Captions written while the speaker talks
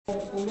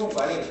公众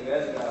管理学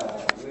的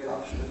一位老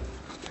师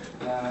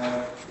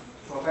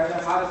，Professor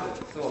Hudson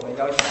是我们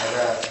邀请来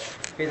的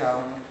非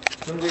常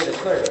尊贵的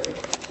客人。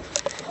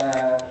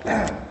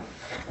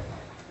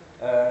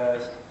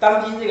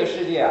当今这个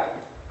世界啊，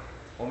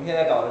我们现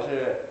在搞的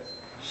是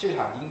市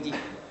场经济，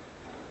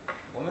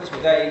我们处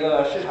在一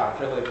个市场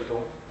社会之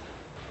中，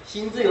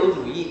新自由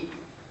主义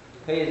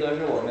可以说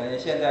是我们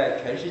现在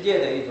全世界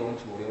的一种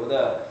主流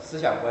的思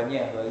想观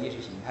念和意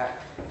识形态。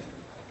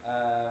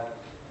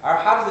而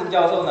哈德森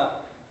教授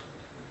呢，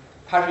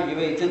他是一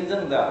位真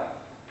正的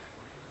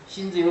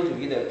新自由主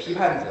义的批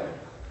判者，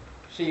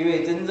是一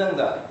位真正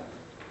的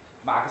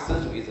马克思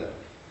主义者。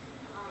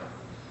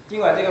尽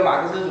管这个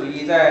马克思主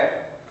义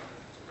在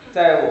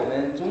我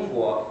们中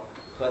国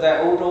和在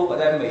欧洲和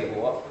在美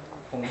国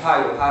恐怕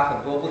有他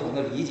很多不同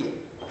的理解，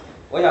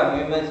我想同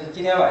学们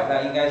今天晚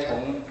上应该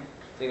从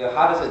这个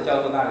哈德森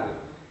教授那里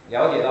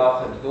了解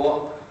到很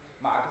多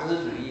马克思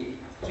主义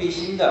最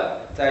新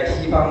的在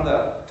西方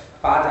的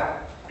发展。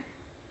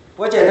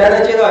我简单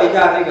的介绍一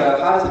下这个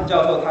哈德森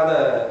教授他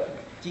的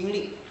经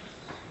历。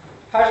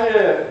他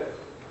是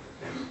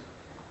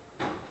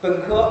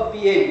本科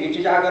毕业于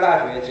芝加哥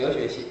大学哲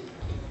学系，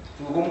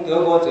主攻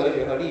德国哲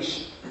学和历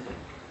史。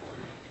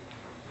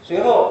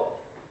随后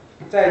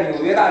在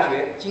纽约大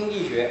学经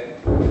济学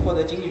获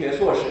得经济学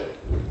硕士，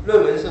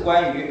论文是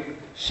关于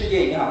世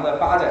界银行的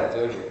发展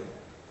哲学。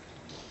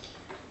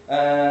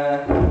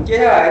接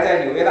下来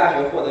在纽约大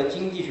学获得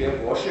经济学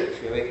博士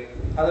学位，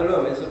他的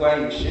论文是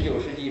关于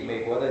19世纪美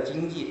国的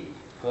经济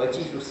和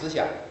技术思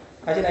想。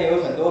他现在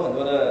有很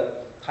多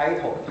的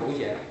title 头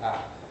衔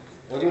啊，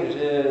我就只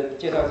是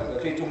介绍几个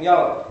最重要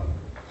的。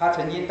他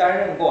曾经担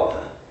任过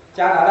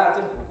加拿大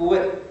政府顾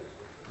问、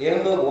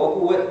联合国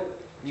顾问、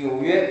纽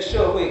约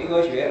社会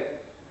科学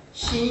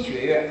新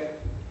学院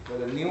或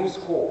者 New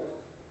School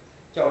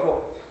教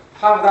授、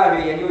哈佛大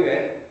学研究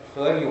员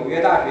和纽约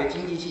大学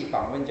经济系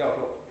访问教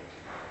授，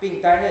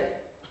并担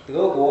任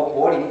德国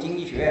柏林经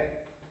济学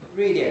院、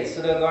瑞典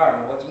斯德哥尔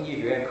摩经济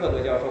学院客座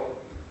教授、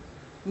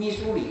密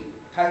苏里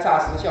大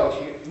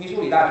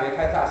学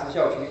堪萨斯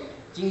校区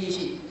经济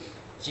系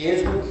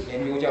杰出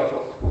研究教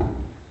授。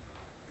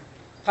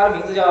他的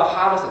名字叫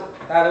哈德森，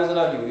大家都知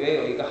道纽约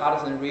有一个哈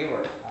德森 River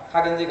啊，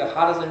他跟这个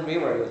哈德森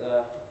River 有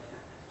着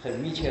很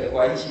密切的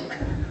关系。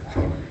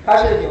他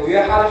是纽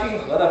约哈德逊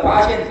河的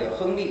发现者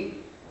亨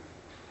利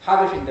哈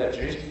德逊的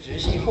直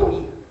系后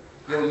裔，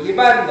有一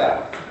半的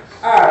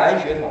爱尔兰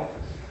血统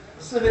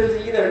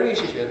，1/4的瑞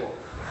士血统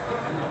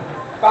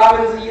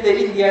，1/8的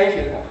印第安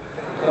血统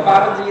和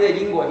1/8的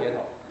英国血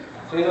统，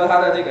所以说他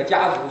的这个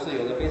家族是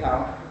有着非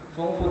常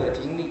丰富的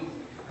经历，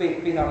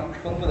非常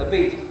丰富的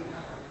背景。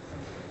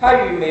他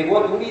与美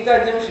国独立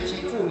战争时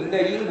期著名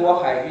的英国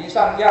海军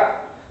上将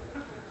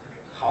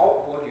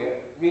豪伯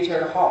爵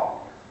Richard Howe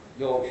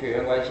有血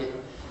缘关系。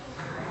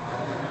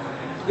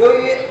由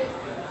于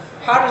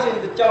哈德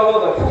森教授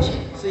的父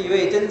亲是一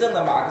位真正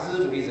的马克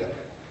思主义者，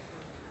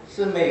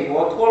是美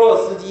国托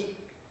洛斯基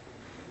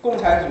共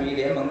产主义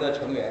联盟的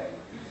成员，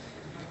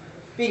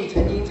并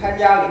曾经参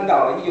加领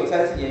导了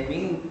1934年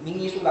明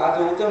尼苏达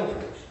州政府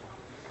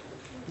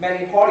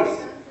Minneapolis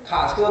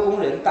卡车工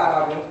人大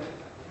罢工，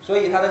所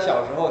以他的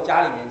小时候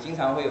家里面经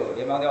常会有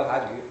联邦调查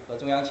局和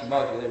中央情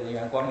报局的人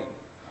员光临，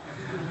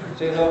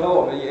所以说和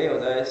我们也有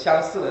着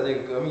相似的这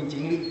个革命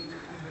经历。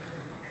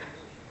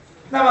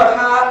那么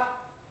他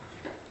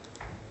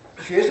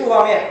学术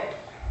方面，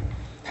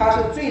他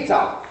是最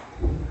早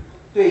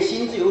对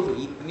新自由主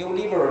义 New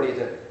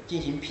Liberalism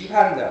进行批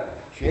判的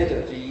学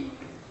者之一，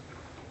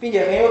并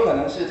且很有可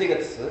能是这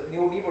个词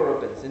New Liberal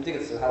本身这个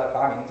词它的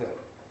发明者。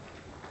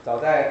早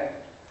在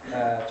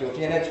90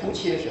年代初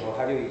期的时候，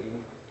他就已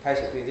经开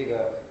始对这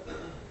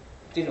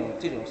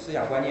种思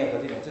想观念和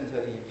这种政策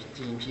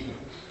进行批评。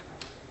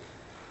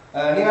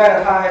另外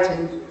呢，他还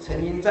曾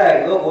经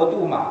在俄国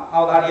杜马、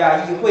澳大利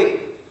亚议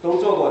会都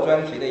做过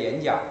专题的演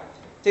讲。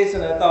这次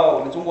呢到我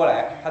们中国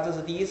来，他这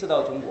是第一次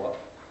到中国。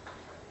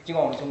尽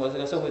管我们中国是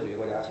个社会主义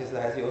国家，其实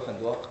还是有很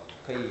多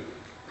可以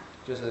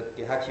就是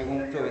给他提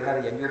供作为他的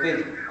研究背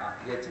景啊，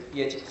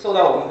也受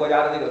到我们国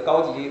家的这个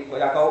高级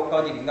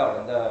领导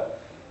人的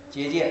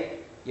接见，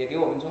也给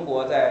我们中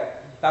国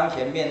在当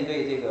前面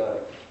对这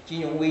个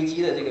金融危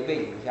机的这个背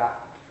景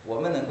下，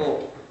我们能够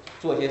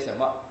做些什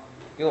么，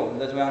给我们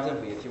的中央政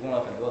府也提供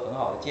了很多很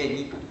好的建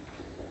议。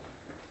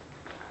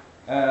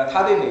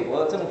他对美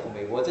国政府、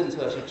美国政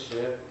策是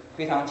持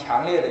非常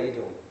强烈的一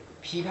种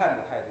批判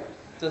的态度，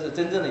这是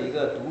真正的一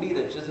个独立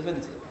的知识分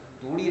子、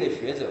独立的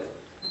学者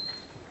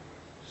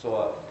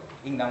所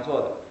应当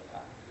做的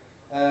啊。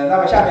那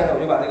么下面呢，我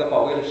就把这个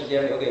宝贵的时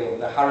间留给我们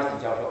的哈德森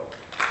教授。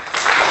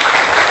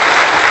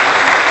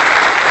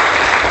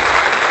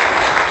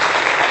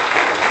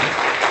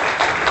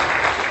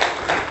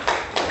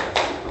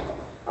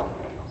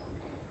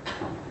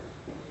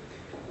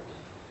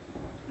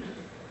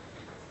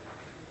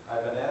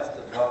I've been asked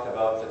to talk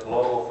about the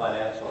global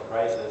financial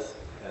crisis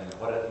and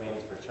what it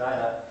means for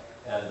China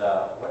and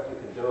what you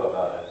can do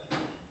about it.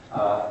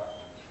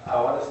 I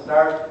want to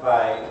start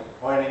by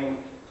pointing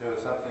to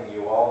something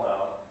you all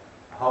know.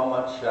 how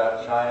much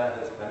China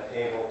has been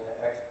able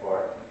to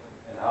export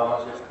and how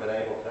much it's been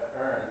able to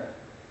earn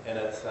in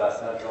its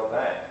central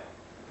bank.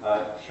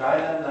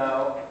 China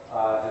now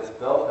has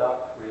built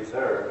up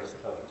reserves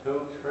of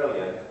 $2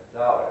 trillion.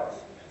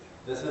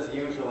 This is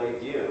usually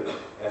viewed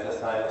as a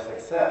sign of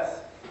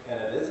success, and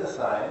it is a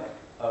sign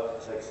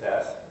of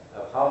success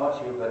of how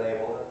much you've been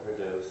able to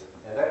produce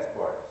and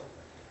export.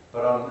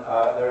 But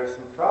there are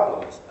some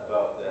problems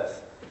about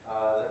this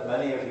that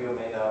many of you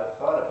may not have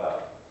thought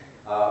about.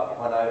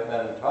 When I've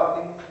been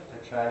talking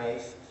to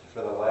Chinese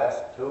for the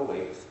last 2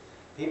 weeks,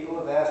 people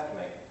have asked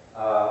me,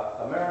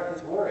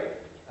 America's worried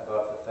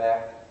about the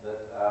fact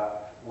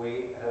that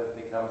we have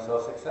become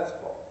so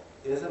successful.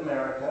 Is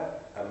America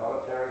a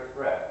military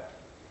threat?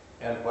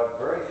 And what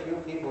very few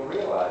people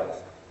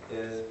realize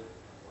is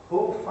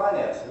who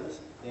finances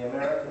the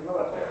American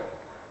military?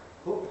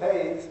 Who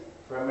pays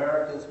for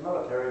America's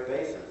military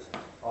bases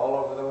all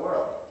over the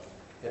world?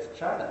 It's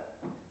China.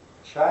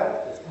 China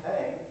is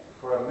paying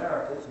for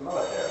America's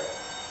military.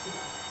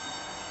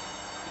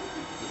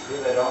 You see,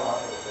 they don't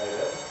want me to say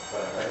this,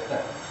 but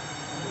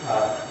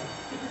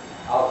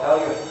I'll tell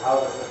you how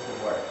the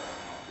system works.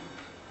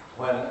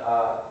 When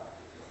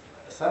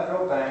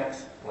central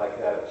banks like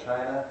that of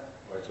China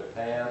or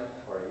Japan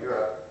or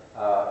Europe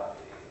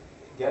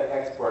get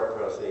export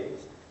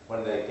proceeds,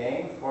 when they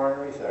gain foreign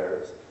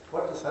reserves,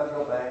 what do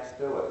central banks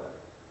do with them?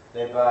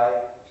 They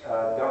buy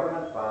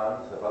government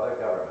bonds of other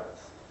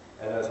governments.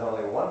 And there's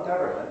only one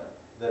government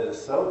that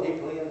is so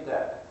deeply in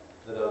debt,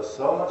 that owes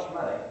so much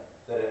money,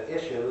 that it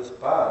issues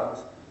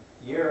bonds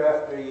year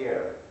after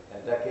year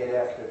and decade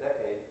after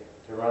decade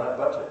to run a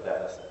budget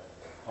deficit.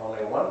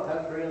 Only one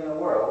country in the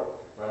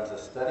world runs a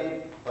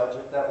steady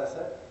budget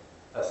deficit,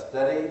 a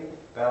steady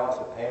balance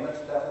of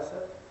payments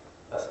deficit,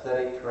 a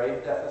steady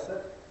trade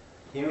deficit,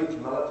 huge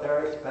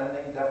military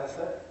spending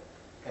deficit,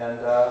 and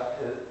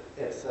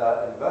its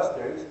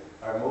investors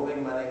are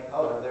moving money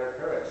out of their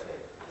currency.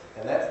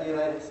 And that's the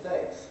United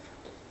States.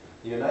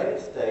 The United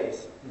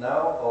States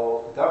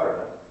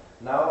government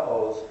now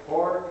owes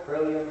 $4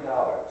 trillion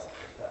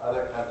to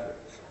other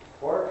countries.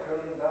 $4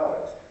 trillion.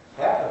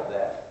 Half of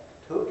that,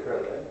 $2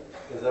 trillion,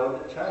 is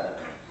owed to China.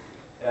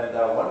 And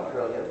 $1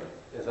 trillion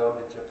is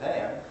owed to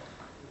Japan.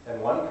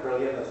 And $1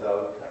 trillion is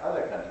owed to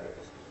other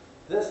countries.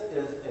 This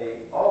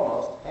is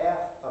almost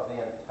half of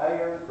the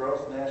entire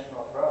gross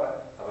national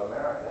product of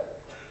America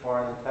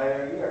for an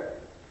entire year.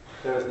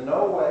 There's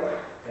no way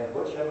in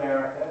which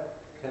America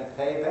can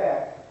pay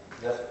back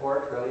this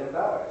 $4 trillion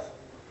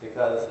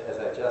because, as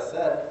I just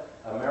said,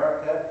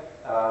 America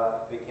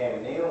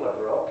became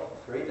neoliberal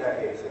 3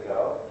 decades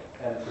ago,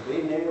 and to be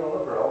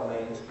neoliberal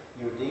means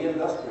you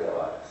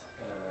deindustrialize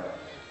in America.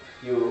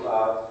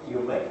 You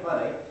make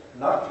money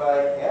not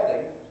by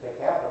adding to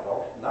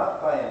capital, not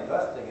by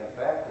investing in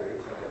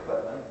factories and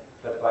equipment,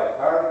 but by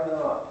carving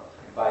them up,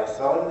 by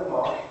selling them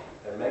off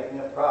and making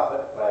a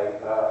profit by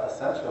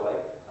essentially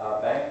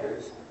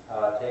bankers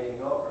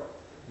taking over.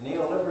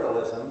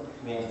 Neoliberalism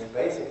means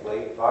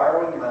basically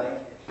borrowing money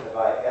to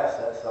buy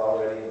assets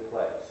already in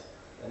place.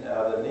 And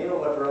the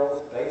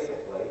neoliberals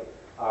basically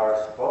are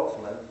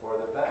spokesmen for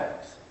the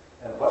banks.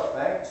 And what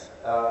banks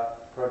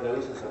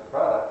produce as a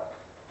product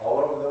all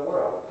over the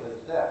world is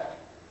debt.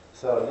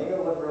 So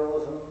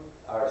neoliberalism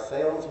are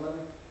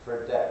salesmen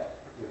for debt.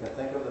 You can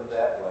think of them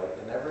that way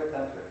in every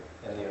country,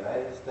 in the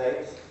United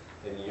States,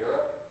 in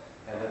Europe,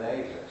 and in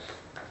Asia.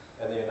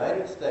 And the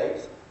United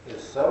States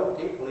is so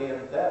deeply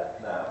in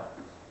debt now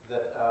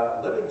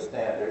that living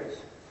standards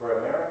for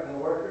American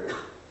workers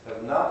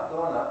have not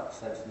gone up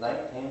since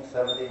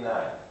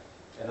 1979.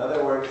 In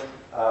other words,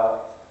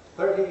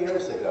 30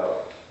 years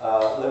ago,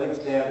 living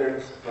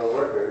standards for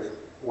workers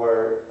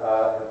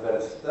have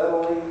been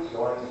steadily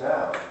going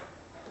down.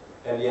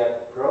 And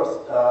yet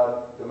gross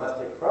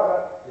domestic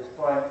product is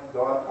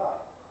gone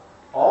up.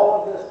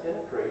 All of this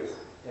increase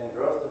in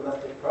gross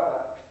domestic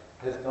product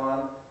has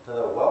gone to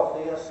the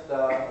wealthiest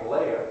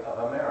layer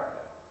of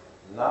America,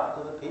 not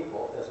to the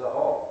people as a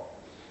whole.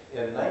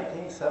 In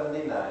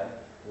 1979,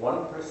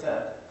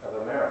 1% of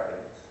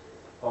Americans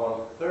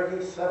owned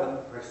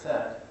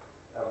 37%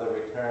 of the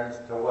returns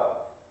to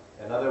wealth.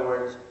 In other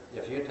words,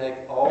 if you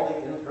take all the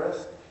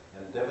interest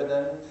and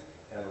dividends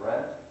and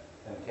rent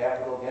and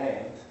capital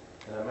gains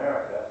in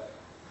America,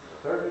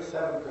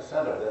 37%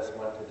 of this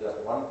went to just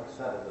 1%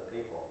 of the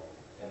people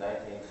in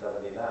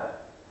 1979.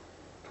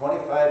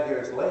 25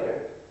 years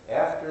later,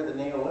 after the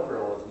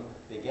neoliberalism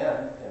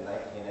began in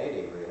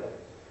 1980, really,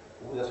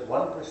 this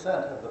 1%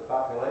 of the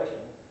population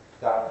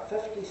got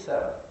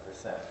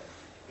 57%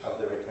 of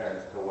the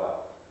returns to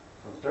wealth,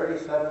 from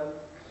 37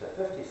 to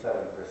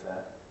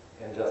 57%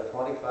 in just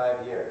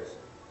 25 years.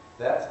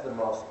 That's the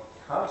most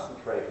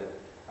concentrated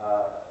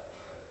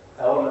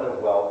element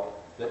of wealth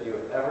that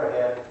you've ever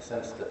had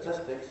since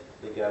statistics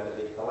began to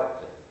be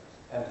collected.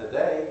 And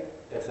today,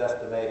 it's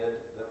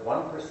estimated that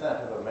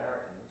 1% of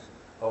Americans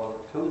own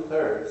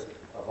 2/3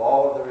 of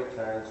all of the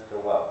returns to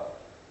wealth.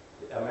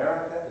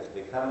 America is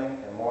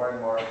becoming a more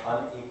and more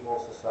unequal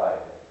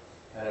society.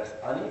 And it's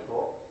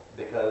unequal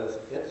because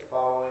it's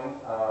following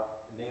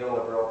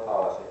neoliberal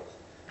policies.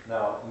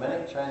 Now,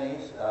 many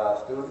Chinese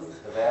students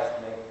have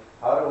asked me,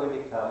 how do we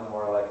become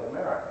more like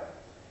America?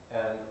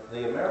 And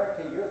the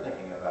America you're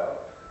thinking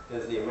about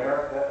is the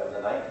America of the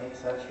 19th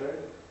century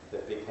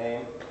that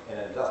became an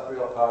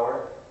industrial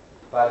power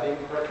by being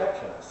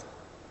protectionist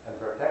and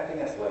protecting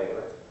its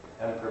labor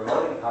and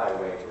promoting high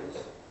wages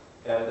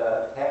and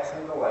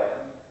taxing the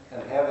land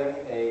and having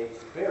a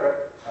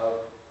spirit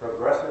of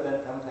progressive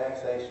income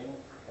taxation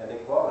and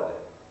equality.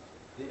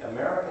 The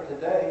America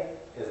today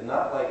is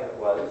not like it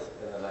was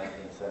in the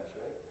 19th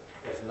century.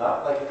 It's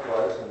not like it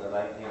was in the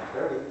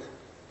 1930s.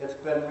 It's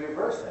been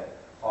reversing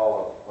all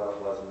of what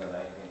it was in the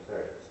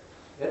 1930s.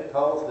 It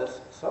calls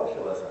this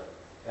socialism.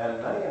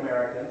 And many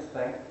Americans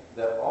think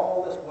that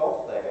all this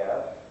wealth they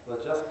have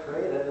was just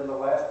created in the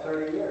last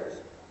 30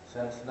 years,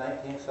 since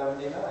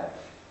 1979.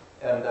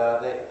 And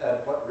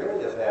what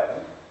really has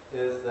happened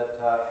is that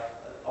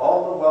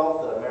all the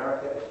wealth that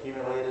America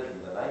accumulated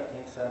in the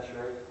 19th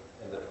century,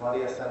 in the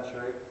 20th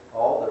century,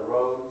 all the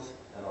roads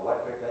and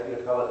electric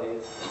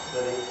utilities and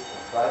cities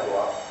and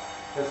sidewalks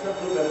have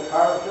simply been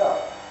carved up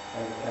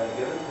and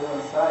given to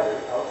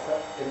insiders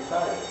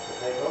to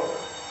take over.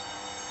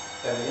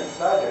 And the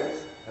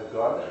insiders have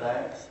gone to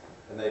banks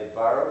and they've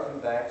borrowed from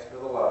banks for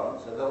the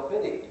loans, and they'll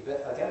bid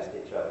against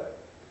each other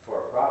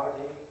for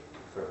property,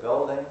 for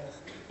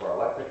buildings, for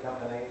electric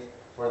companies,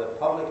 for the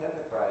public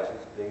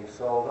enterprises being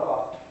sold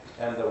off.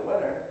 And the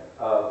winner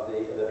of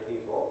the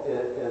people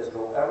is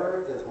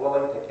whoever is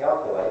willing to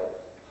calculate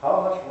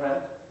how much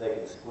rent they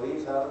can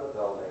squeeze out of the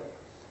building,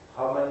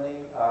 how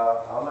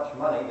much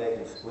money they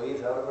can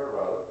squeeze out of a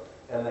road,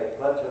 and they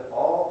pledge it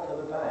all to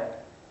the bank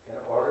in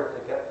order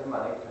to get the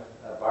money,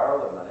 to borrow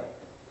the money,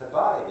 to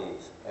buy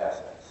these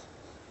assets.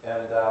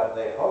 And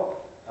they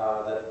hope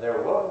that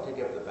they're willing to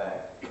give the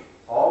bank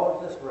all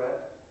of this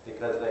rent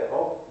because they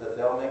hope that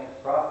they'll make a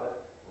profit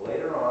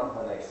later on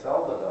when they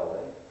sell the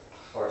building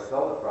or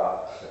sell the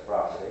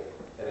property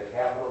at a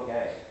capital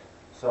gain.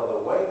 So the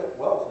way that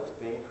wealth is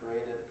being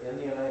created in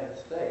the United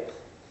States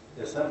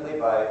is simply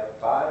by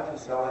buying and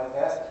selling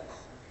assets.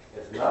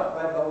 It's not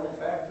by building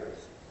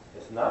factories.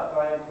 It's not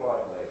by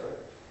employing labor.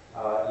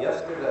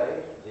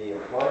 Yesterday, the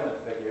employment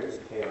figures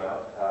came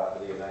out for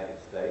the United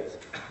States.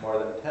 More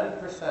than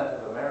 10%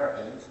 of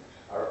Americans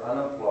are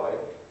unemployed,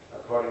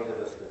 according to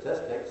the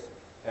statistics.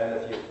 And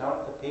if you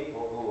count the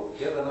people who have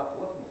given up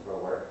looking for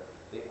work,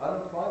 the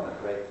unemployment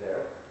rate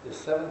there is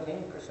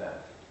 17%.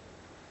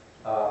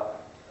 About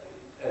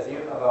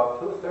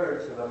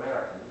 2/3 of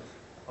Americans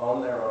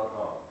own their own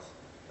homes,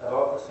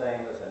 about the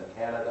same as in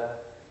Canada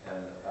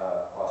and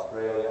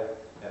Australia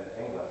and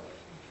England.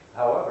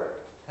 However,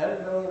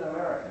 10 million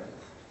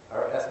Americans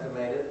are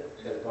estimated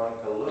as going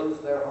to lose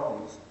their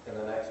homes in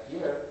the next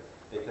year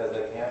because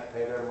they can't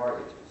pay their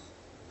mortgages.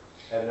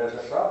 And there's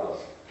a problem.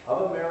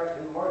 Of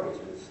American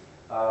mortgages,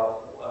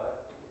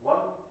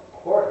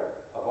 1/4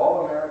 of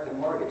all American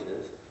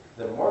mortgages,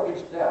 the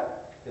mortgage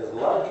debt is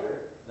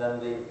larger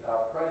than the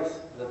price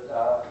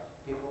that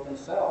people can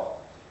sell.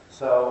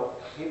 So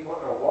people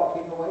are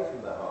walking away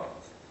from the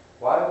homes.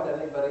 Why would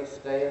anybody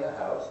stay in a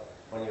house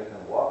when you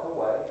can walk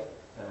away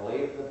and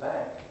leave the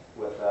bank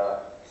with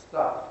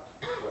stuck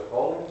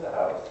withholding the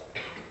house,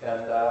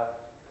 and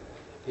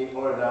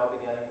people are now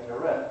beginning to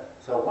rent.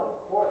 So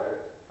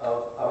 1/4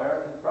 of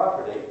American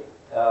property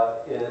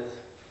is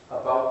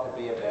about to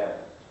be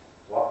abandoned,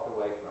 walked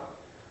away from.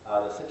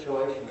 The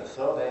situation is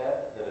so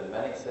bad that in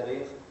many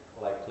cities,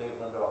 like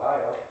Cleveland,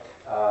 Ohio,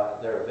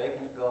 there are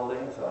vacant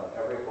buildings on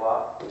every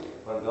block.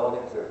 When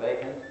buildings are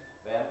vacant,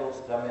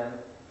 vandals come in,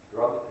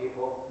 drug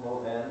people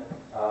move in,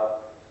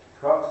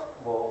 trucks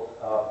will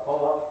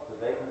pull up the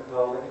vacant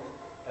buildings,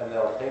 and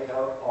they'll take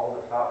out all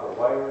the copper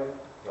wiring,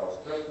 they'll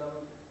strip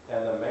them,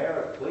 and the mayor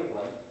of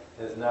Cleveland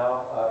has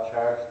now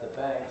charged the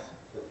banks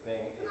with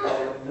being a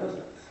public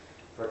nuisance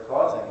for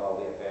causing all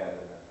the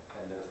abandonment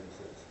and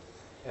nuisances.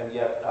 And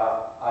yet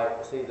I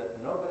see that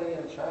nobody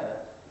in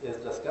China is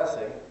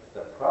discussing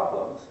the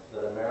problems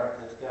that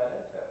America's got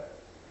into.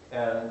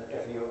 And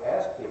if you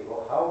ask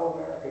people, how will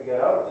America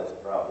get out of this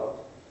problem?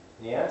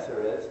 The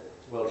answer is,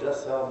 we'll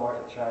just sell more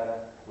to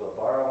China, we'll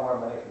borrow more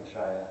money from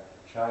China,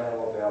 China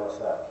will bail us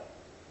out.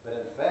 But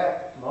in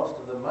fact, most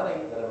of the money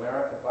that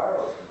America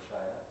borrows from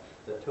China,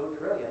 the $2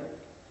 trillion,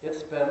 it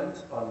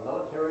spends on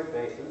military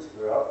bases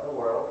throughout the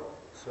world,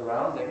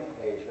 surrounding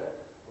Asia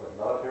with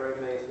military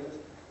bases.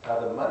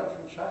 The money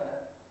from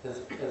China is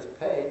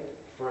paid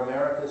for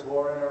America's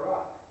war in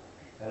Iraq,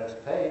 and it's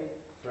paid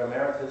for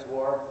America's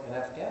war in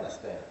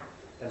Afghanistan.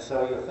 And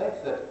so you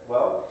think that,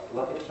 well,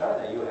 look at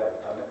China. You have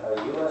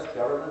U.S.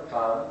 government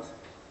bonds,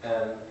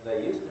 and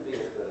they used to be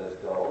as good as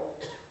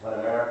gold. When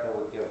America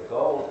would give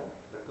gold,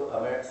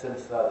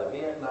 since the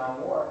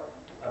Vietnam War,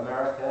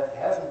 America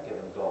hasn't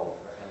given gold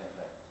for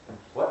anything.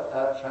 What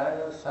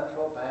China's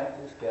central bank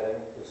is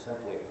getting is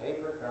simply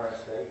paper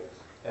currency,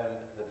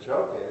 and the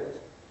joke is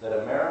that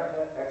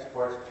America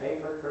exports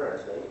paper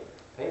currency,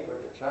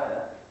 paper to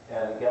China,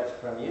 and gets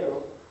from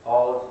you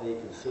all of the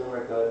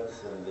consumer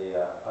goods and the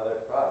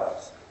other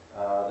products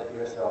that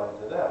you're selling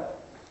to them.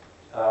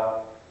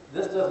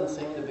 This doesn't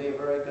seem to be a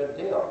very good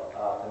deal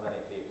to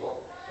many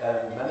people,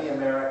 And many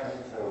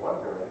Americans are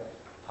wondering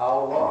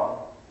how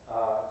long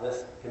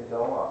this can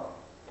go on.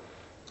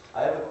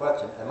 I have a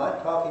question. Am I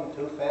talking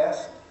too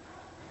fast?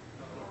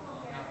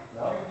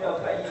 No?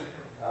 Okay.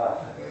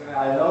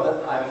 I know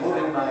that I'm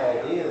moving my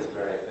ideas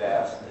very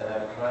fast, and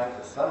I'm trying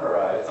to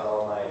summarize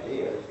all my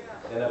ideas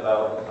in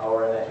about an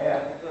hour and a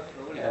half.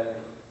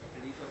 And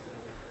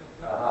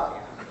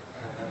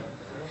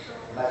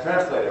my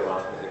translator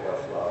wants me to go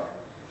slow.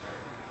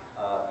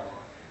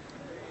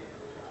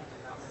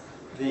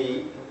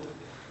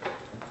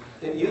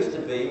 It used to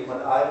be when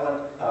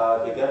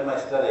I began my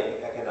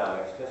study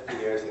economics 50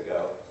 years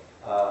ago,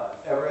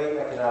 every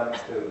economic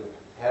student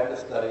had to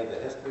study the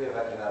history of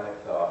economic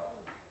thought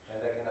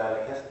and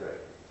economic history.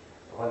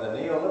 When the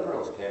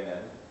neoliberals came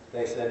in,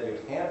 they said you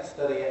can't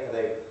study it.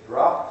 They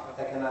dropped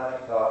economic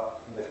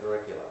thought from the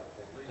curriculum.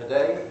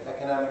 Today,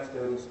 economic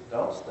students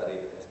don't study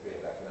the history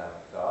of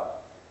economic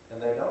thought,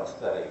 and they don't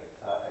study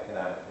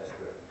economic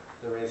history.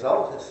 The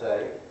result is,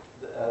 say,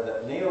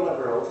 that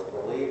neoliberals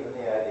believe in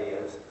the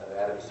ideas of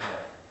Adam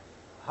Smith.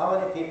 How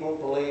many people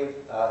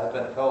have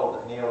been told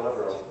that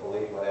neoliberals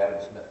believe what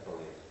Adam Smith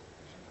believed?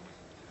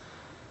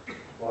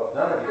 Well, if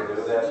none of you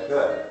do, that's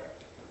good.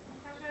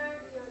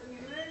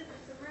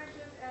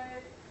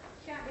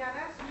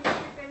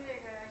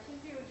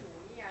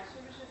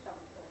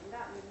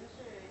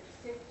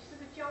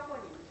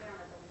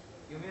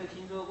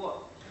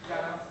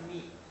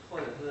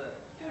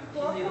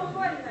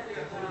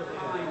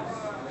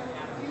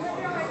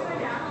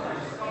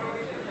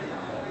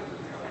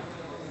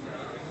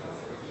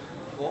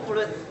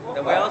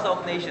 The Wealth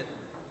of Nations.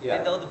 Yeah.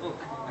 And the book.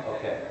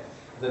 Okay.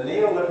 The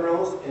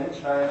neoliberals in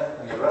China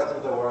and the rest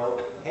of the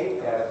world hate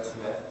Adam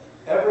Smith.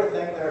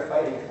 Everything they're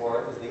fighting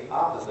for is the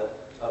opposite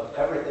of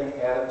everything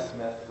Adam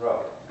Smith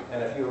wrote.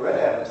 And if you read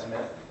Adam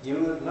Smith, you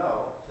would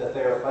know that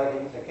they are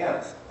fighting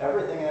against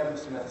everything Adam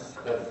Smith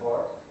stood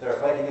for. They're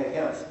fighting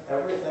against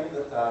everything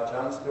that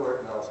John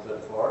Stuart Mill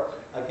stood for,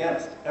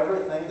 against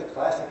everything the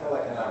classical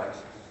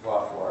economics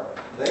fought for.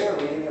 They are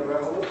leading a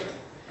revolution.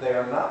 They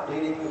are not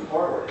leading you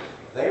forward.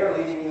 They are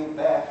leading you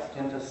back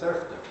into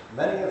serfdom.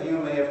 Many of you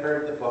may have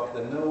heard the book,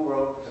 The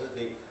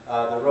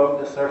Road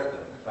to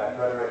Serfdom by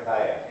Frederick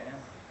Hayek.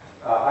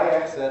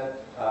 Hayek said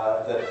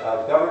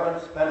that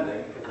government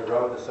spending is the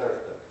road to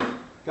serfdom.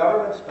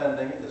 Government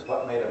spending is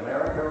what made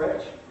America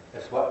rich.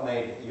 It's what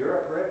made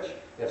Europe rich.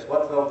 It's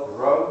what built the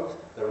roads,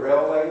 the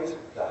railways,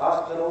 the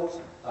hospitals,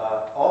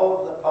 all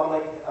of the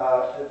public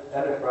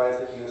enterprise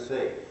that you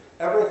see.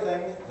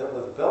 Everything that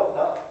was built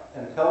up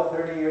until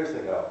 30 years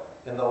ago,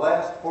 in the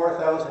last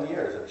 4,000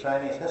 years of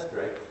Chinese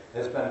history,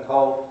 has been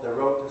called the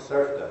road to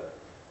serfdom.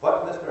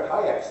 What Mr.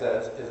 Hayek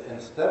says is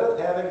instead of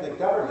having the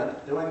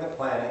government doing the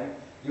planning,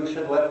 you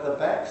should let the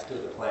banks do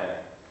the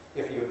planning.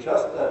 If you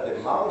just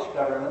demolish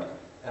government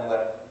and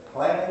let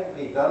planning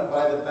be done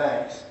by the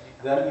banks,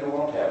 then you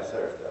won't have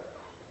serfdom.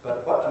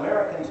 But what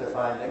Americans are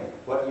finding,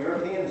 what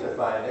Europeans are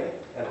finding,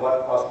 and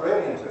what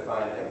Australians are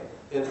finding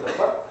is that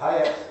what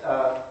Hayek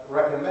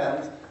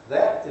recommends,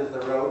 that is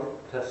the road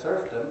to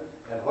serfdom,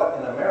 and what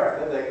in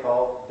America they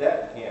call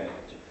debt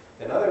peonage.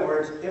 In other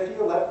words, if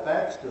you let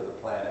banks do the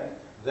planning,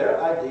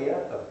 their idea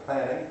of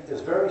planning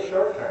is very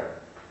short term.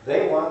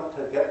 They want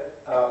to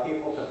get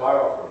people to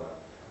borrow from them.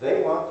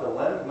 They want to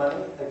lend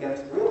money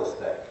against real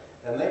estate,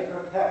 and they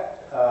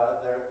protect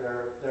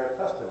their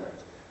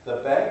customers. The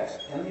banks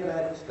in the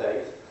United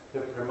States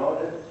have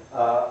promoted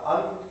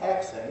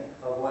untaxing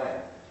of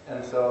land,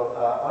 and so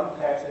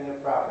untaxing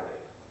of property.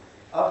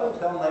 Up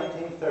until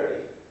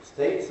 1930,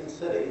 states and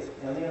cities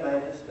in the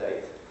United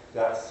States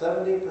got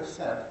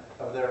 70%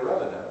 of their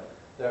revenue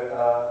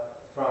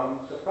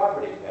from the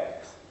property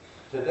tax.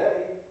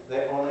 Today,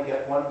 they only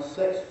get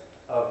 1/6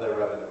 of their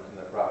revenue from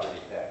the property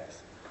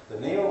tax. The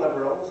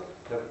neoliberals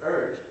have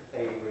urged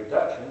a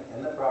reduction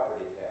in the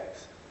property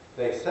tax.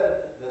 They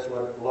said this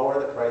would lower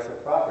the price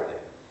of property,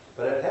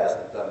 but it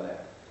hasn't done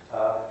that.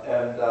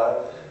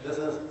 This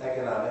is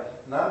economic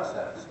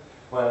nonsense.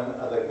 When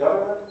the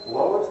government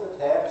lowers the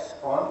tax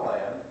on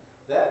land,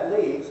 that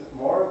leaves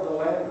more of the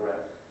land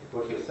rent,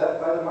 which is set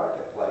by the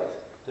marketplace,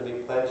 to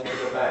be pledged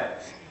to the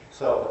banks.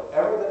 So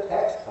whatever the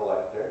tax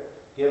collector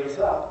gives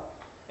up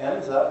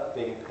ends up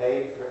being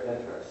paid for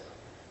interest.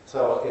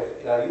 So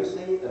if you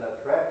see an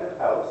attractive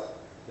house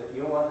that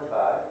you want to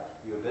buy,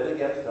 you bid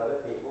against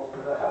other people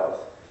for the house,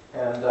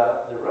 and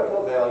the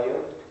rental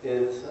value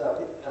is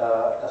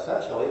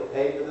essentially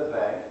paid to the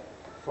bank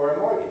for a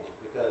mortgage,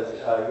 because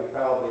you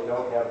probably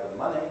don't have the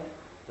money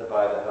to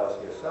buy the house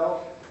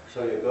yourself,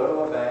 so you go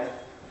to a bank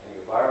and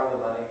you borrow the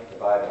money to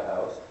buy the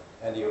house,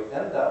 and you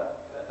end up,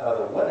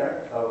 the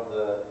winner of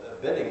the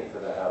bidding for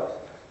the house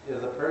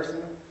is the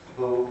person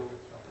who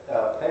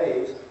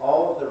pays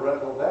all of the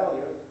rental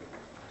value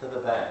to the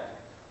bank.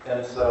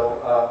 And so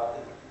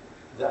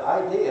the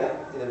idea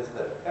is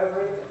that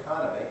every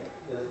economy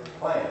is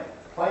planned.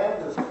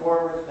 Planned is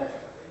forward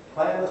thinking.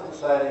 Planned is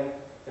deciding,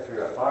 if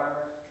you're a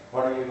farmer,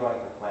 when are you going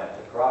to plant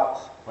the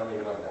crops? When are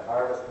you going to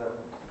harvest them?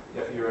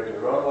 If you're in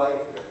your own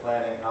life, you're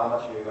planning how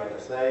much you're going to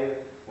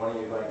save. When are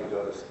you going to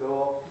go to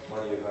school?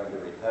 When are you going to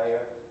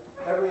retire?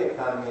 Every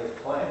economy is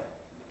planned.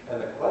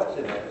 And the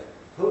question is,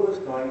 who is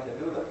going to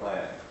do the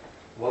planning?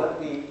 Will it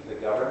be the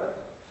government?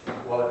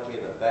 Will it be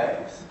the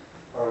banks?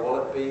 Or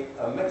will it be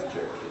a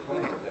mixture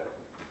between the two?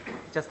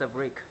 Just a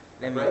break.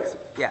 Let me. Break?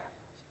 Yeah.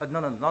 No,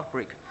 not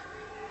break.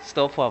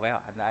 Stop for a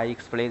while, and I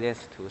explain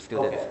this to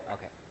students.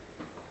 Okay.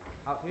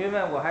 好，同学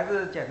们，我还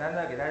是简单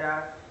的给大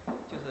家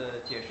就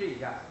是解释一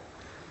下。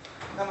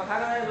那么他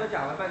刚才所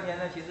讲了半天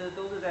呢，其实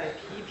都是在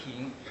批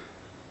评，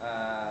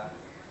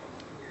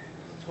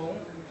从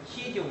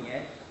79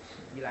年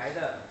以来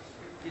的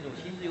这种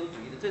新自由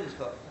主义的政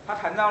策。他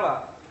谈到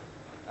了，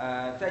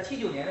在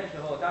79年的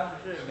时候，当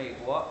时是美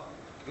国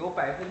有1%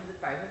的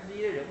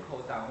人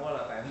口掌握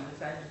了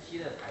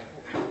37%的财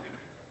富，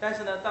但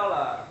是呢，到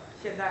了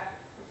现在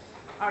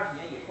20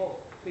年以后，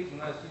推行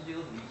了新自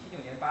由主义。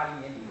79年、80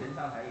年里根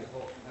上台以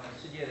后，那么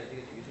世界的这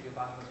个局势就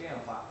发生了变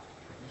化。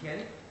以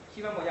前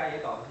西方国家也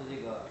搞的是这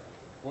个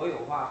国有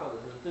化或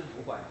者是政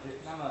府管制，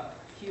那么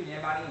79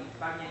年、80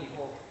年以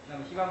后，那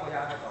么西方国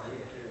家它搞的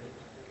也是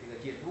这个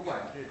解除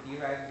管制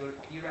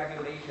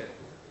deregulation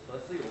和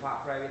私有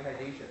化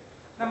privatization。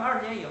那么20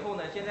年以后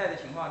呢，现在的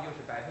情况就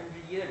是1%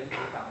的人口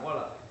掌握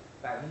了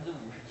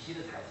57%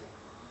的财富。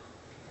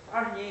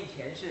20年以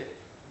前是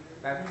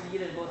1%的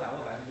人口掌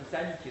握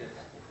37%的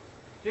财富。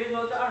所以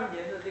说，这20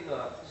年的这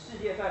个世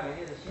界范围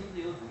内的新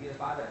自由主义的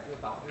发展，就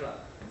导致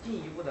了进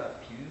一步的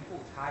贫富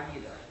差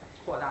异的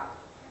扩大。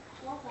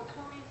我补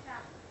充一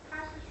下，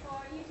他是说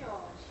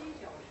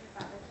1979是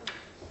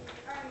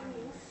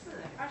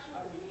57%，2004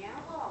 25年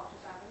后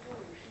是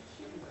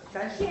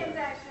57%，现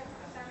在是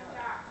2%，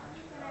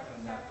现在是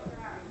2%，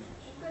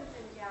是更增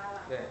加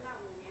了。对。那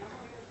5年后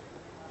又怎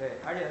么样？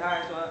对，而且他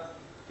还说，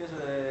就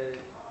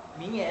是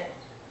明年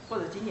或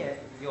者今年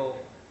有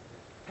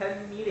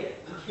10 million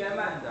 1000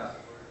万的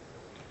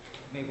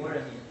美国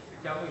人民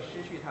将会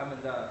失去他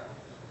们的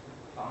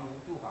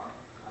住房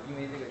因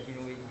为这个金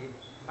融危机。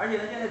而且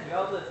呢，现在主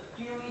要是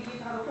金融危机，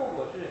它的后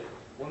果是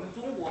我们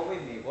中国为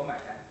美国买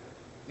单。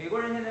美国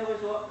人现在会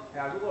说，哎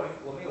呀，如果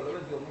我们有了问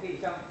题，我们可以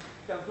向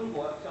中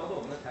国销售我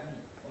们的产品，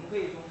我们可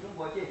以从中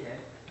国借钱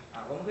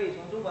我们可以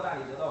从中国那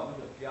里得到我们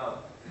所需要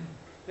的。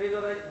所以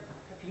说呢，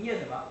它凭借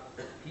什么？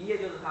凭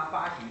借就是它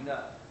发行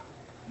的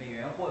美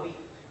元货币，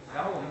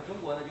然后我们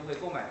中国呢就会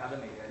购买它的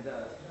美元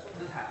的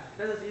资产。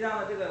但是实际上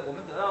呢，这个我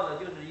们得到的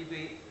就是一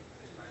堆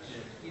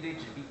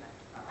纸币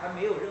它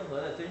没有任何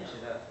的真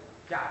实的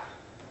价值。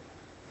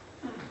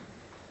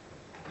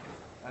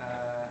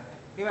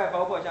另外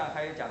包括像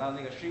他也讲到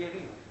那个失业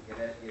率也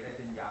在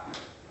增加，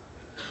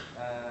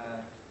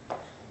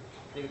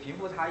这个贫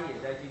富差异也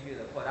在继续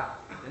的扩大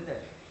等等。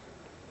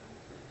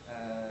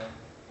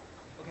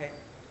Okay,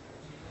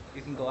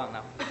 you can go on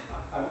now.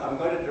 I'm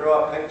going to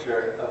draw a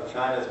picture of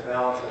China's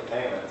balance of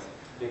payments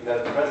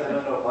because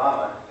President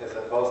Obama is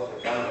supposed to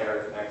come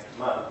here next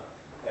month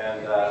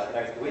and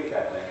next week,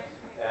 I think,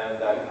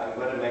 and I'm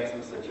going to make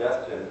some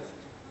suggestions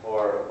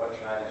for what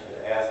China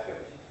should ask him.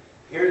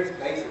 Here's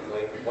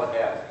basically what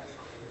happens.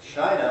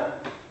 China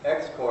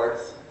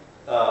exports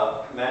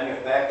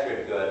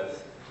manufactured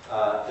goods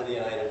to the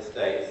United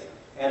States,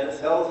 and it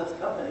sells its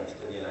companies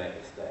to the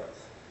United States.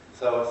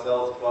 So it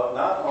sells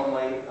not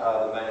only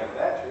the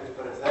manufacturers,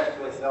 but it's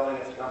actually selling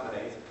its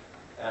companies,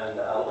 and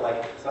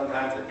like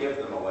sometimes it gives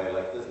them away,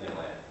 like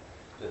Disneyland,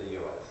 to the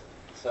U.S.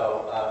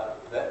 So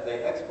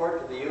they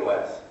export to the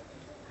U.S.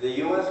 The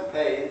U.S.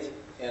 pays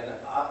in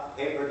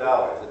paper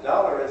dollars. A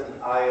dollar is an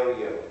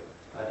IOU.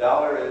 A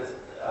dollar is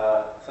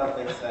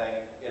something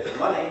saying it's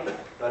money,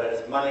 but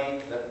it's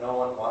money that no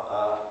one wants.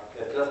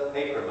 It's just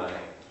paper money.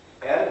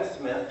 Adam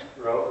Smith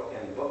wrote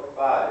in Book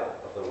 5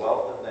 of The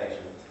Wealth of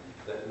Nations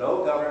that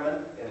no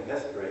government in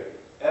history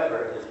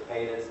ever has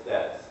paid its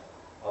debts,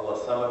 although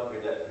some have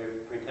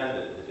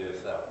pretended to do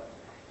so.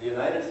 The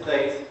United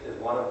States is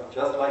one of,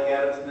 just like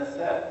Adam Smith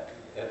said,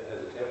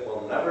 it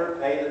will never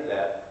pay the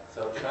debt,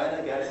 so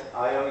China gets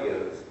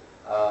IOUs,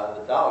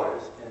 the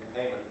dollars in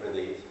payment for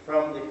these,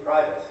 from the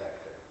private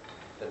sector.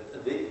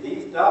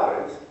 These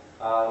dollars,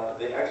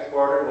 the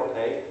exporter will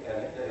take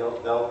and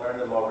they'll turn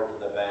them over to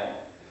the bank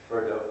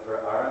for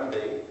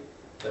RMB.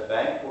 The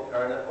bank will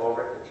turn it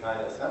over to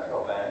China's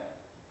central bank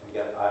and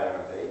get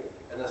RMB,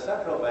 and the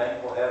central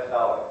bank will have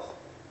dollars.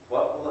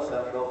 What will the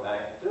central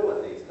bank do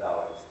with these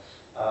dollars?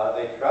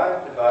 They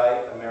tried to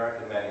buy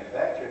American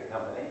manufactured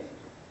companies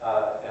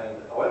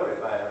and oil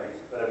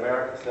refineries, but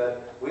America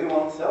said, we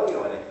won't sell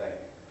you anything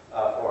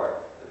for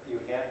it. You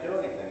can't do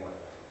anything with it.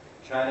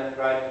 China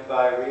tried to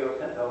buy Rio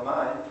Tinto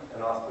mine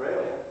in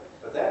Australia,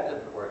 but that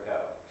didn't work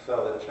out.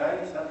 So the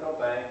Chinese central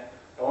bank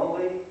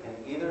only can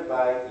either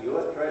buy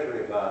U.S.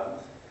 Treasury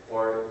bonds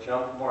or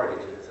junk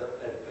mortgages.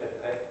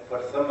 It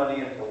put some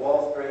money into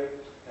Wall Street,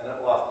 and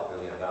it lost $1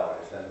 billion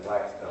in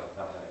Blackstone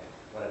Company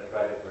when it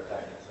tried to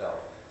protect itself.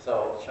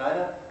 So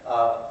China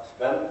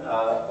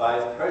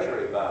buys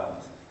Treasury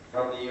bonds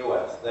from the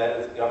U.S. That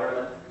is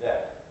government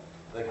debt.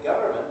 The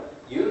government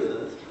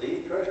uses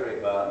these Treasury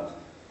bonds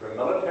for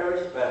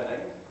military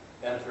spending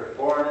and for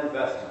foreign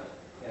investment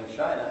in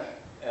China,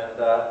 and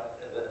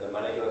the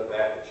money goes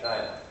back to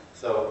China.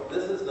 So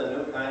this is the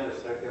new kind of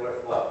circular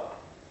flow.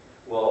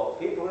 Well,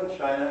 people in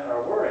China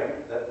are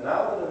worrying that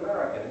now that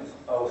Americans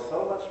owe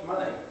so much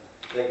money,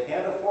 they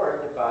can't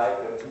afford to buy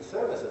goods and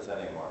services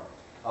anymore.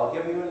 I'll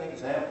give you an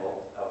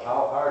example of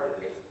how hard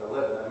it is to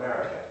live in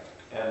America.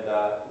 And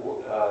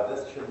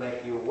this should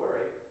make you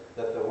worry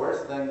that the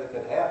worst thing that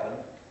could happen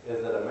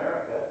is that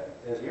America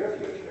is your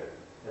future.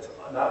 It's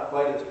not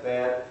quite as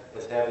bad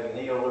as having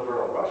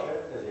neoliberal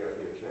Russia as your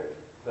future,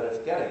 but it's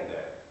getting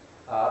there.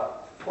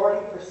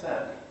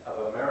 40%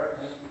 of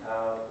American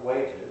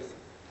wages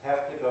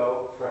have to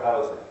go for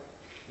housing,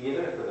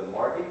 either for the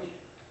mortgage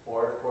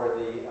or for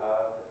the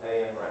to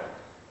pay in rent.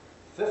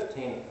 I'm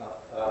going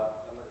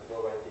to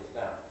go write these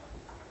down.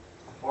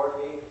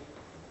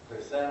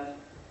 40%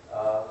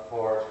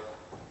 for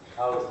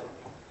housing.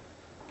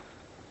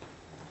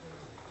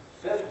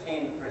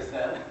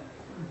 15%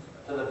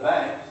 to the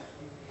banks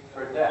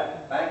for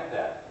debt, bank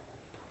debt.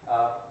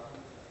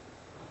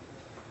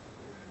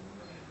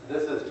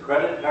 This is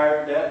credit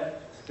card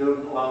debt,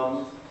 student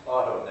loans,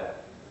 auto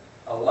debt.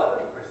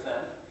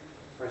 11%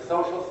 for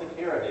Social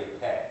Security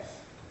tax.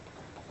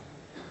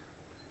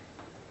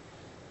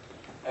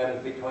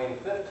 And between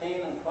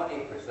 15 and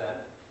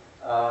 20%,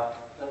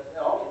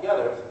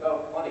 altogether it's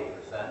about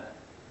 20%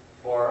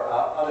 for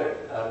other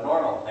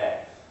normal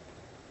tax.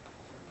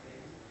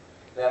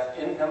 That's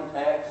income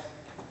tax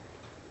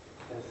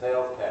and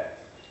sales tax.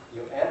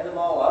 You add them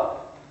all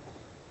up,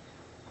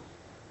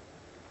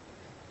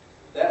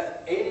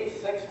 that's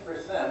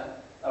 86%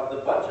 of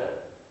the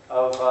budget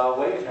of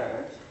wage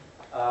earners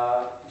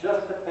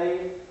just to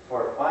pay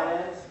for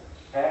finance,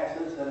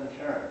 taxes, and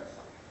insurance.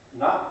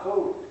 Not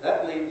food.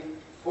 That leaves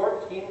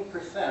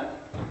 14%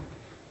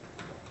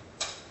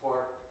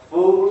 for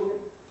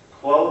food,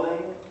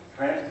 clothing,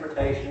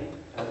 transportation,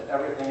 and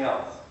everything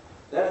else.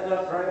 That's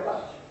not very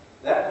much.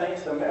 That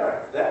makes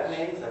America. That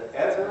means that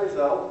as a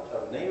result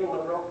of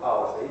neoliberal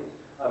policies,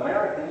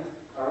 Americans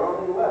are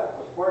only left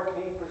with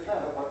 14%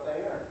 of what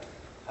they earn.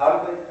 How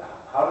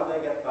do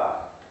they get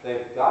by?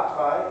 They've got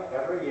by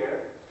every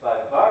year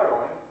by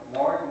borrowing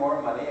more and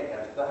more money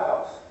against the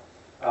house.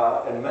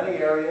 In many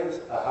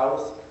areas, a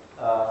house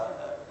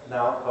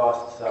now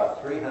costs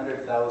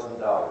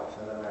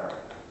 $300,000 in America.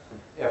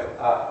 If,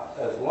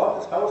 as long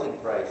as housing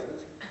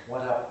prices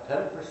went up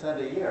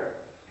 10% a year,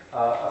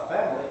 a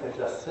family could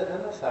just sit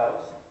in its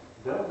house,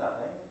 do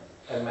nothing,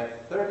 and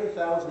make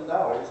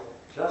 $30,000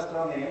 just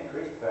on the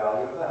increased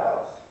value of the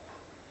house.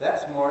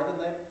 That's more than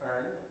they've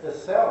earned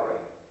as salary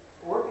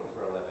working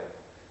for a living.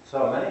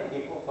 So many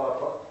people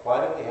thought, well,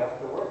 why do we have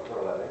to work for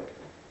a living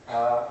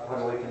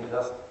when we can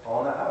just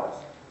own a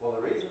house? Well,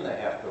 the reason they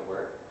have to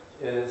work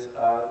is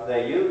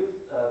they use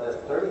this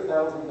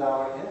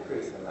 $30,000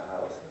 increase in the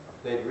house.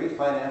 They'd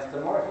refinance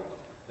the mortgage.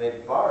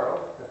 They'd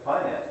borrow to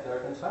finance their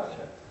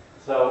consumption.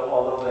 So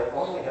although they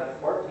only have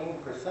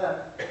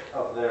 14%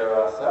 of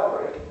their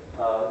salary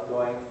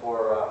going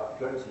for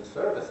goods and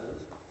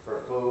services,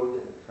 for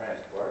food and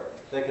transport,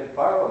 they could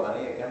borrow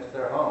money against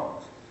their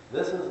homes.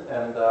 This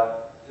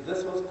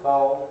was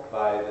called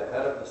by the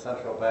head of the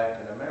central bank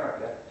in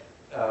America,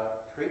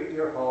 treat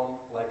your home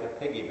like a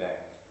piggy bank.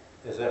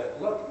 As if,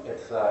 look,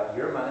 it's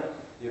your money,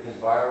 you can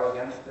borrow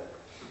against it.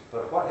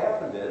 But what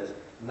happened is,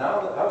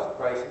 now that house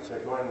prices are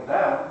going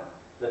down,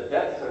 the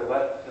debts are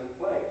left in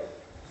place.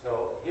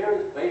 So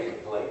here's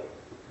basically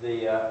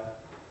the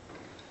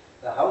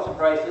house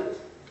prices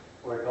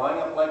were going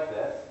up like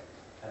this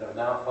and have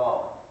now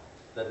fallen.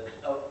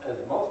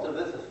 As most of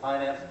this is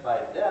financed by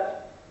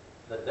debt,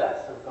 the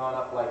debts have gone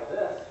up like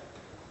this.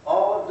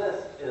 All of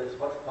this is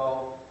what's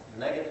called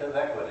negative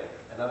equity.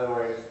 In other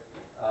words,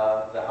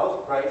 the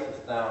house price is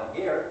down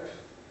here,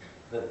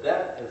 the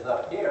debt is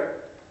up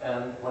here,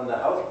 and when the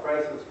house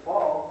prices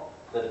fall,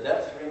 the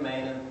debts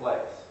remain in place.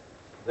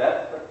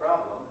 That's the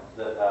problem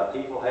that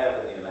people have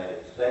in the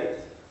United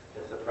States.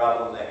 It's a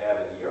problem they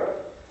have in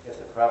Europe. It's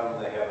a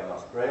problem they have in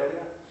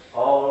Australia,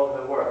 all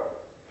over the world.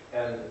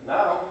 And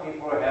now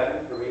people are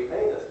having to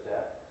repay this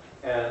debt,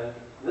 and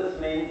this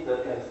means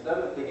that instead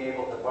of being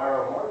able to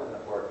borrow more than the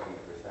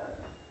 14%,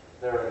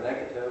 they're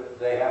negative.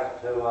 They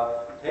have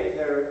to take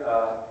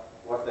their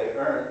what they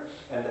earn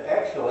and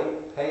actually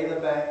pay the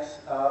banks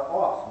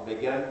off and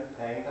begin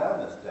paying down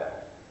this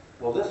debt.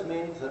 Well, this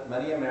means that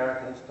many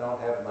Americans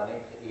don't have money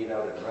to eat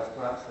out in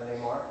restaurants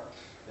anymore.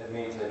 It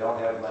means they don't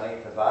have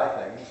money to buy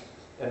things.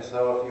 And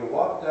so if you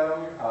walk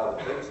down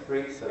the big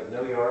streets of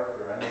New York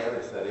or any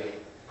other city,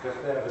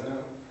 Fifth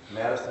Avenue,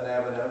 Madison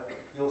Avenue,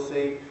 you'll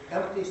see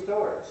empty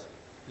stores.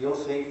 You'll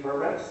see for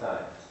rent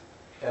signs.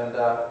 And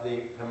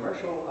the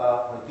commercial,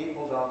 when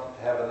people don't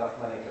have enough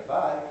money to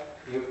buy,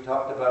 you've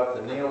talked about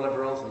the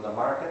neoliberals and the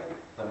market.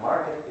 The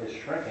market is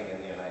shrinking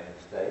in the United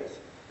States.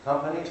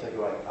 Companies are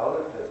going out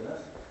of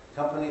business.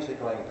 Companies are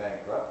going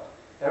bankrupt.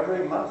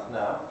 Every month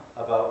now,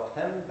 about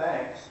 10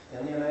 banks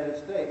in the United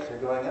States are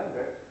going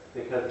under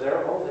because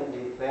they're holding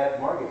these bad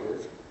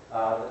mortgages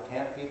that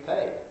can't be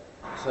paid.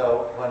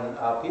 So when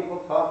people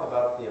talk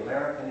about the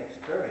American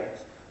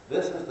experience,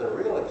 this is the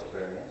real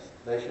experience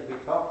they should be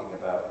talking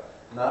about,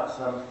 not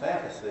some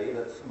fantasy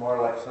that's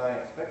more like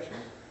science fiction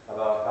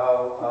about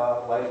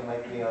how life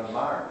might be on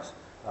Mars.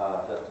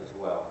 just as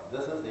well.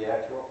 This is the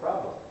actual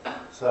problem.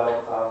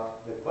 So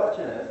the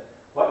question is,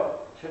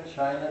 what should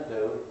China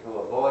do to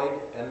avoid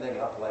ending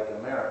up like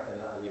America,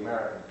 the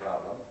American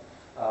problem,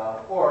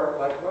 or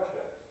like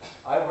Russia?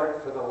 I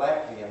work for the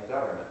Latvian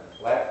government.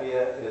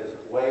 Latvia is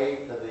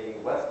way to the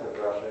west of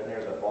Russia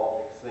near the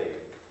Baltic Sea.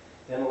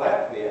 In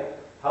Latvia,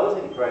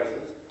 housing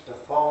prices have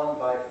fallen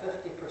by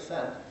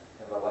 50%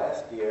 in the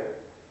last year,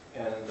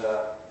 and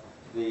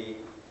the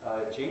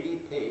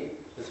GDP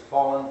has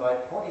fallen by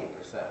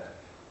 20%.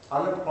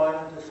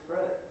 Unemployment is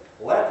spreading.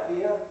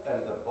 Latvia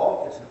and the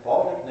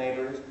Baltic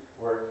neighbors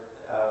were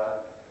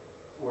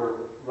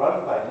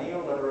run by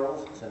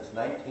neoliberals since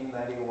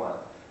 1991.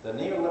 The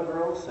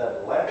neoliberals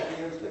said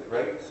Latvia is the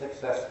great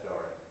success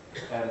story,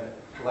 and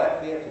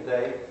Latvia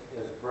today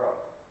is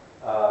broke.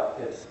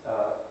 Its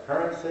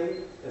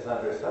currency is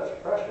under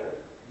such pressure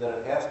that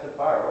it has to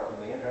borrow from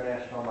the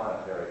International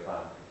Monetary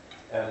Fund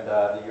and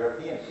the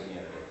European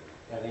community.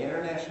 And the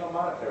International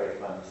Monetary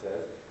Fund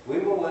says, we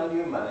will lend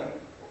you money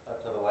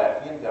to the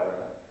Latvian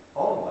government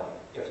only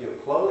if you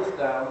close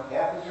down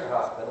half of your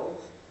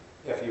hospitals,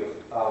 if you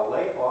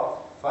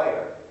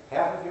fire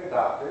half of your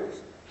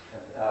doctors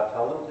and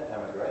tell them to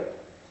emigrate,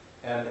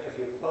 and if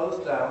you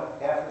close down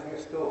half of your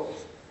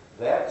schools.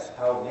 That's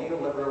how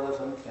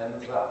neoliberalism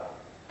ends up.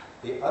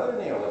 The other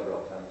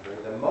neoliberal country,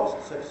 the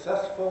most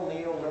successful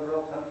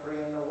neoliberal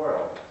country in the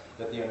world,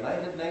 that the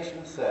United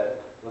Nations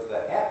said was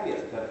the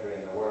happiest country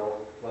in the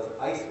world, was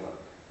Iceland.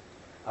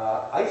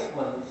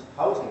 Iceland's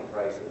housing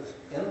prices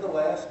in the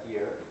last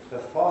year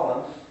have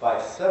fallen by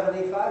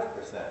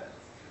 75%.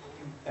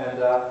 And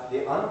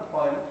the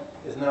unemployment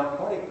is now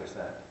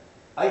 20%.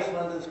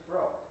 Iceland is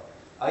broke.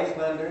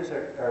 Icelanders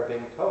are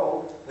being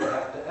told they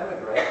have to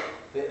emigrate.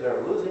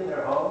 They're losing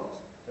their homes.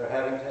 They're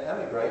having to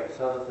emigrate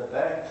so that the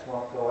banks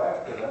won't go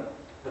after them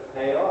to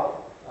pay off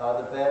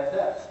the bad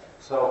debts.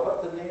 So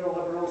what the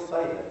neoliberals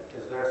cited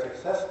is their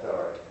success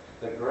story.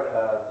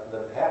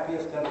 The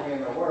happiest country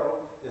in the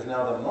world is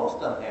now the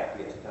most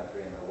unhappiest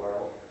country in the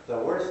world, the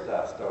worst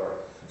story.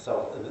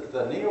 So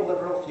the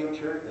neoliberal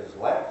future is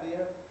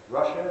Latvia,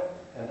 Russia,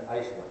 and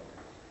Iceland.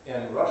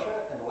 In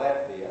Russia and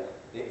Latvia,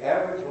 the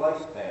average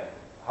lifespan,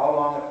 how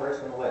long a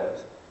person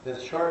lives,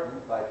 is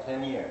shortened by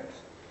 10 years.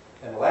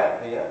 In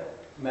Latvia,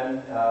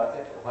 when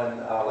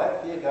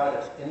Latvia got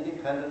its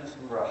independence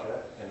from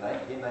Russia in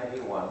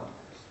 1991,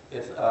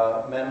 its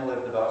men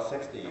lived about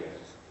 60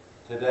 years.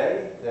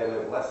 Today, they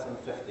live less than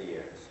 50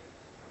 years.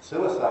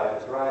 Suicide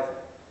is rising.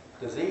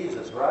 Disease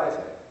is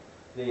rising.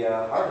 The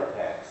heart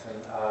attacks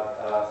and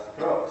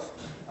strokes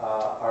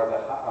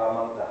are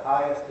among the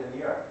highest in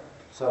Europe.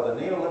 So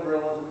the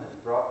neoliberalism has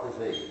brought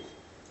disease.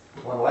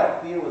 When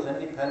Latvia was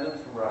independent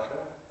from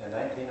Russia in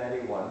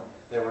 1991,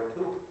 there were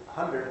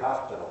 200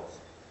 hospitals.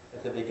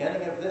 At the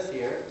beginning of this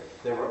year,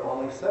 there were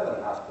only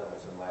 7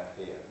 hospitals in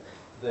Latvia.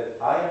 The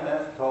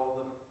IMF told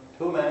them,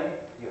 too many,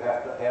 you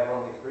have to have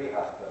only 3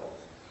 hospitals.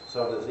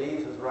 So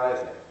disease is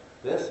rising.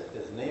 This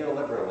is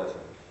neoliberalism.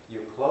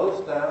 You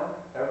close down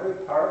every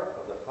part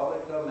of the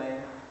public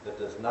domain that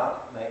does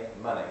not make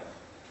money.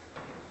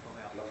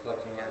 Looks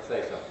like you want to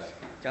say something.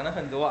 讲了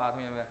很多啊，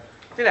同学们，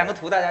这两个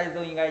图大家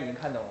都应该已经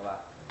看懂了吧？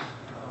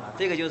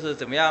这个就是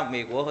怎么样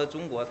美国和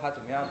中国它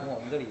怎么样从我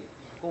们这里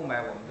购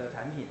买我们的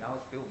产品，然后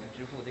给我们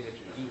支付这个纸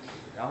币，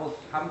然后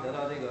他们得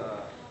到这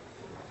个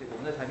我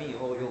们的产品以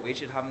后，又维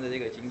持他们的这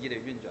个经济的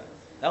运转。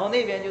然后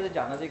那边就是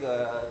讲的这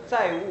个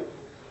债务，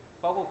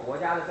包括国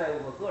家的债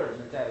务和个人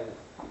的债务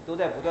都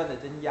在不断的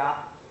增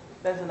加，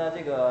但是呢，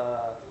这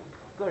个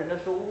个人的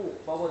收入，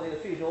包括这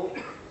个税收，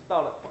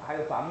到了还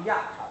有房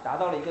价达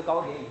到了一个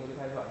高点以后就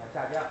开始往下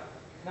下降。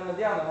那么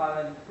这样的话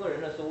呢，个人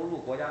的收入、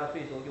国家的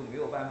税收就没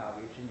有办法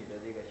维持你的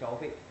这个消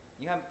费。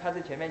你看，他在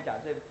前面讲，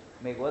这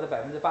美国的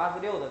86%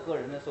的个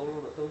人的收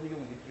入都是用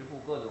于支付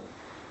各种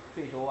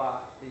税收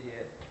啊这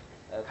些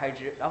开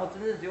支，然后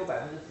真正只有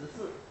14%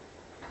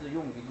是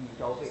用于进行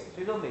消费。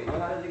所以说，美国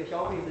它的这个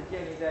消费是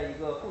建立在一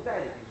个负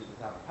债的基础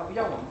之上，它不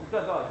像我们是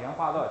赚多少钱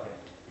花多少钱，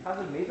它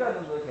是没赚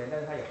那么多钱，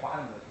但是它也花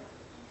那么多钱，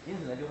因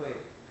此呢就会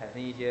产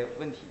生一些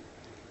问题。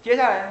接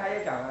下来他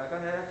也讲了，刚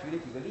才他举了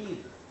几个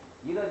例子，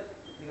一个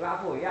那个拉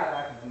脱维亚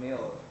大家可能没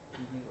有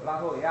听清楚，拉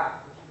脱维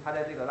亚他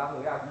在这个拉脱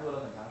维亚工作了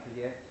很长时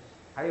间，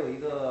还有一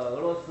个俄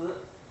罗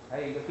斯，还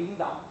有一个冰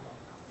岛，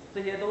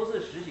这些都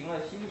是实行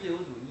了新自由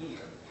主义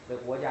的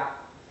国家，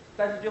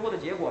但是最后的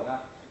结果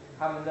呢，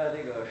他们的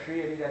这个失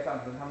业率在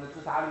上升，他们的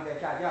自杀率在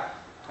下降，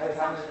还有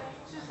他们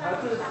自杀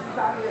率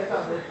在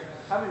上升，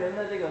他们人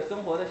的这个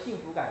生活的幸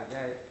福感也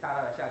在大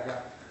大的下降。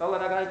包括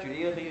他刚才举了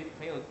一个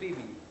很有对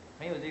比，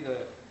很有这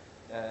个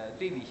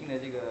对比性的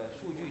这个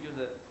数据，就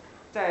是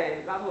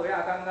在拉脱维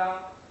亚刚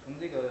刚从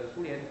这个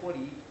苏联脱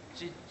离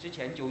之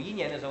前，91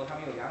年的时候，他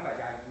们有200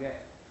家医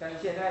院，但是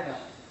现在呢，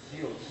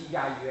只有7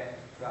家医院，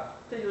是吧？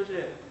这就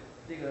是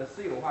这个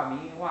私有化、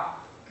民营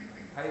化，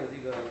还有这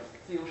个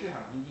自由市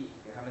场经济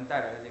给他们带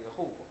来的这个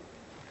后果。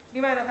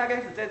另外呢，他开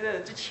始在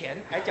这之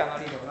前还讲到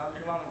了一种，我当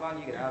时忘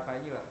记给大家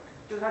翻译了，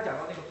就是他讲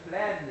到那个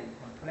plan 的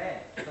plan，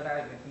 不知道大家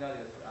有没有听到这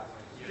个词啊？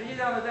实际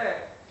上呢，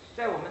在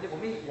在我们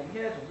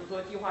现在总是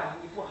说计划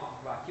经济不好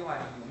是吧？计划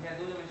经济我们现在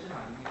都认为市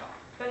场经济好，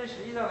但是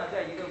实际上呢，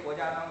在一个国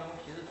家当中，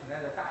其实存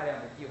在着大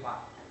量的计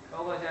划，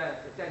包括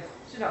在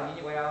市场经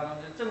济国家当中，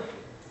就是政府、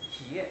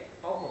企业，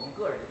包括我们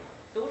个人，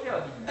都是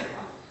要进行计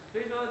划。所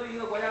以说，对于一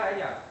个国家来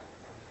讲，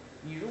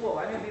你如果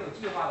完全没有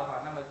计划的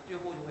话，那么最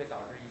后就会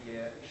导致一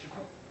些失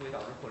控，会导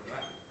致混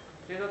乱。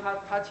所以说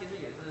它其实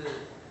也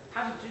是，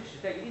它是支持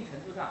在一定程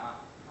度上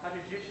啊，它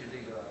是支持这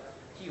个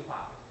计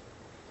划。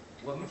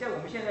我们现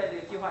在这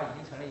个计划已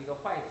经成了一个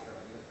坏词了，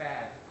一个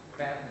bad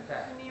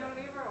在。是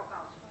neoliberal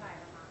搞出来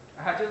的吗？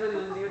就是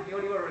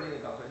neoliberal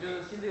搞出来，就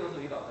是新自由主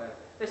义搞出来的。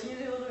在新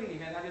自由主义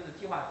里面，它就是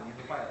计划肯定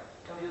是坏的，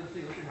要么就是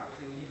自由市场、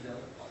自由竞争，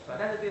是吧？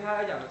但是对他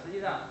来讲呢，实际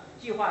上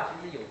计划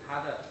其实有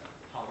它的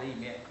好的一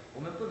面，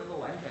我们不能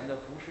够完全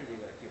的忽视这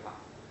个计划。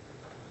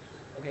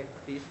OK,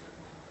 please.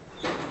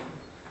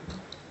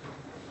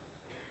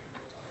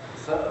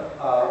 So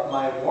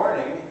my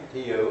warning to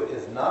you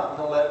is not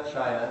to let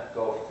China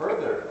go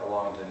further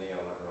along the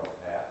neoliberal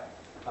path,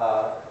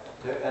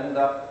 to end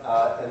up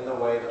in the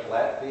way that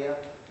Latvia,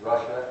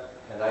 Russia,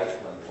 and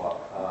Iceland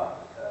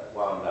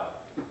wound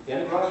up.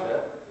 In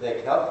Russia,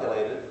 they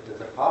calculated that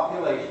the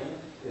population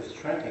is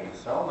shrinking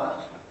so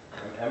much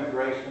from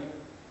emigration,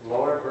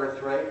 lower birth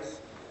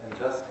rates, and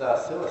just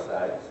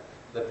suicides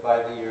that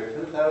by the year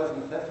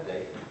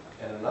 2050,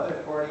 in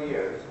another 40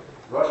 years,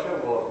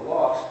 Russia will have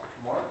lost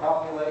more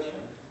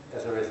population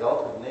as a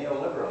result of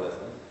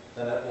neoliberalism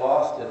than it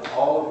lost in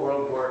all of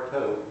World War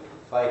II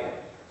fighting.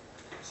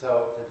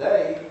 So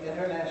today,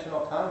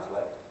 international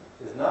conflict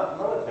is not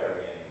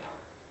military anymore.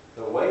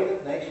 The way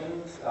that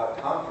nations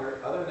conquer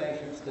other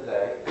nations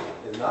today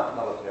is not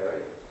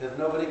military because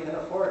nobody can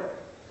afford it.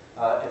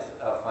 It's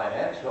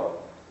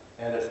financial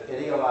and it's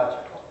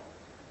ideological.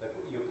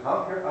 You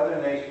conquer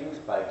other nations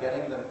by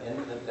getting them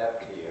into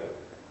debt to you,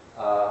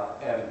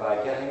 and by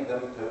getting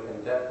them to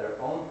indebt their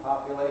own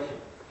population.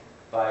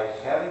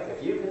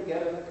 If you can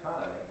get an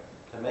economy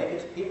to make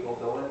its people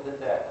go into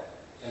debt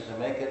and to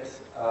make its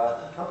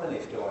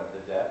companies go into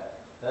debt,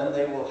 then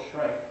they will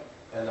shrink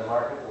and the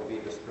market will be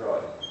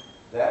destroyed.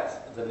 That's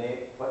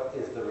what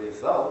is the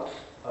result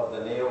of the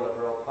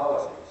neoliberal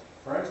policies.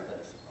 For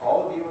instance,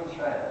 all of you in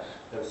China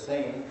have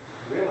seen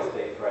real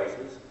estate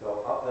prices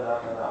go up and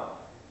up and up.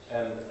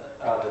 And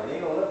the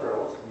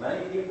neoliberals,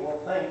 many people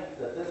think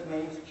that this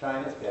means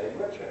China's getting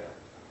richer.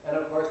 And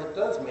of course it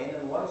does mean,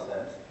 in one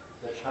sense,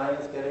 that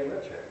China's getting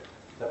richer.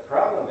 The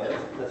problem is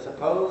that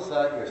suppose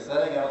you're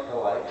setting out to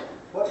life,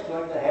 what's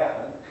going to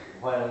happen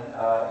when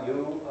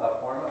you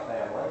form a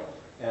family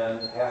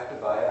and have to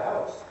buy a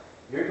house?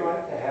 You're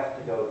going to have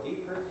to go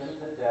deeper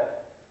into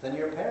debt than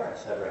your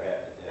parents ever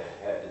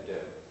had to do.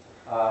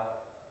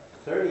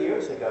 30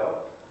 years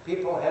ago,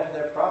 people had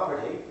their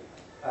property,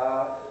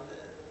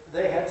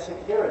 they had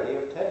security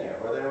of tenure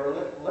where they were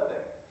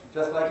living,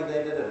 just like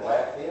they did in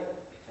Latvia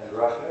and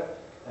Russia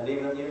and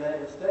even the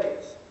United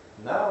States.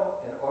 Now,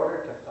 in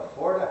order to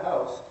afford a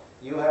house,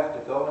 you have to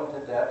go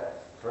into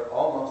debt for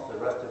almost the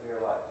rest of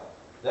your life.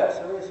 That's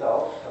a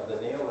result of the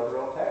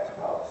neoliberal tax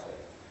policy.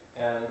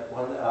 And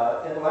when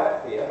in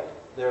Latvia,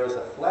 there is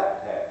a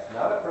flat tax,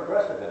 not a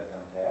progressive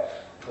income tax,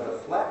 but a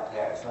flat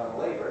tax on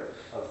labor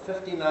of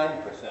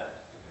 59%.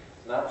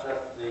 Not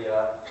just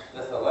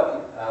this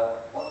 31,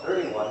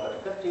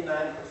 but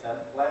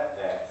 59% flat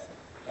tax,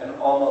 and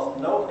almost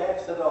no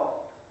tax at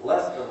all,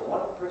 less than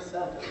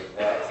 1% of the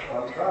tax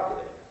on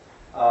property.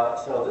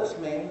 So this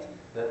means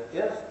that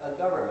if a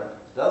government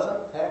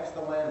doesn't tax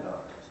the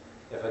landowners,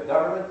 if a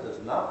government does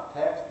not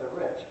tax the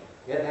rich,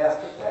 it has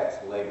to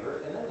tax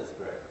labor and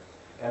industry.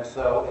 And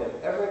so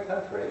in every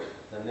country,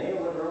 the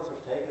neoliberals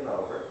have taken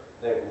over.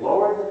 They've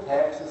lowered the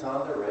taxes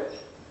on the rich.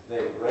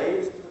 They've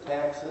raised the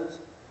taxes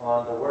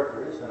on the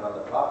workers and on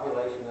the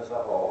population as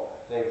a whole.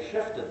 They've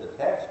shifted the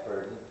tax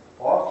burden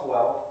off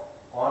wealth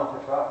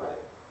onto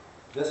property.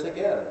 This,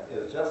 again,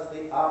 is just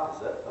the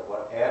opposite of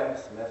what Adam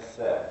Smith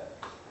said.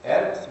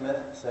 Adam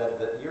Smith said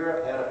that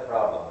Europe had a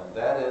problem, and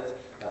that is,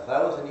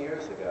 1,000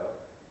 years ago,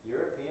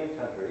 European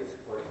countries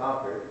were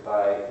conquered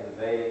by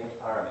invading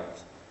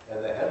armies.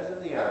 And the heads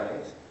of the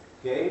armies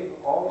gave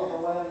all of the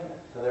land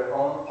to their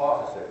own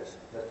officers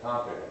that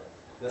conquered it.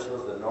 This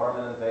was the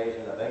Norman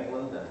invasion of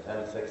England in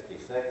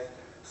 1066,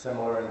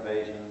 similar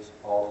invasions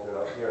all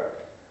throughout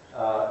Europe.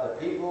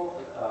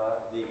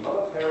 The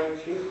military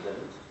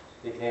chieftains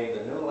became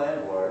the new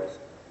landlords,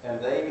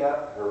 and they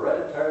got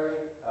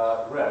hereditary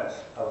rents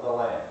of the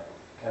land.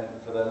 And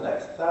for the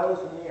next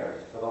 1,000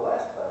 years, for the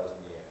last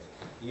 1,000 years,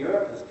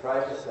 Europe has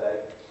tried to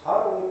say,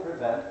 how do we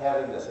prevent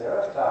having this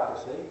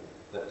aristocracy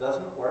that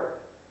doesn't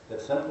work, that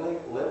simply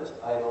lives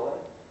idly,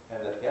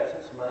 and that gets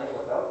its money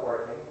without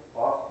working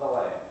off the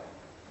land?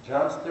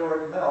 John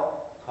Stuart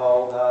Mill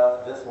called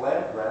this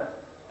land rent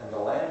and the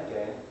land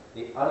gain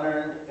the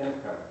unearned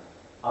income,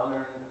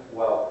 unearned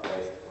wealth,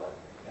 basically.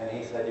 And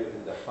he said you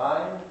can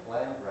define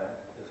land rent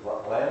as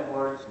what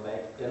landlords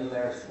make in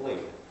their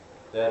sleep.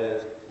 That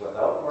is,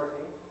 without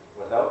working,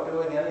 without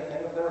doing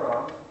anything of their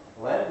own,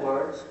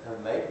 landlords have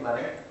made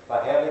money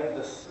by having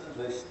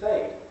the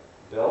state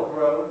build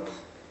roads,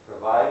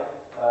 provide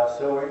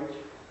sewage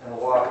and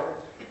water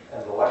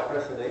and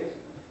electricity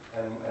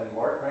and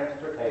more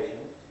transportation.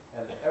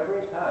 And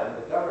every time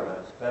the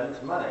government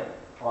spends money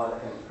on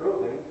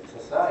improving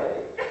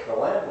society, the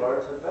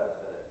landlords have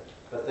benefited.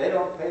 But they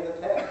don't pay the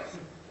tax.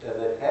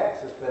 The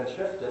tax has been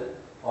shifted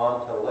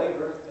onto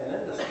labor and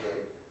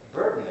industry,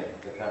 burdening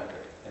the country.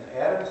 And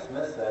Adam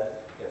Smith said,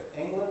 if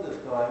England is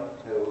going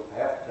to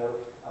have to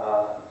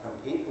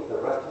compete with the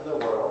rest of the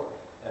world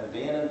and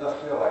be an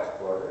industrial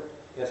exporter,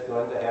 it's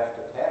going to have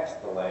to tax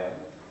the land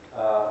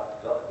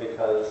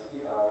because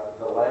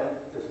the land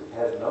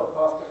has no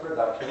cost of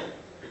production,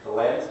 the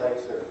land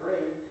sites are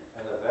free,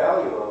 and the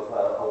value of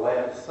a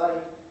land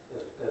site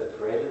is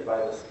created by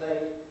the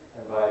state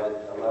and by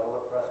the level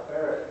of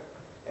prosperity.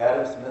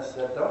 Adam Smith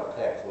said, don't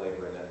tax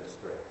labor and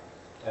industry.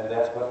 And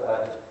that's what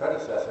his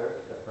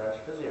predecessor, the French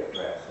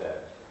physiocrat,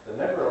 said. The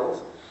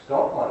liberals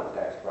don't want to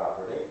tax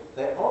property,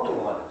 they only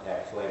want to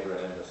tax labor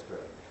and industry.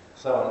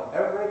 So in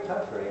every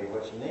country in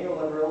which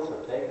neoliberals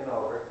have taken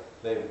over,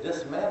 they've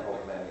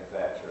dismantled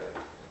manufacturing.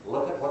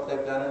 Look at what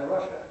they've done in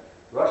Russia.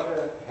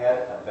 Russia had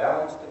a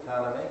balanced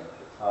economy,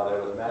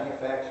 there was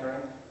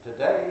manufacturing.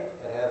 Today,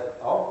 it has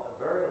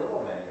very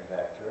little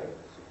manufacturing,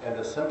 and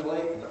is simply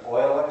an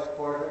oil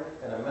exporter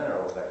and a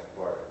minerals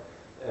exporter.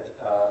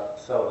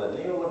 So the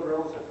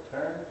neoliberals have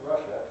turned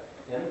Russia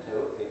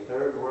into a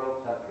third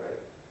world country.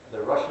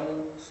 The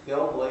Russian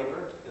skilled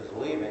labor is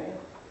leaving,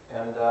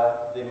 and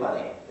the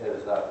money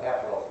is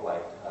capital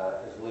flight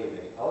is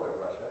leaving out of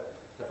Russia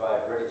to buy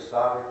British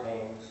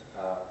sovereigns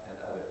and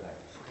other things.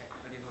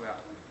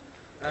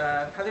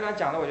 他这边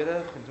讲的我觉得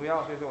很重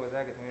要，所以说我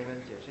再给同学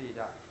们解释一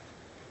下。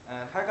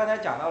他刚才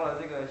讲到了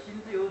这个新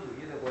自由主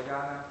义的国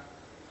家呢，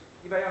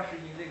一般要实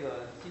行这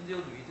个新自由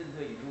主义政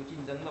策引入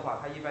竞争的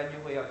话，它一般就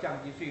会要降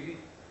低税率。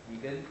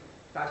里根、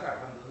撒切尔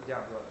他们都是这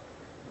样做的。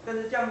但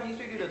是降低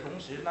税率的同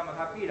时，那么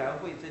它必然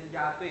会增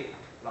加对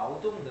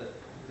劳动的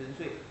征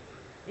税，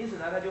因此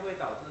呢，它就会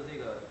导致这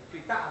个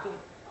对大众、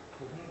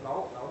普通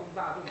劳动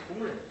大众、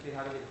工人对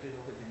它的这个税收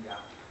会增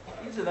加。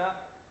因此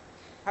呢，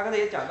他刚才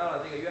也讲到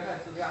了这个约翰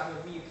斯图亚特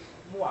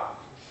穆尔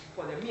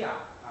或者密尔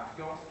啊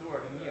 ，John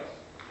Stuart Mill，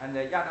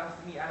 亚当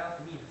斯密、亚当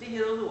斯密，这些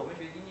都是我们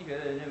学经济学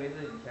的人认为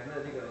是以前的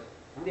这个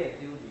古典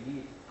自由主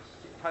义，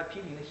他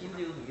批评的新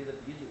自由主义的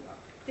鼻祖了。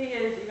这些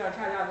人实际上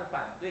恰恰是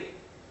反对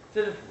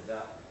政府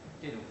的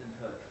这种政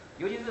策的，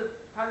尤其是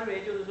他认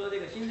为就是说这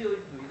个新自由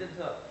主义政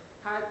策，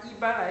它一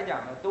般来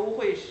讲呢都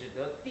会使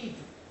得地主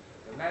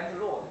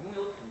landlord 拥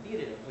有土地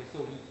的人会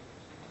受益，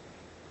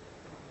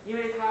因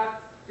为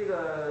他这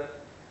个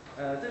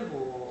政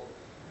府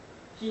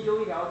新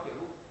修一条铁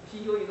路，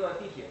新修一个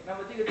地铁，那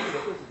么这个地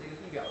铁会使这个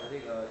地表的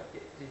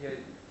这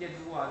些建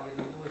筑物啊这些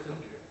东西都会升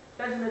值，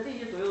但是呢这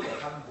些所有者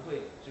他们不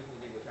会支付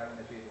这个相应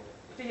的税收，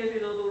这些税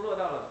收都落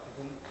到了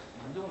普通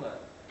民众的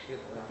这个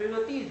头上，所以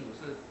说地主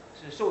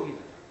是受益者。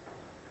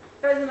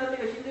但是呢，这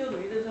个新自由主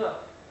义政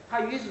策，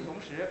它与此同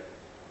时，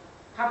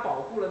它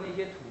保护了那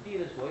些土地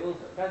的所有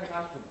者，但是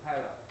它损害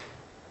了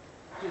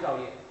制造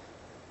业、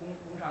工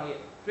商业。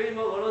所以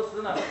说，俄罗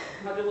斯呢，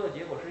它最后的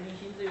结果，实行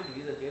新自由主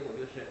义的结果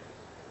就是，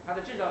它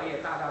的制造业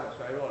大大的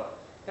衰弱了，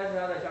但是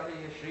它的像这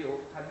些石油、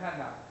勘探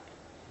呐、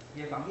一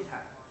些房地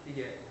产这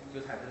些，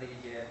就产生了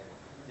一些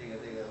这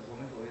个我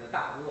们所谓的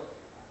大鳄。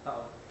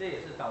这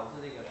也是导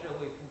致这个社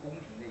会不公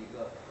平的一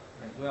个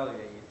很重要的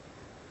原因。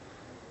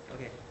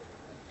OK。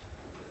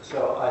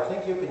So I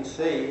think you can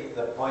see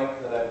the point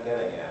that I'm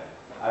getting at.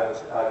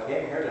 I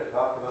came here to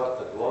talk about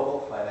the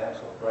global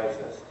financial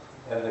crisis,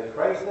 and the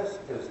crisis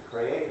is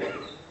created.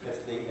 It's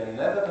the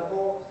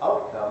inevitable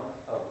outcome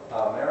of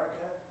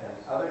America and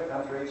other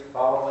countries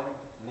following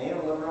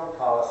neoliberal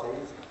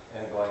policies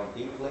and going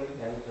deeply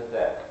into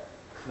debt.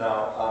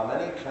 Now,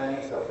 many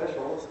Chinese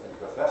officials and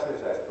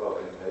professors I've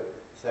spoken to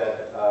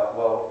said,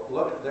 well,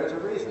 look, there's a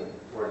reason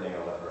we're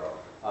neoliberal.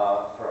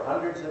 For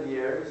hundreds of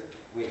years,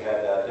 we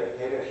had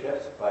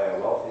dictatorships by a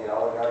wealthy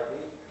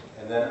oligarchy,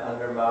 and then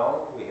under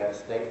Mao, we had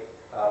state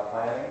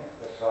planning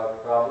that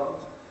caused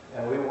problems,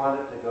 and we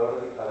wanted to go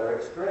to the other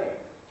extreme.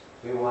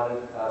 We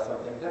wanted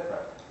something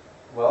different.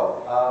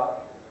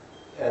 Well,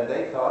 and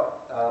they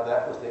thought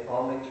that was the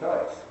only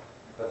choice,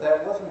 but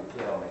that wasn't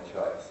the only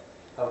choice.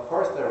 Of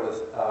course, there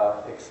was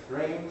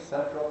extreme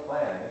central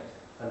planning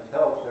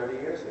until 30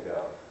 years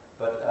ago.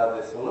 But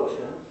the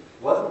solution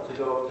wasn't to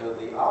go to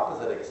the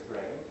opposite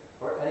extreme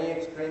or any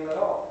extreme at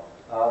all.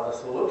 The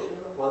solution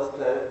was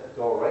to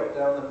go right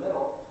down the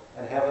middle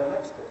and have a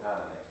mixed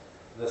economy.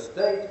 The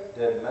state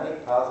did many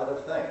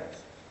positive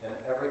things in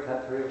every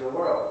country of the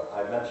world.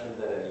 I mentioned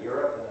that in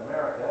Europe and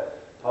America,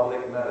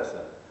 public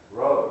medicine,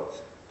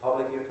 roads,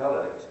 public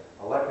utilities,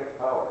 electric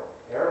power,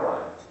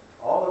 airlines,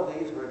 all of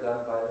these were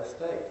done by the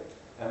state.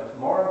 And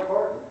more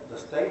important, the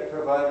state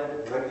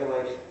provided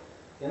regulation.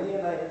 In the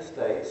United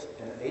States,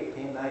 in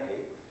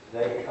 1890,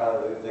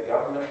 the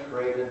government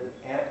created an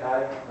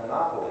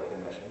anti-monopoly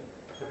commission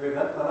to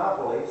prevent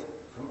monopolies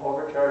from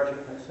overcharging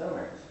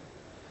consumers.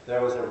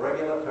 There was a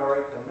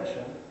regulatory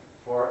commission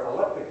for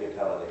electric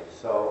utilities.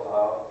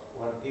 So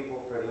when people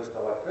produced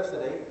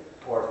electricity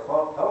or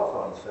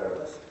telephone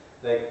service,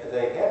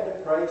 they had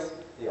to price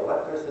the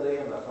electricity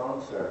and the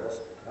phone service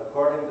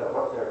according to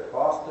what their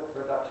cost of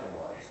production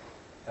was.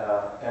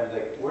 And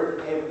they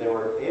were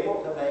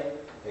able to make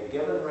a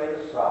given rate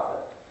of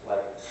profit,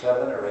 like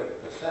 7 or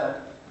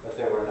 8%, but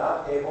they were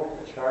not able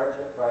to charge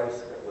a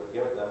price that would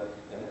give them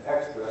an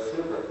extra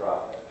super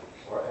profit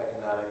or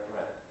economic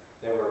rent.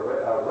 They were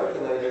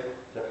regulated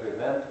to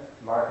prevent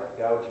market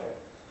gouging.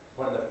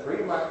 When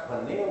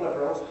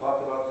neoliberals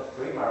talk about the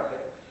free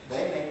market,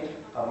 they mean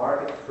a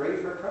market free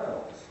for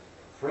criminals,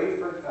 free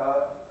for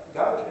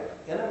gouging.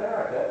 In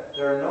America,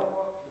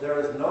 there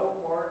is no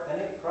more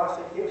any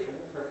prosecution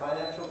for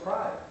financial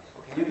crime.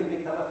 You can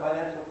become a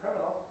financial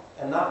criminal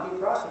and not be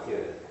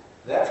prosecuted.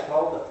 That's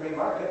called the free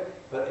market,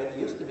 but it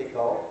used to be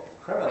called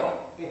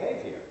criminal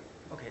behavior.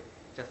 Okay,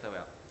 just a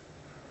while.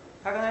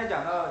 他刚才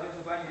讲到就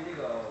是关于这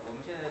个我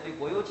们现在对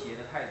国有企业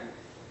的态度。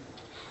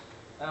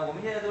我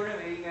们现在都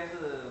认为应该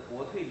是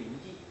国退民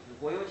进，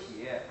国有企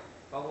业，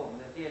包括我们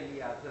的电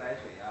力啊、自来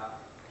水啊、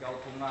交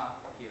通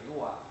啊、铁路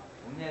啊，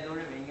我们现在都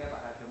认为应该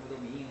把它全部都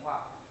民营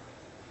化，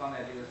放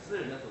在这个私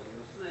人的手里，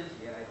由私人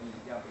企业来经营，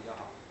这样比较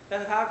好。但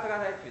是他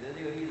刚才举的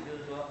这个例子就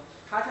是说，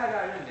他恰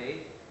恰认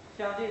为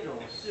像这种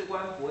事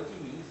关国计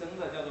民生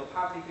的叫做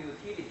public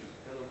utility，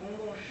 叫做公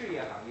共事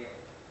业行业，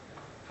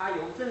它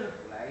由政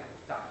府来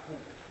掌控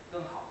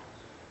更好，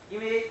因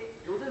为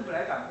由政府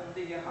来掌控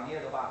这些行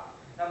业的话。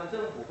那么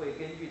政府会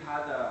根据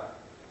它的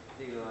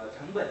这个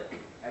成本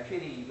来确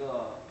定一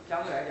个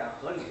相对来讲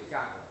合理的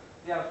价格，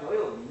这样所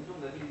有民众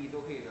的利益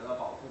都可以得到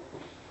保护。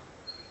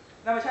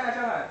那么恰恰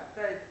相反，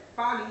在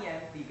80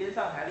年里根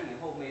上台了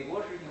以后，美国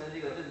实行的这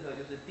个政策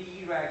就是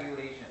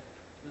deregulation，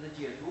 就是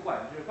解除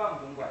管制、放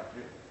松管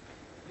制。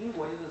英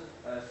国就是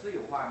私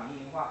有化、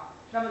民营化。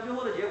那么最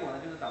后的结果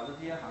呢，就是导致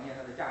这些行业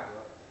它的价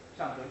格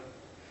上升。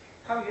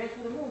他们原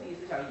初的目的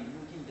是想引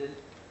入竞争。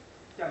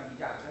降低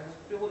价格，但是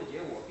最后的结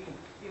果并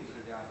不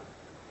是这样子，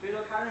所以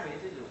说他认为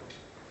这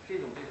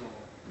种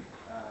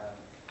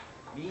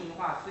民营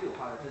化、私有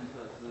化的政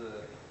策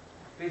是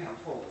非常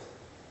错误的。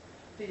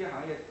这些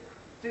行业，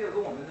这个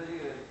跟我们的这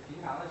个平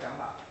常的想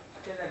法，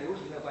现在流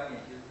行的观点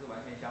其实是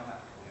完全相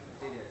反的。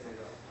这点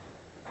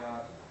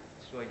要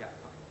说一下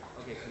啊。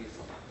Okay, please.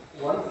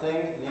 One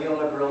thing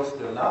neoliberals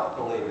do not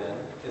believe in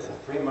is a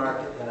free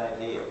market in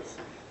ideas.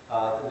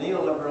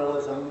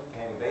 Neoliberalism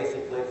came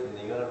basically from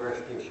the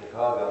University of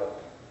Chicago,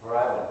 where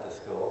I went to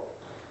school,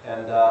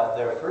 and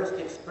their first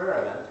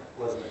experiment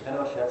was in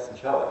Pinochet's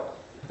Chile.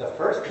 The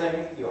first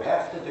thing you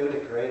have to do to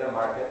create a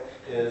market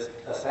is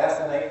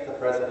assassinate the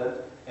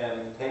president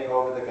and take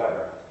over the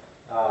government.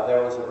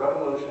 There was a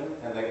revolution,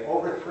 and they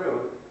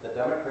overthrew the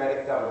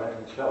democratic government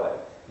in Chile.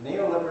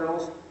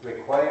 Neoliberals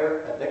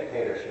require a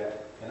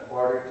dictatorship in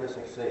order to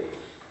succeed.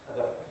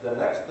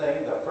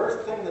 The first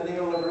thing the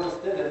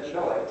neoliberals did in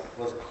Chile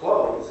was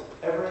close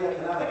every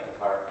economic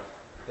department.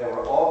 They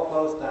were all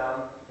closed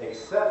down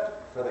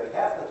except for the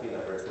Catholic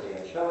University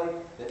in Chile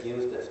that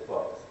used its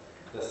books.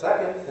 The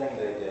second thing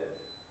they did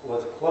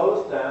was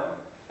close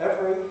down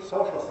every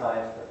social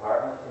science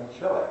department in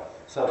Chile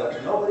so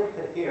that nobody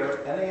could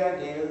hear any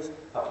ideas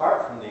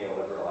apart from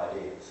neoliberal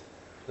ideas.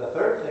 The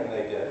third thing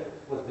they did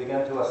was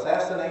begin to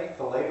assassinate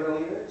the labor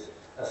leaders,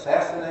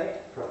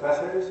 assassinate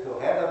professors who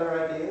had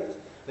other ideas.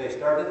 They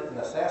started an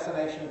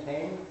assassination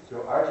team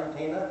through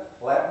Argentina,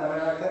 Latin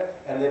America,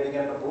 and they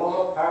began to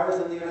blow up cars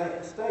in the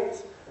United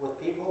States with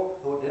people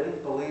who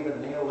didn't believe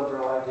in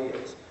neoliberal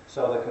ideas.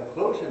 So the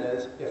conclusion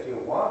is, if you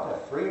want a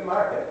free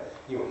market,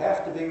 you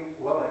have to be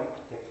willing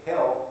to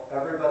kill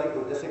everybody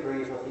who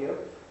disagrees with you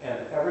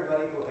and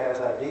everybody who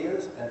has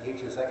ideas and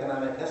teaches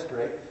economic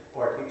history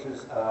or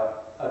teaches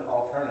an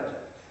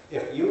alternative.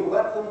 If you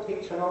let them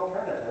teach an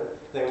alternative,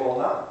 they will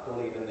not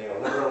believe in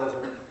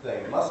neoliberalism.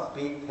 They must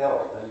be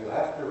killed. And you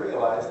have to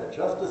realize that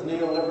just as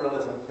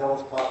neoliberalism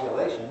kills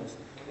populations,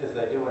 as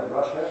they do in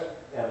Russia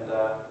and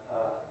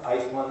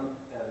Iceland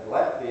and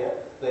Latvia,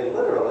 they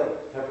literally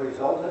have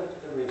resorted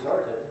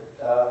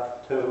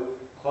to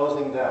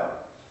closing down,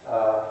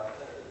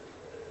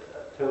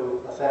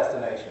 to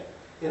assassination.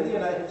 In the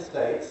United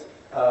States,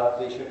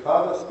 the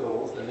Chicago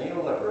schools, the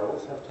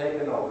neoliberals, have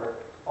taken over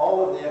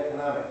all of the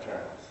economic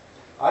journals.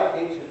 I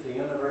teach at the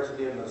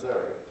University of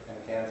Missouri in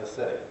Kansas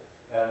City,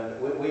 and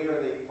we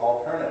are the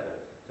alternative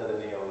to the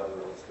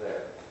neoliberals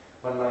there.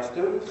 When my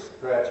students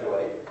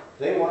graduate,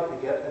 they want to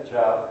get a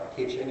job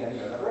teaching in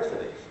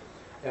universities.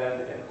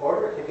 And in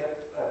order to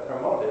get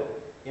promoted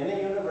in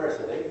a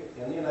university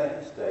in the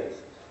United States,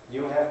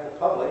 you have to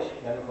publish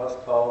in what's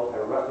called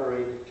a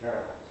refereed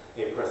journal,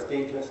 a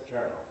prestigious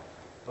journal.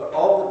 But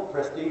all the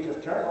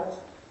prestigious journals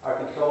are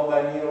controlled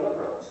by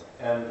neoliberals,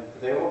 and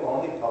they will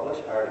only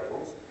publish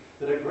articles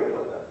that agree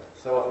with them.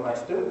 So if my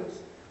students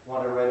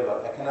want to write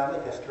about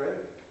economic history,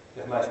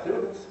 if my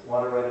students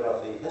want to write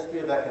about the history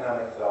of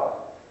economic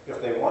thought,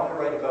 if they want to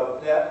write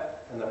about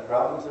debt and the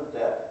problems of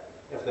debt,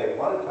 if they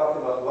want to talk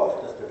about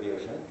wealth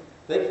distribution,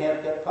 they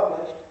can't get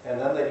published, and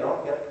then they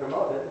don't get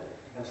promoted.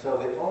 And so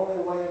the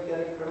only way of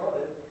getting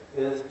promoted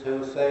is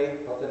to say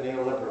what the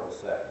neoliberals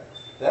say.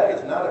 That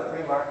is not a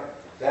free market.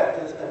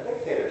 That is a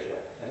dictatorship,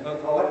 an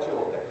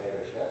intellectual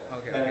dictatorship.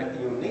 Okay, and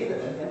you need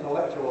an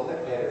intellectual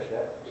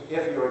dictatorship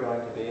if you are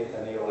going to be a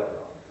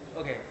neoliberal.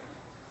 OK，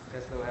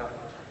 that's the way.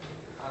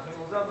 啊，我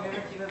不知道同学们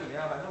听得怎么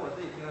样，反正我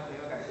自己听了很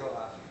有感受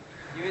啊，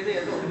因为这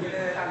也是我们天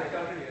天在大学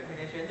教室里面天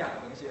天宣讲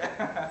的东西，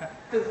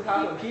这是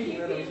他所批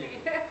评的东西。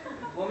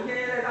我们天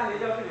天在大学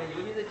教室里面，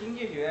尤其是经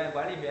济学院、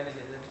管理学院的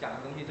学生讲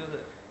的东西，都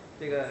是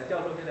这个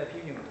教授就在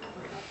批评我们。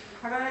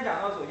他刚才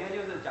讲到，首先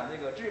就是讲这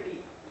个智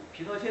利。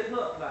皮诺切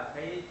特是吧？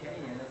前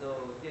几年的时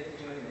候，电视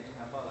新闻里面经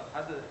常报道，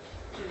他是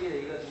智利的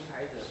一个独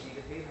裁者，是一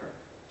个 dictator。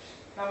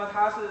那么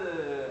他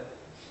是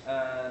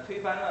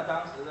推翻了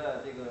当时的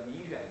这个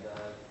民选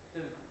的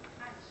政府，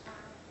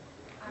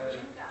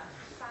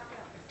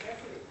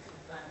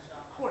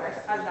后来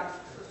是暗杀，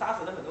杀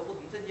死了很多不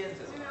同政见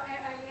者。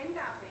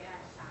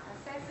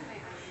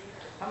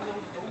他们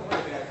总统也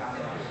被暗杀了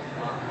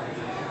啊，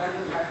但是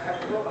还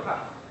不多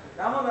吧。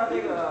然后呢，这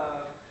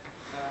个。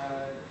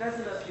但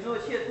是呢，皮诺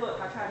切特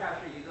他恰恰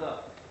是一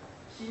个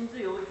新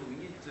自由主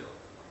义者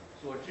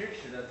所支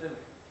持的政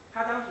府。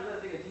他当时的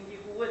这个经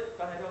济顾问，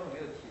刚才教授没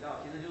有提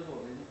到，其实就是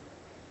我们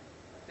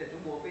在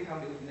中国非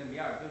常流行的米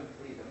尔顿·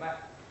弗里德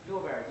曼，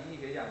诺贝尔经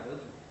济学奖得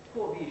主，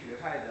货币学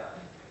派的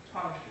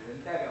创始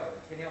人、代表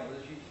人。天天我们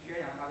是去宣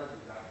扬他的主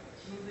张，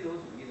新自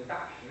由主义的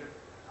大师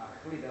啊，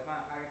弗里德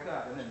曼、埃克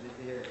啊等等这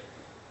些人。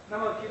那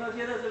么皮诺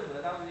切特政府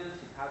呢，当时就是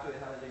请他作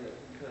为他的这个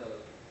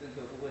政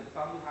策顾问，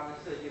帮助他们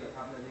设计了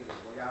他们的这个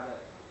国家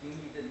的经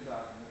济政策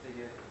啊，什么这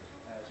些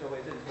社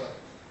会政策。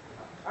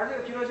而这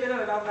个皮诺切特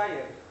呢，当时他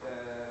也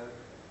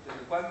就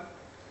是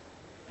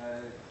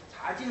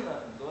查禁了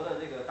很多的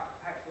这个党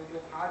派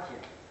，social party，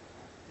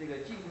 这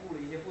个禁锢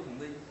了一些不同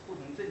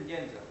政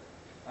见者，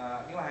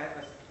另外还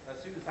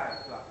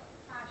suicide 是吧？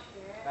大学，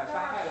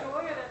杀害了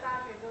所有的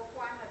大学都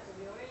关了，只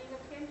留了一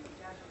个天主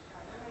教学校，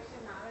因为是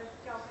拿了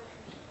教科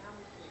书给他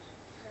们写。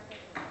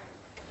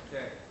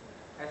对。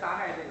还杀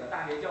害这个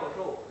大学教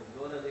授，很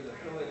多的这个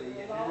社会的一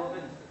些知识分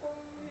子。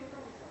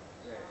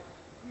对，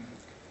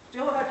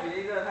最后他举了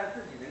一个他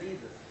自己的例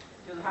子，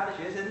就是他的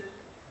学生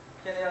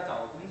现在要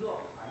找工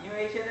作啊，因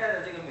为现在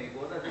的这个美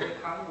国的这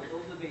些刊物都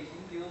是被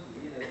新自由主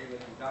义的这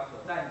个主张所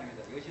占据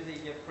的，尤其是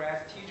一些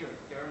prestigious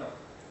journal。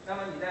那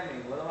么你在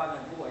美国的话呢，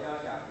如果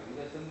要想有一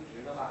个升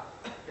职的话，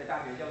在校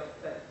园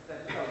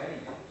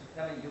里面，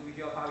那么你就必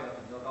须要发表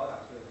很多高档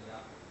次的文章。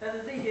但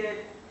是这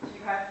些期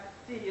刊。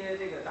这些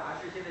这个杂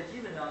志现在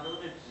基本上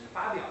都是只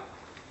发表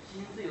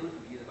新自由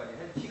主义的观点，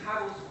它是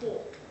Chicago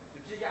School，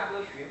 就芝加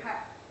哥学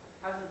派，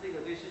它是这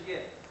个对世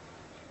界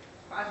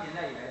80年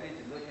代以来对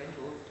整个全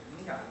球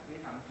影响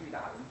非常巨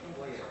大的，我们中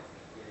国也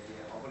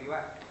毫不例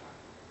外。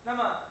那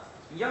么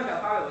你要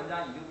想发表文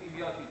章，你就必须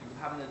要去读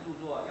他们的著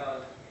作，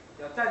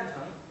要赞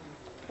成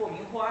或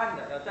明或暗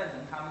的要赞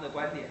成他们的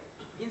观点。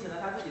因此呢，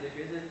他自己的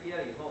学生毕业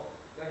了以后，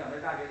要想在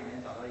大学里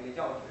面找到一个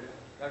教职，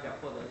要想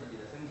获得自己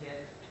的升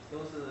迁。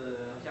都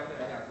是相对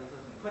来讲都是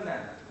很困难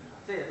的，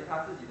这也是他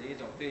自己的一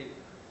种对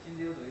新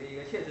自由主义的一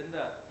个切身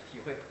的体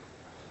会。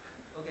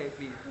Okay,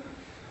 please.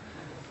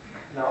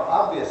 Now,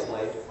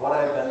 obviously, what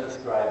I've been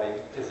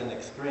describing is an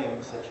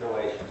extreme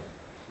situation.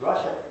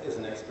 Russia is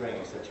an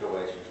extreme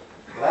situation.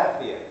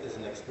 Latvia is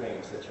an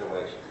extreme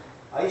situation.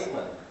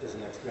 Iceland is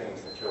an extreme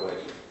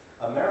situation.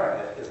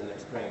 America is an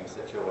extreme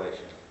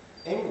situation.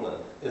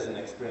 England is an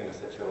extreme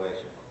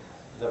situation.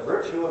 The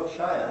virtue of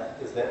China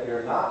is that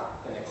you're not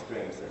in an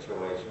extreme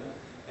situation,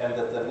 and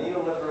that the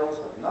neoliberals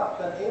have not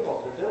been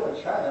able to do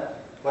in China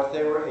what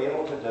they were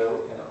able to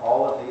do in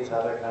all of these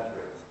other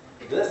countries.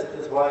 This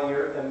is why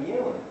you're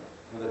immune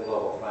from the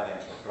global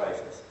financial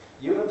crisis.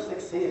 You have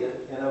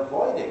succeeded in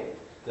avoiding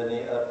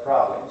the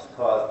problems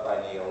caused by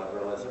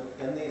neoliberalism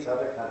in these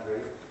other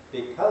countries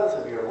because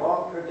of your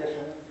long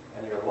tradition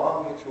and your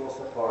long mutual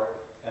support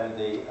and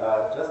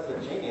just the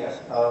genius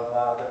of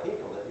the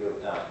people that you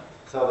have done.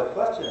 So the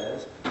question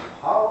is,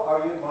 how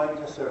are you going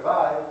to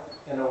survive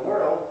in a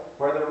world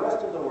where the rest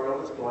of the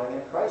world is going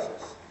in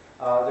crisis?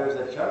 There's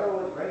a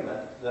general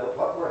agreement that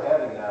what we're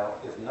having now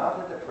is not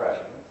a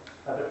depression.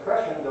 A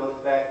depression goes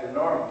back to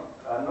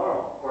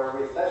normal or a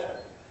recession.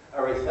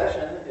 A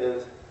recession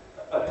is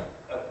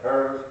a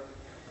curve.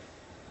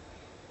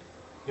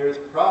 Here's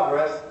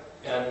progress,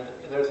 and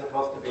there's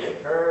supposed to be a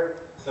curve.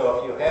 So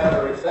if you have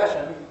a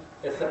recession,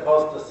 it's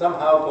supposed to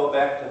somehow go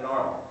back to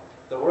normal.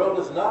 The world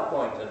is not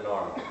going to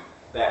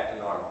back to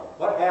normal.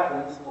 What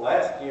happens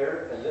last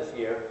year and this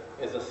year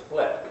is a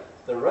split.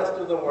 The rest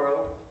of the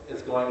world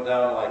is going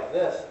down like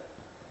this.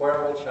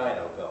 Where will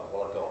China go?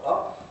 Will it go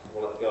up?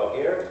 Will it go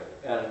here?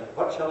 And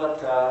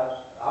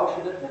how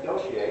should it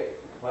negotiate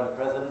when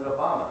President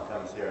Obama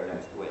comes here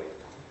next week?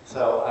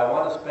 So I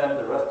want to spend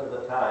the rest of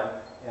the time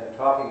in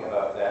talking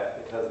about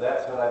that because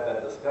that's what I've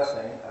been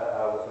discussing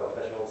with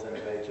officials in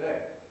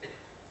Beijing.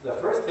 The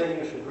first thing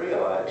you should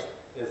realize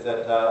is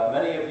that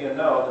many of you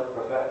know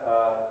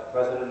that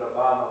President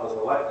Obama was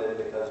elected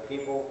because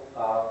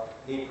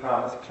he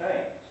promised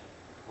change.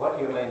 What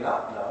you may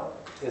not know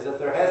is that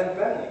there hasn't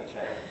been any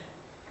change.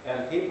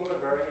 And people are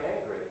very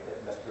angry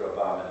at Mr.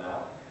 Obama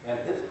now. And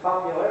his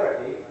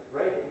popularity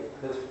rating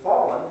has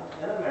fallen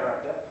in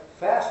America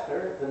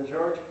faster than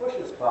George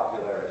Bush's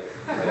popularity.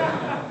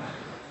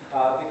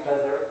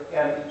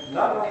 And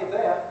not only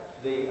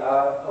that, the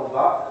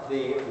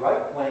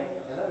right wing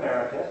in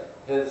America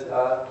has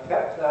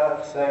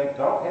kept saying,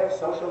 don't have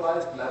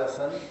socialized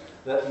medicine,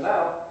 that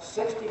now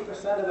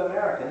 60% of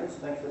Americans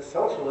think that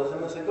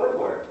socialism is a good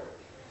word.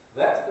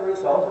 That's the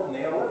result of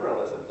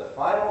neoliberalism. The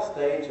final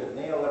stage of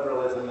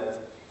neoliberalism is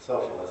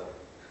socialism.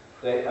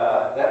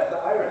 That's the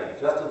irony.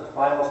 Just as the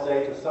final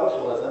stage of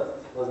socialism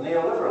was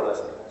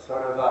neoliberalism. It's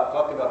sort of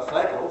talk about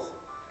cycles.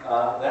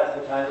 That's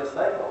the kind of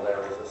cycle. There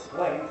was a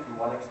swing from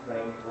one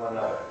extreme to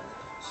another.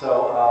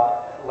 So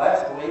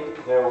last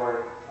week there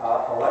were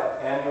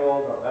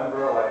annual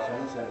November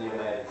elections in the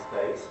United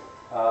States.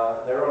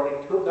 There were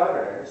only 2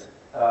 governors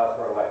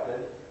for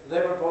elected.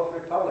 They were both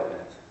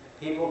Republicans.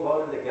 People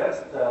voted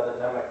against the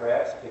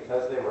Democrats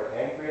because they were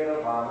angry at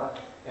Obama,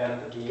 and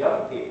the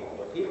young people,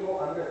 the people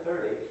under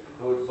 30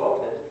 who had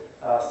voted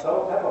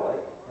so heavily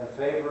in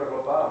favor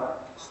of Obama,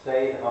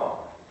 stayed home.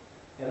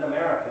 In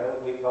America,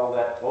 we call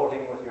that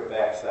voting with your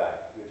backside.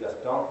 You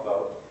just don't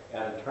vote,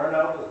 and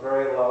turnout was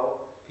very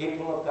low.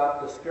 People have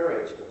got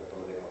discouraged of the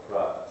political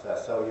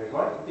process. So you're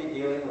going to be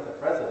dealing with a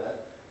president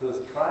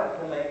who's trying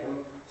to make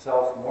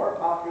himself more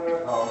popular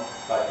at home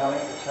by coming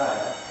to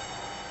China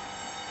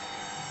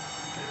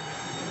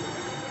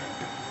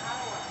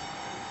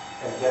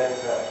and getting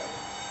credit.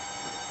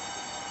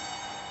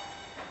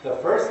 The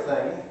first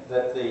thing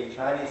that the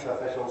Chinese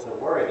officials are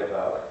worried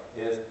about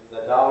is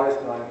the dollar's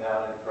going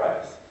down in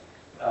price.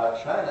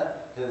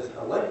 China has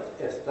linked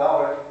its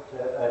dollar to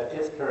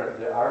its current,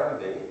 the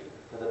RMB,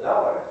 to the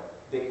dollar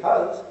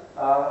because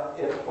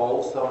it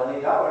holds so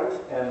many dollars,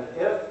 and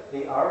if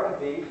the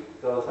RMB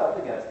goes up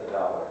against the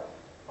dollar,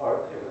 or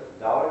if the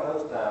dollar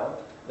goes down,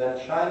 then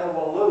China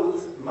will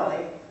lose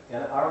money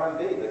in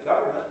RMB. The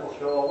government will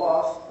show a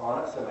loss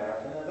on its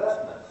American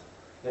investments.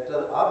 It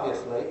does,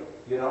 obviously,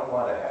 you don't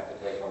want to have to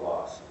take a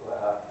loss.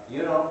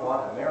 You don't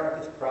want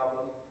America's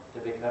problem to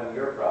become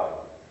your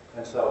problem.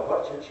 And so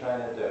what should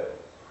China do?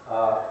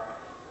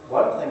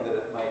 One thing that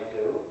it might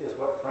do is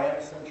what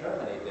France and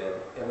Germany did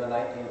in the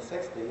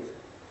 1960s,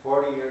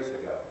 40 years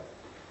ago.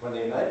 When the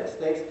United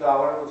States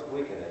dollar was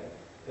weakening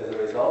as a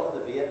result of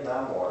the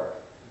Vietnam War,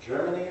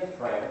 Germany and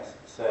France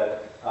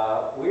said,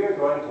 we are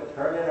going to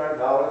turn in our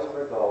dollars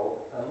for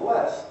gold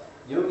unless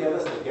you give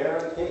us a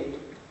guarantee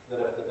that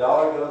if the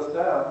dollar goes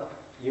down,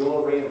 you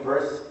will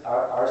reimburse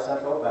our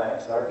central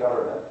banks, our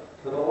government,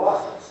 for the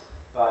losses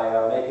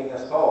by making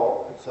us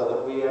whole so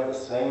that we have the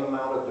same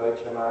amount of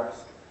Deutsche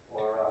Marks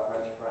or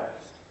French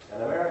francs.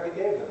 And America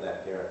gave them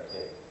that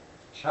guarantee.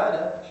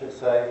 China should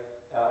say,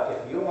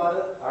 if you want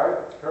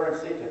our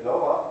currency to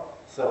go up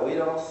so we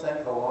don't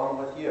sink along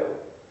with you,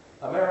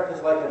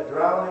 America's like a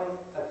drowning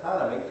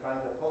economy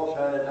trying to pull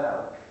China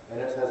down. And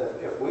it says,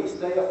 if we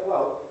stay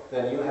afloat,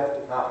 then you have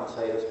to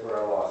compensate us for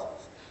our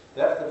losses.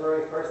 That's the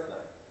very first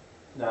thing.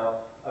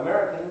 Now,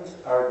 Americans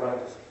are going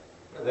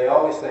to, they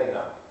always say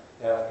no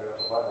after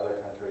what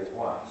other countries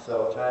want.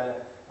 So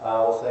China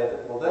will say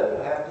that, well, then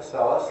you have to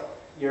sell us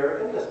your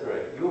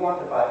industry. You want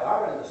to buy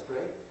our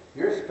industry.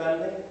 You're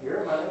spending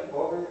your money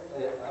over,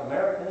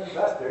 American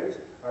investors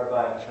are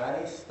buying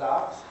Chinese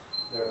stocks,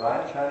 they're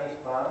buying Chinese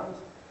bonds,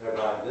 they're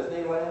buying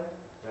Disneyland,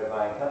 they're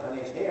buying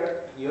companies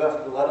here. You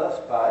have to let us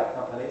buy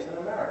companies in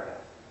America.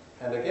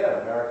 And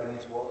again,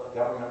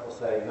 government will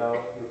say, no,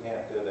 you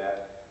can't do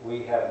that.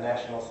 We have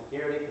national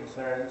security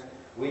concerns.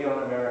 We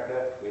own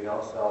America. We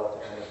don't sell it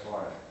to any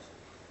foreigners.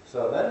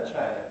 So then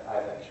China,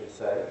 I think, should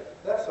say,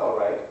 that's all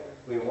right.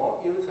 We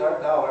won't use our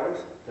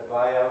dollars to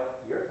buy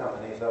out your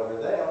companies over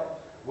there.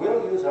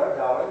 We'll use our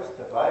dollars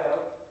to buy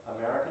out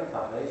American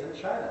companies in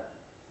China.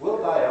 We'll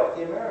buy out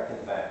the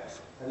American banks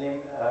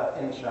in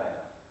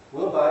China.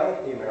 We'll buy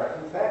the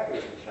American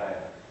factories in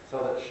China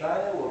so that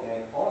China will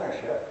gain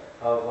ownership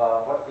of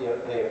what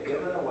they have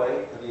given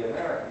away to the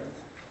Americans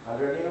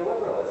under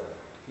neoliberalism.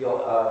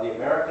 The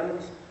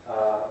Americans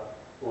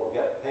will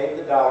get paid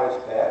the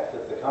dollars back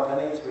that the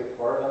companies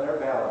report on their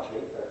balance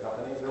sheet, their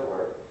companies are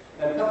worth,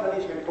 and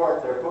companies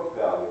report their book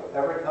value.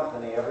 Every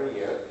company every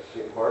year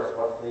reports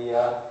what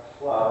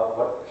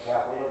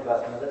capital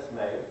investment it's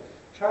made.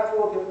 China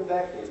will give them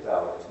back these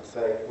dollars and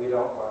say, we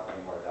don't want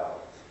any more dollars.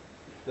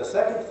 The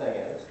second thing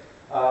is,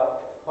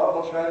 what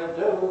will China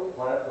do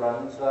when it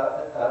runs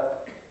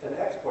an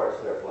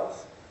export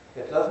surplus?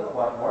 It doesn't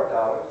want more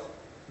dollars.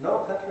 No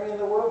country in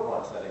the world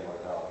wants any more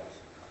dollars.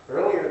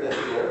 Earlier this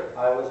year,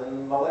 I was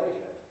in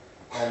Malaysia,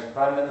 and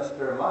Prime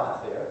Minister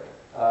Mahathir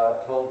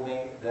told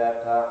me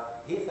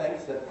that he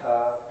thinks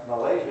that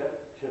Malaysia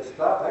should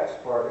stop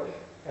exporting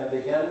and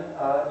begin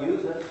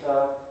use its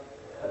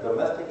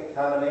domestic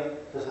economy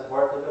to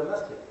support the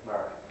domestic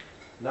market.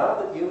 Now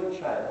that you in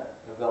China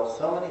have built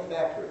so many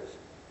factories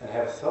and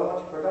have so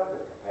much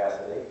productive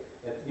capacity,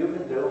 you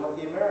can do what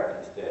the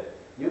Americans did.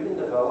 You can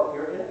develop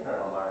your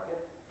internal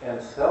market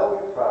and sell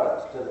your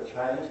products to the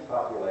Chinese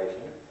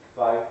population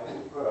by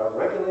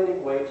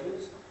regulating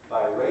wages,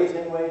 by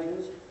raising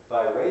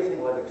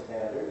living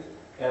standards,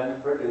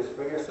 and produce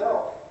for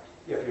yourself.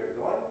 If you're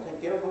going to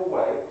give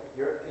away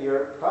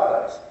your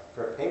products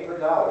for paper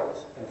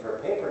dollars and for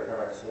paper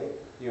currency,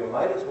 you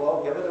might as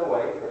well give it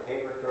away for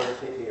paper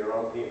currency to your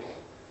own people,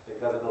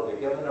 because it'll be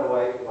given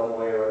away one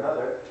way or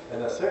another.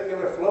 And the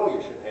circular flow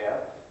you should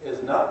have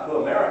is not to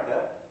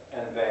America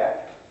and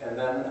back, and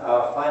then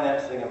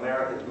financing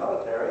America's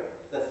military.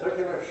 The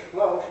circular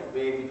flow should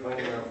be between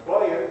your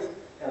employers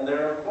and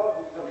their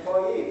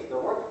employees, the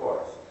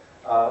workforce.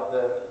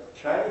 The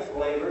Chinese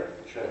labor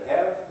should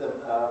have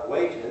the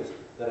wages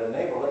that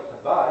enable it to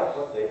buy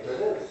what they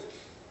produce.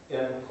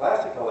 In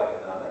classical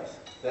economics,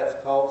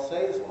 that's called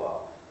Say's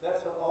law.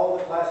 That's what all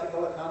the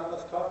classical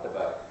economists talked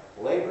about.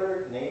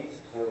 Labor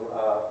needs to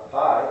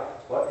buy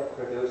what it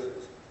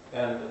produces.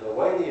 And the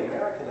way the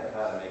American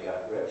economy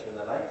got rich in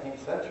the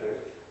 19th century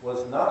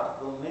was not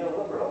the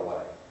neoliberal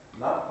way,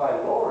 not by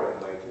lowering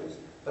wages,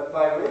 but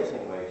by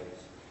raising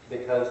wages.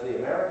 Because the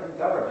American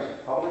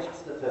government published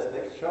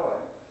statistics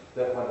showing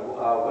that when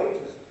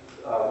wages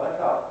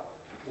went up,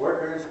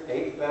 workers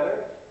ate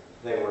better,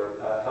 they were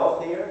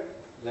healthier,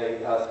 they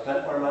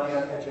spent more money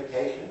on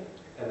education,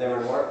 and they were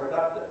more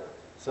productive.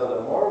 So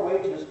the more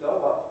wages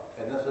go up,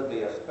 and this would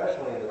be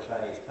especially in the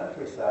Chinese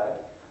countryside,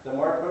 the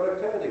more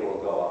productivity will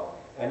go up.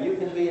 And you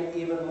can be an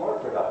even more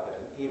productive,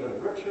 an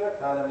even richer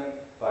economy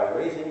by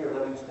raising your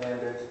living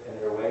standards and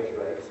your wage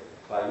rates,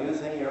 by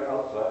using your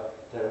output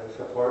to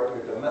support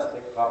your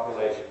domestic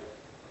population.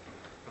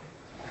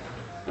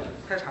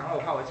 太长了，我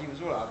怕我记不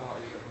住了啊，不好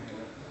意思，同学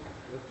们，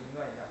我评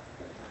断一下。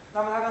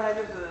那么他刚才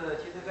就是，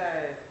其实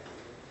在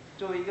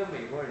作为一个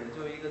美国人，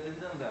作为一个真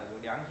正的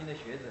有良心的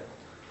学者，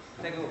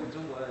在给我们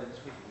中国人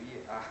出主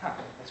意啊，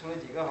出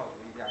了几个好主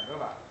意，两个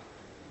吧。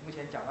目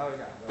前讲到有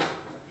两个，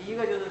第一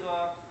个就是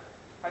说，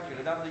他举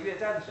了当时越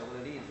战时候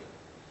的例子，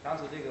当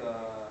时这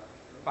个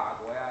法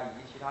国呀，以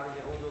及其他的一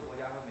些欧洲国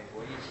家和美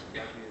国一起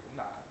要去攻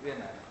打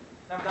越南。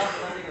那么当时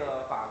呢，这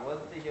个法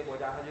国这些国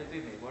家，他就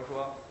对美国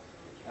说。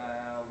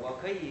我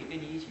可以跟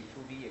你一起出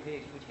兵，也可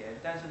以出钱，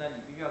但是呢，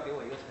你必须要给我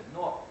一个承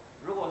诺。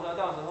如果说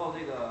到时候这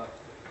个，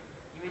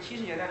因为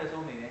70年代的时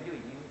候，美元就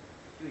已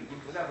经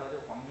不再和这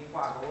个黄金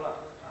挂钩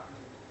了啊，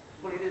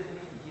布雷顿森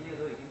林体系那个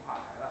时候已经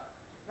垮台了。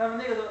那么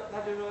那个时候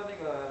他就说那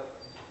个，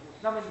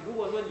那么如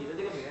果说你的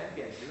这个美元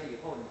贬值了以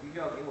后，你必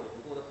须要给我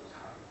足够的补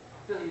偿，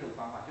这是一种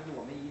方法，就是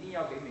我们一定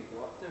要给美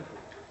国政府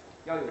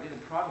要有这种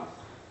promise，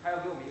 他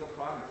要给我们一个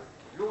promise。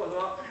如果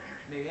说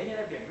美元现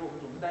在贬值，我们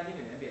总是担心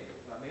美元贬值，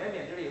是吧？美元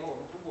贬值了以后，我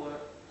们中国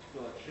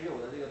所持有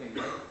的这个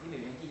以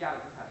美元计价的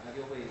资产，它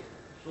就会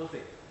缩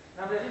水。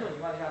那么在这种情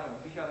况下呢，我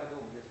们必须要他给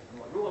我们一个承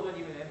诺。如果说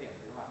你美元贬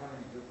值的话，那么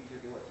你就必须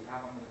给我其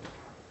他方面的补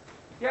偿。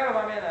第二个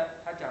方面呢，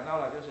他讲到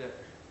了就是，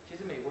其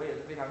实美国也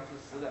是非常自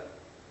私的，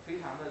非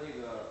常的这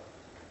个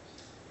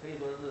可以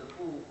说是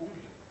不公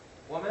平。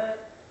我们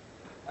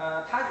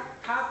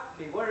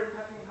美国人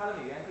他用他的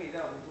美元可以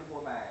在我们中国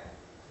买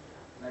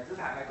资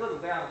产，买各种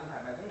各样的资产，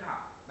买工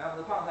厂，买我们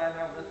的矿山，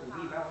买我们的土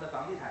地，买我们的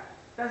房地产。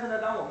但是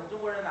呢，当我们中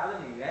国人拿着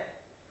美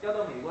元要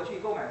到美国去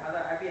购买他的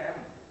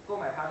IBM，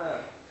 购买他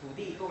的土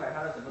地，购买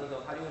他的什么的时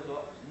候，他就会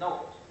说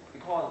No，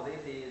 because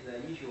this is the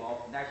issue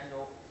of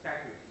national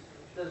security，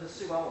 这是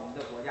事关我们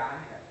的国家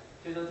安全。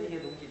所以说这些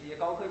东西，这些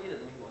高科技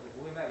的东西，我是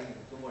不会卖给你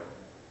们中国人的。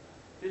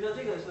所以说这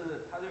个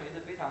是他认为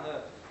是非常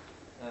的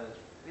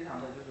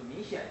就是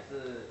明显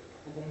是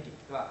不公平，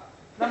是吧？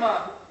那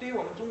么对于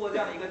我们中国这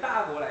样的一个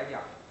大国来讲，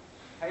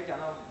他也讲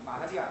到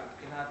马哈蒂尔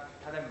跟他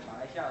在马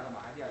来西亚的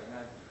马哈蒂尔跟他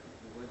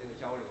有过这个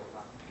交流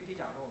啊，具体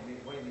讲的我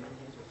也没听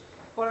清楚。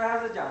后来他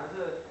是讲的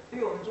是，对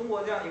于我们中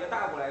国这样的一个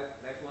大国来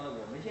说呢，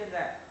我们现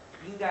在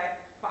应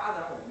该发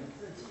展我们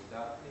自己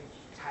的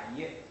产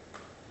业、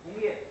工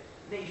业、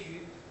内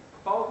需，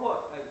包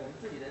括我们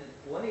自己的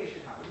国内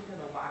市场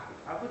internal market，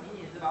 而不仅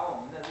仅是把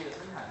我们的这个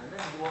生产的那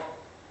么多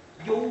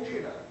优质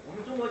的，我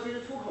们中国其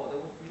实出口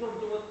的，你说我们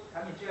中国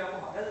产品质量不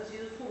好，但是其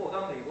实出口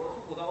到美国、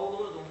出口到欧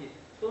洲的东西。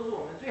都是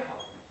我们最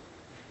好的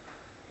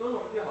东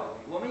西，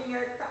我们应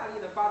该大力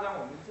的发展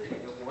我们自己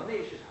的国内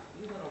市场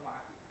internal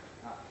market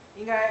啊，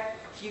应该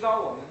提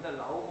高我们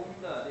的劳工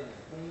的这种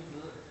工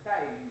资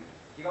待遇，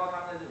提高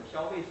他们的这种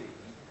消费水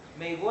平。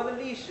美国的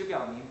历史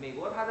表明，美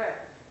国它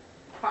在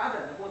发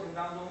展的过程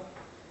当中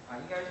啊，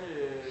应该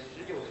是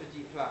19世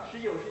纪是吧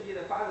？19世纪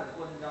的发展的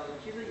过程当中，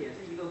其实也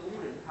是一个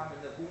工人他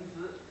们的工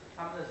资、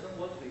他们的生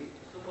活水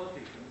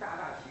平大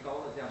大提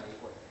高的这样的一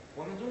个过程。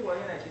我们中国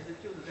现在其实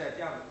就是在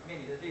这样面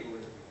临着这个问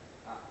题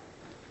啊，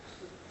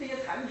这些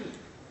产品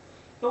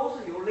都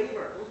是由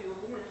labor， 都是由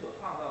工人所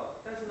创造的，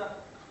但是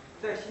呢，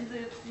在新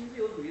自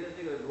由主义的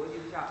这个逻辑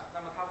之下，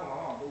那么他们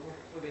往往都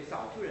会被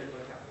少数人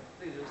所享用，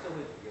这就是社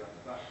会主义了，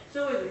是吧？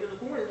社会主义就是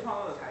工人创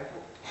造的财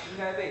富应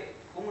该被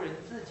工人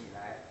自己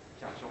来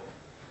享受。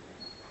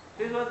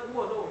所以说，如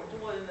果说我们中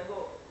国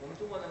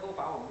能够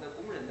把我们的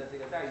工人的这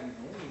个待遇、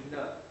农民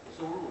的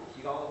收入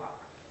提高的话，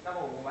那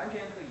么我们完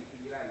全可以不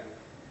依赖于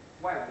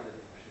外部的这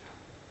种市场，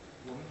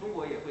我们中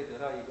国也会得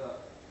到一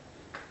个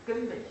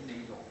根本性的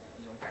一种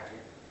改变，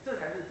这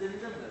才是真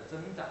正的增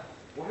长。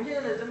我们现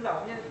在的增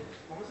长，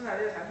我们生产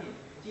这些产品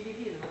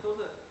GDP 什么都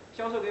是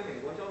销售给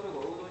美国、销售给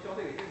欧洲、销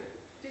售给日本，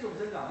这种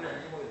增长对我们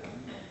中国有什么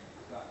意义，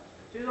是吧？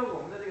所以说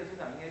我们的这个增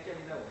长应该建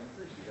立在我们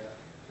自己的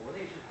国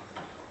内市场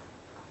上。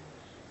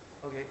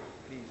Okay,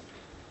 please.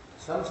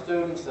 Some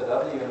students at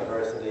other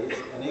universities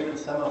and even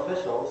some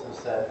officials have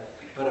said,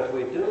 but if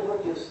we do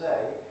what you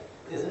say,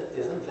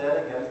 isn't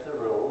that against the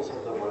rules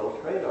of the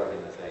World Trade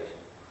Organization,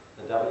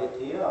 the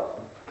WTO?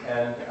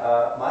 And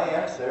my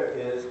answer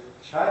is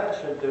China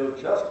should do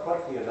just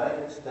what the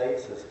United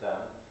States has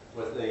done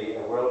with the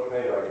World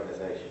Trade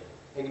Organization.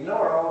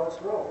 Ignore all of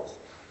its rules.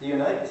 The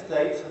United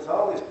States has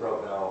always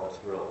broken all of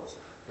its rules.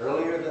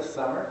 Earlier this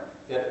summer,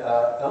 it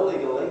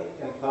illegally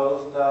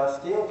imposed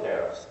steel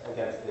tariffs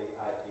against the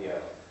IPO.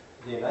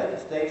 The United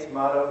States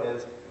motto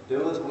is,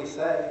 do as we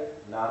say,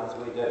 not as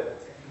we do.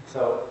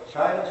 So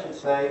China should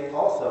say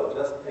also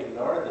just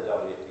ignore the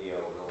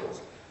WTO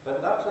rules,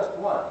 but not just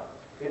one.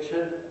 It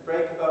should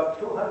break about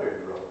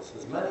 200 rules,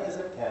 as many as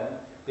it can,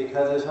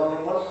 because there's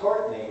only one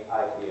court in the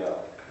IPO,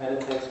 and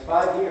it takes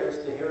 5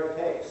 years to hear a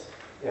case.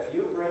 If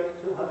you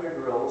break 200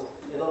 rules,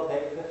 it'll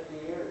take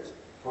 50 years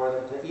for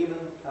them to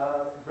even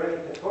bring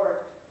it to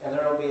court, and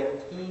there will be a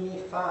teeny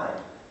fine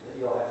that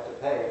you'll have to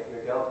pay if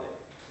you're guilty.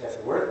 It's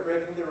worth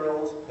breaking the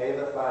rules, pay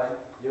the fine,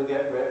 you'll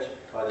get rich.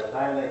 By the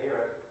time they hear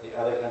it, the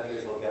other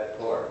countries will get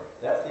poor.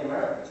 That's the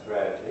American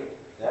strategy.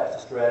 That's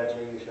the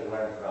strategy you should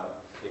learn from,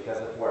 because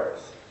it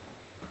works.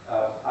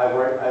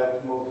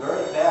 I've moved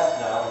very fast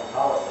now in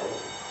policy.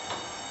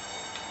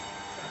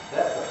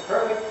 That's a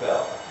perfect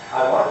bill.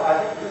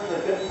 I think this is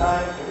a good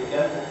time to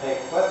begin to take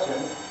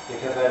questions,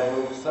 because I've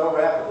moved so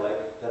rapidly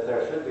that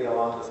there should be a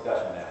long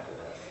discussion after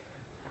this.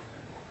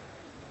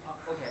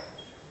 OK，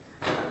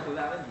 回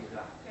答问题是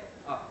吧？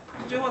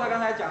最后他刚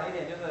才讲了一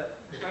点，就是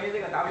关于这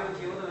个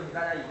WTO 的问题，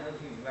大家已经都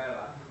听明白了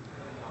吧？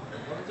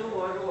我们中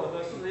国如果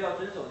说是不是要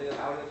遵守这个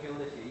WTO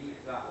的协议，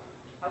是吧？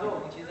他说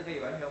我们其实可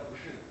以完全无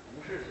视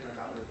这个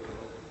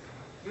WTO，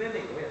 因为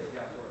美国也是这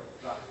样做的，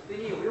是吧？对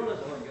你有用的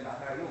时候你就拿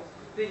它来用，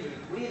对你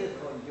不利的时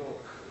候你就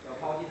要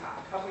抛弃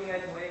它，它不应该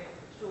成为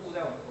束缚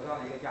在我们头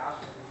上的一个枷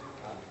锁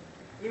啊。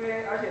因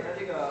为而且呢，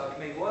这个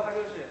美国它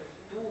就是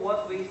do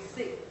what we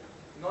say,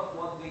 not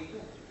what we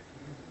do。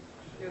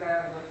这个大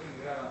家能够听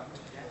明白吗？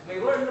美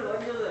国人的逻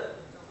辑就是，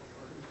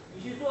你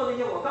去做那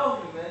些我告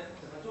诉你们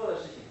怎么做的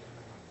事情，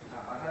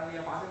啊，把他那些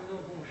华盛顿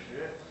共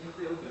识、新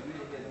自由主义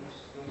这些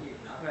东西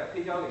拿出来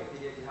推销给这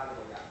些其他的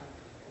国家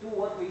 ，do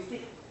what we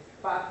say,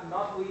 but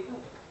not we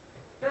do。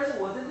但是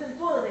我真正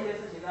做的那些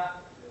事情呢，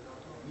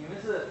你们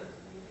是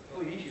不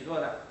允许做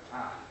的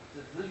啊，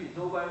只许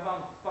州官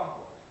放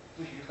火，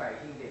不许百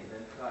姓点灯，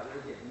是吧？这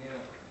是典型那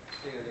种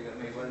这个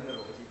美国人的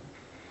逻辑。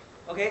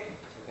OK.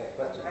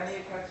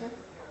 Any questions?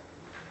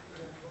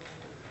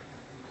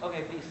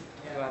 Okay, please.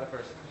 You are the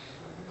first.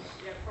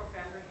 Yeah,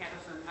 Professor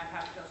Hudson, I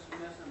have just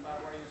mentioned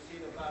about what you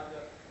said about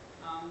the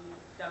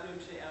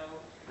WTO.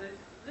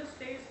 These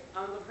days,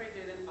 the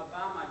President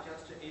Obama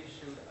just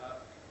issued a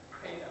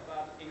decree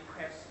about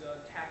increase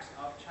the tax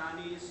of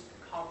Chinese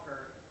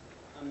copper.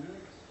 And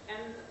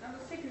at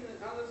the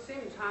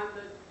same time,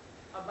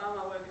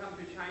 Obama will come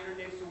to China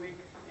next week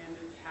and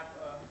have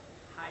a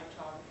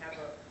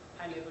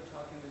high-level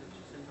talking with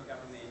the central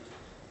government.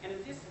 And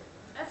this,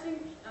 I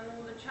think,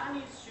 the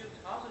Chinese should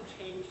also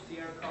change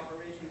their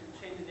cooperation,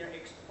 change their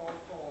export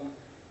form,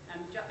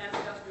 and just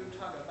you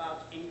talk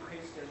about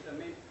increase their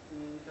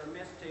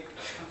domestic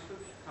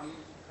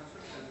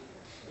consumption.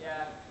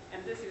 Yeah,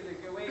 and this is a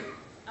good way.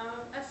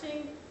 I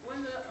think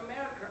when the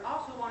America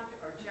also want to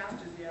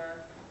adjust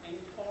their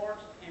import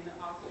and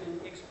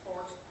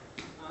export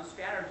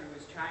strategy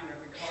with China,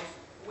 because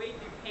we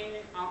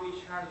depend on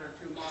each other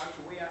too much.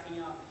 We are in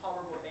a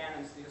horrible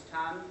balance this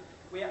time.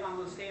 We are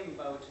on the same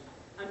boat.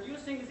 And do you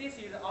think this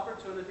is an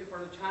opportunity for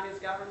the Chinese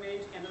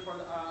government and for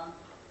the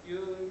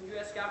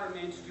U.S.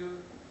 government to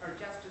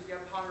adjust their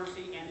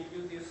policy and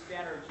use this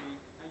strategy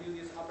and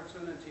use this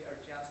opportunity to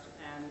adjust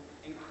and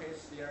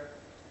increase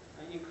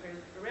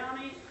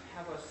really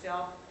have a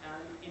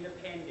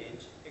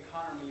self-independent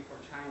economy for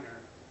China?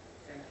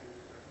 Thank you.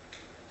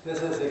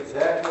 This is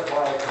exactly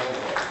why I came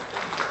here.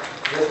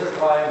 This is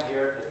why I'm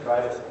here, to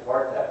try to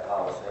support that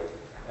policy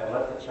and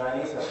let the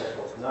Chinese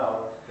officials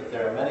know that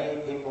there are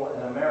many people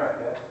in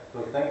America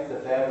who think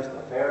that that is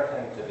the fair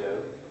thing to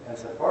do and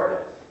support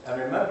it. And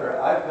remember,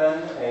 I've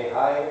been a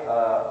high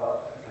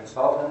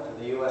consultant to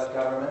the U.S.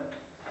 government.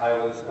 I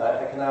was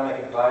economic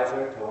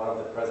advisor to one of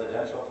the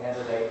presidential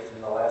candidates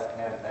in the last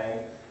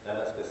campaign,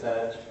 Dennis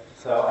Kucinich.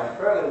 So I'm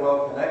fairly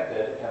well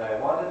connected, and I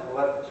wanted to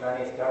let the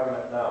Chinese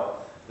government know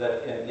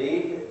that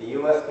indeed the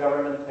U.S.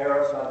 government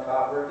tariffs on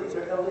copper, these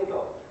are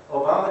illegal.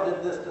 Obama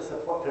did this to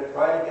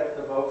try to get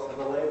the votes of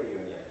the labor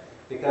union,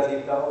 because he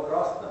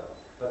double-crossed them.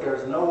 But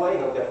there's no way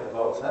he'll get the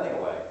votes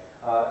anyway.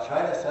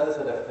 China says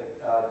that if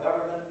the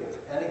government gives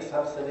any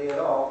subsidy at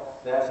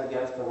all, that's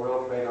against the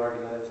World Trade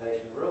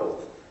Organization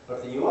rules.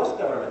 But the U.S.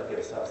 government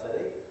gives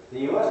subsidy.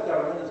 The U.S.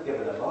 government has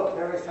given a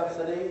military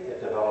subsidy.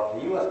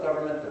 The U.S.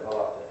 government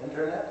developed the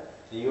internet.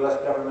 The U.S.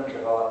 government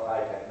developed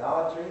high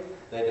technology.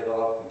 They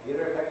developed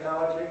computer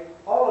technology.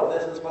 All of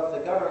this is what the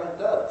government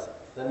does.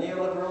 The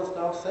neoliberals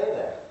don't say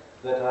that.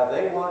 That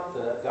they want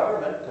the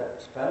government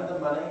to spend the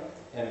money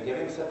in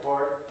giving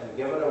support and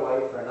give it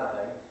away for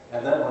nothing.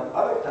 And then when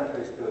other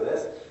countries do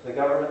this, the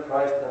government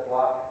tries to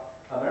block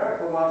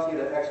America wants you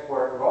to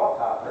export raw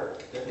copper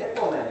that it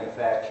will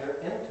manufacture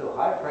into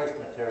high-priced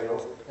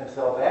materials and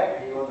sell back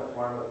to you in the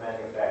form of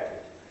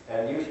manufactured.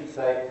 And you should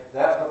say,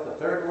 that's what the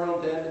third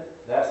world did,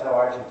 that's how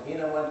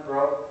Argentina went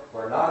broke,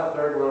 we're not a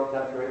third world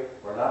country,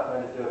 we're not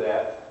going to do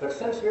that. But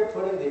since you're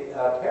putting the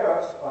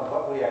tariffs on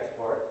what we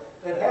export,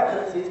 it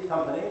happens these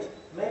companies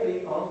may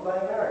be owned by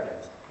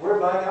Americans. We're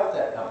buying out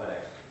that company.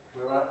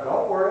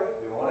 Don't worry,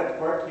 we won't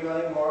export to you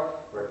anymore,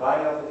 we're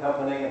buying out the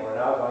company and we're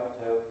now going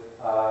to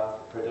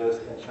produce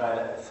in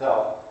China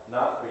itself,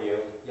 not for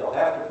you. You'll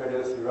have to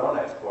produce your own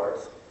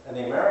exports. And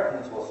the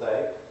Americans will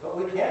say, but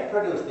we can't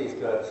produce these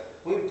goods.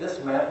 We've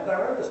dismantled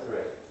our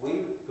industry.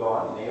 We've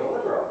gone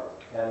neoliberal.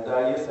 And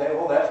you say,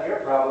 well, that's your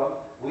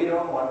problem. We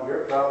don't want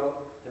your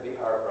problem to be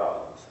our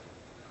problems.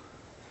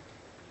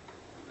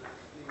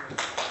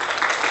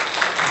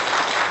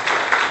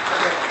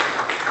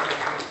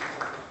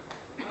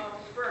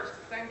 First,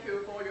 thank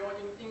you for your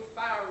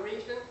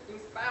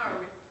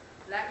inspiring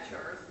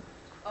lectures.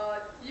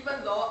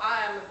 Even though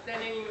I am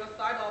standing in the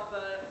side of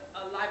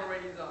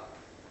liberalism,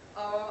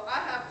 I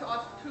have to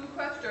ask two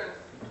questions.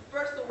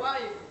 First one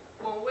is,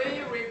 when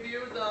we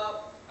review the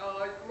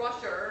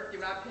Russia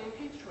developing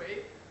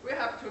history, we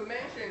have to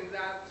mention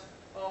that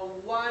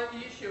one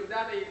issue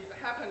that is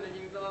happened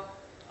in the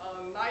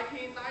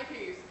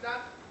 1990s,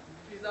 that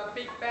is a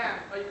Big Bang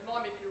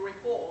economic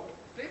reform.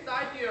 This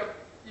idea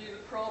is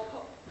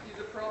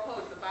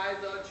proposed by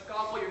the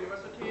Chicago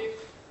University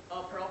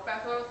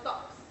Professor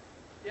Stokes.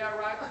 Yeah,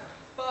 right.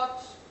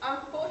 But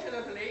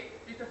unfortunately,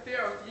 it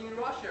fails in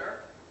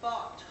Russia.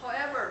 But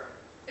however,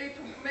 it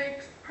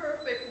makes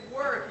perfect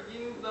work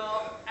in the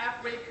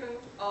African,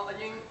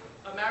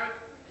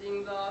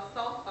 in the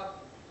South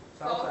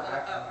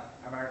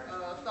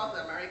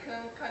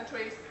American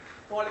countries,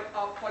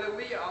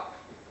 Bolivia.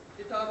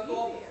 It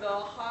absorbs the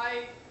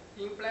high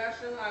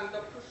inflation and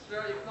push the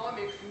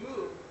economic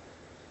move.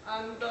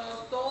 And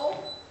so,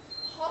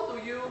 how do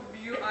you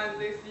view on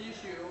this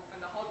issue,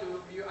 and how do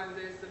you view on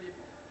this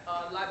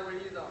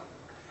liberalism?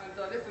 And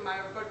this is my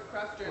first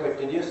question. Wait,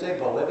 did you say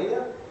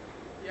Bolivia?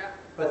 Yeah.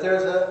 But there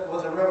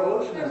was a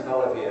revolution in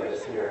Bolivia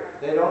this year.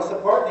 They don't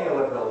support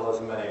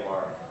neoliberalism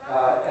anymore.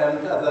 And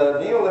the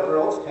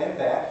neoliberals came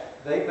back.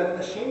 They've been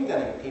machine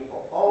gunning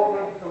people all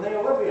over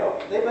Bolivia.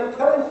 They've been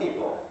killing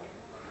people.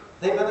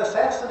 They've been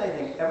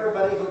assassinating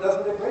everybody who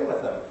doesn't agree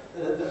with them.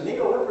 The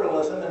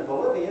neoliberalism in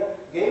Bolivia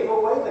gave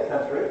away the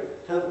country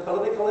to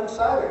political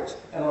insiders.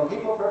 And when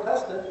people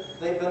protested,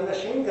 they've been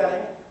machine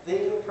gunning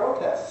the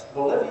protests.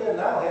 Bolivia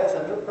now has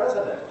a new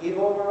president,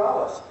 Evo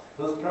Morales,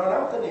 who's thrown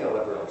out the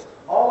neoliberals.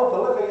 All of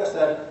Bolivia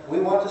said, we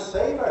want to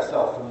save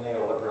ourselves from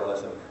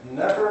neoliberalism.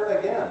 Never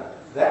again.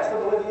 That's the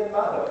Bolivian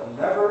motto.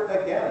 Never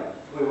again.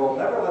 We will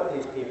never let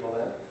these people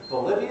in.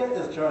 Bolivia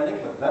is joining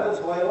with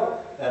Venezuela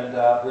and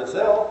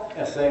Brazil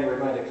and saying we're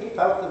going to keep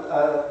out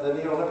the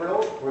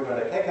neoliberals, we're going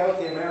to kick out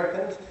the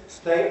Americans,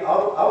 stay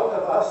out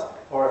of us,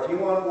 or if you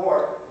want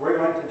war, we're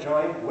going to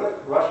join with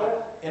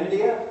Russia,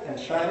 India, and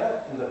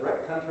China in the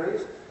BRIC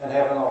countries and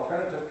have an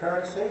alternative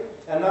currency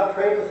and not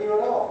trade with you at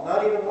all,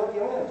 not even let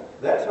you in.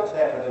 That's what's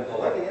happened in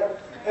Bolivia.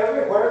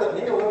 Everywhere that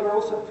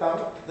neoliberals have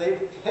come,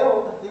 they've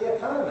killed the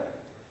economy.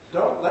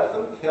 Don't let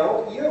them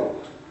kill you.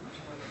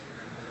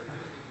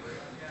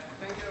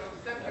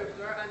 Thank you,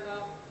 sir. And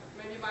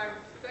maybe my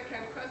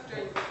second question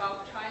is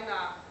about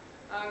China.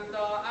 And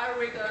I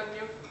read a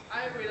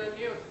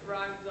news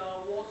from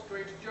the Wall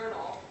Street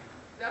Journal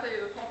that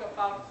is talk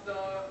about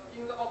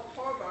in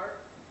October,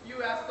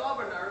 U.S.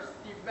 governors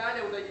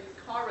devalued its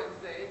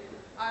currency,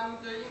 and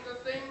in the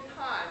same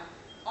time,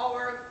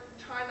 our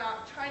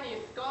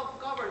Chinese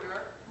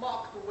governor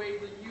mocked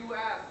with the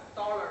U.S.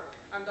 dollar,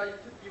 and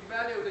it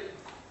devalued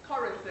its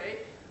currency.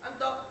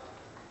 And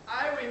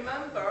I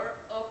remember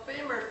a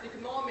famous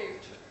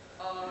economist,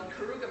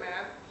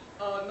 Krugman,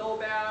 a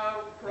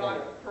Nobel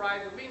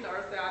Prize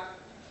winner, said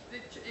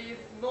it is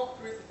not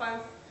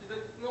responsible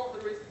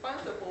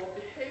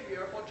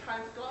behavior for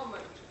Chinese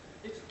government.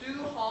 It's do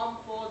harm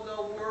for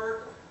the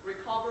world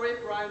recovery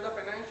from the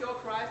financial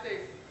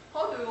crisis.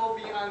 How do you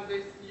view on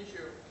this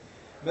issue?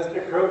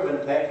 Mr.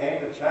 Krugman came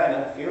to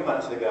China a few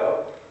months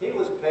ago. He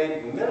was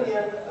paid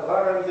millions of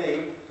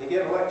RMB to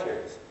give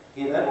lectures.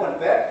 He then went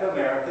back to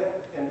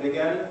America and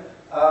began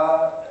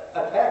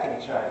attacking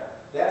China.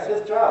 That's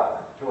his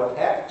job, to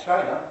attack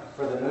China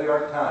for the New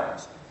York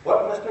Times.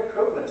 What Mr.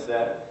 Krugman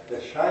said, the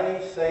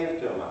Chinese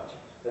save too much.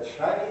 The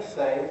Chinese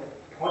save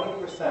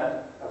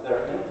 20% of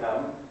their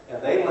income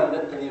and they lend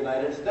it to the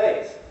United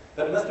States.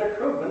 But Mr.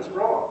 Krugman's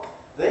wrong.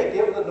 They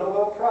give the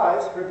Nobel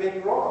Prize for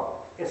being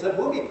wrong. It's a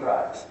booby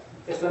prize.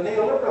 It's a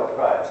neoliberal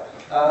prize.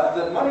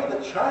 The money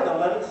that China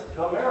lends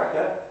to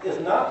America is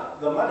not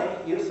the money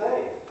you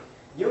save.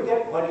 You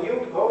get, when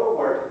you go to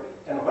work,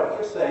 and what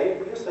you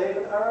save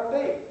in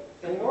RMB,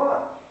 in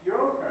yuan,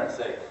 your own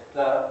currency.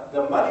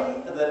 The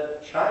money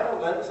that China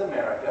lends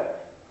America,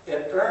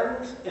 it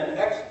earns in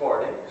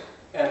exporting,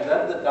 and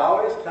then the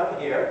dollars come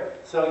here.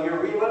 So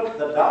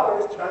the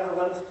dollars China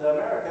lends to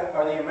America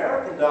are the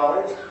American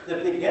dollars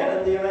that begin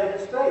in the United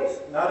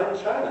States, not in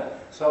China.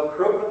 So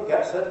Krugman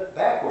gets it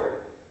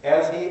backward,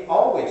 as he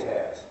always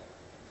has.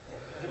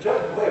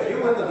 If you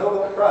win the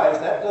Nobel Prize,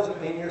 that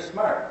doesn't mean you're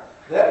smart.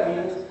 That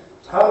means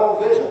tunnel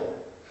vision.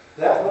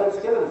 That's what it's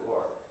given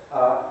for.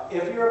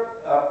 If you're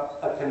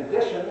a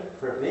condition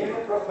for being a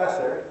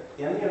professor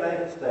in the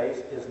United States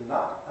is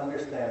not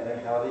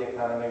understanding how the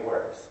economy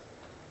works.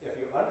 If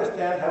you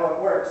understand how it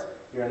works,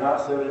 you're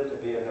not suited to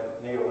be a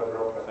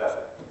neoliberal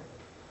professor.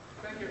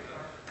 Thank you.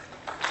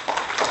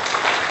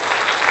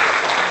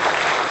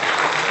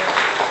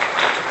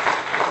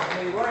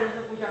 美国人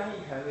是不相信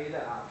权威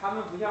的啊，他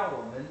们不像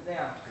我们那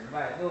样崇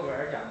拜诺贝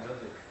尔奖得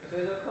主，所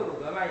以说克鲁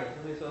格曼也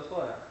是会说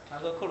错的。他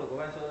说克鲁格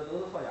曼说的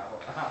都是错家伙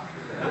啊，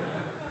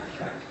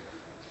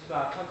是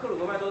吧？克鲁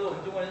格曼说是我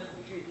们中国人储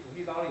蓄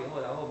高了以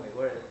后，然后美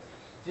国人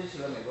支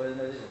持了美国人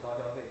的这种高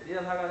消费。实际上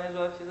他刚才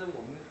说，其实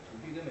我们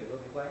储蓄跟美国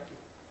没关系，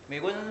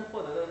美国人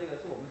获得的这个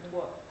是我们通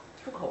过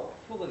出口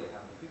给他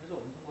们，并不是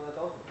我们中国的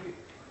高储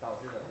蓄导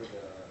致的这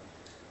个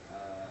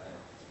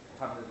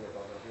他们的这个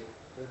高消费，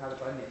这是他的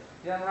观点。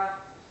实际上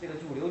他这个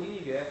主流经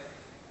济学，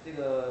这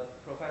个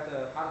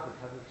Professor Hudson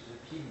他是持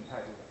批评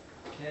态度的。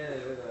现在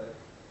的这个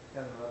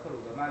像什么克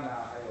鲁格曼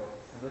呐，还有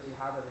很多其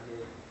他的这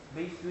些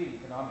mainstream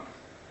economics，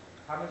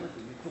 他们是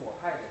属于左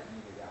派的经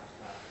济学家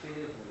啊，对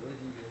这个主流的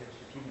经济学是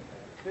持批评态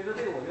度。所以说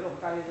这个我觉得我们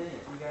大学生也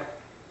是应该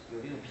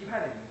有这种批判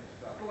的精神，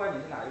是吧？不管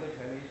你是哪一个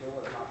权威说过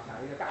的话，哪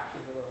一个大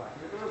师说过的话，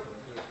其实都有可能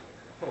是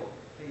错误，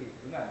可以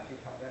勇敢的去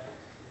挑战。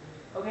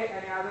Okay,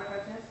 any other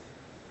questions?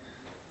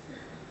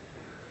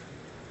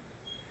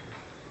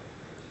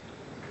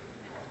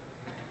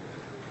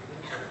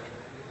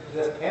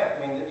 This can't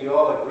mean that you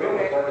all agree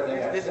with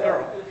everything I This said.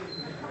 girl.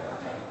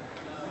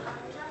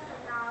 Just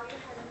now you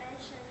had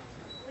mentioned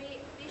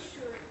we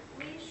should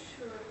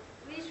develop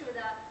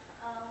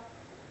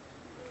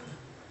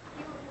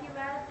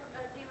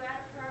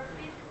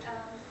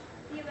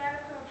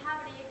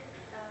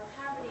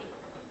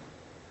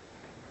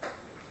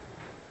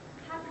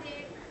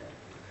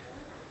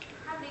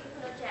public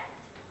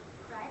project,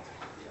 right?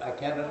 I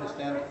can't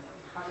understand.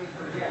 Public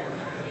project.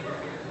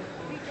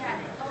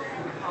 Project, okay.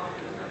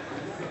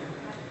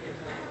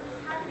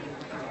 Public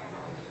project.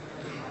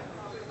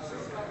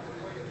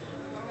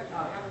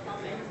 啊，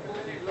公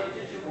司说支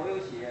持国有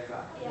企业是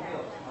吧？公有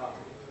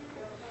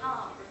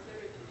啊。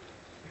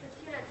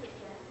Utility.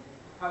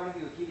 Public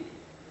utility.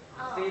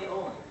 State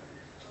owned.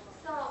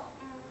 So,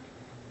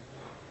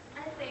 I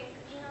think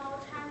in our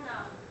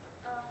China,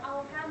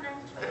 our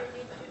government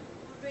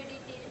really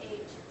did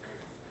it.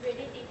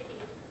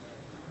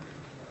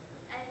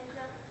 And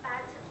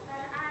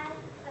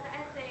but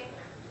I think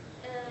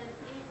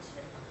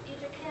it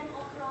came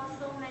across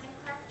so many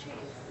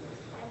questions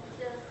and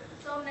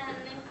so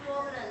many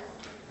problems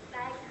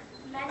like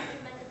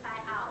management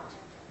buyout.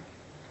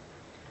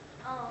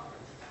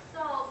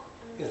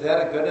 Is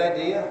that a good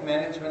idea,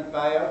 management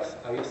buyouts?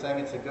 Are you saying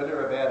it's a good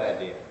or a bad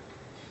idea?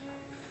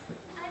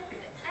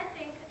 I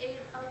think it's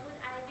a good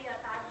idea,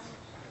 but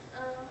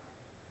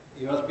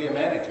You must be a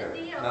manager,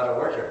 not a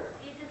worker.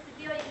 It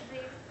still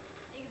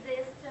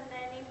exists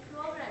many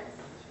problems,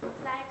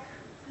 like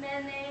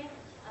many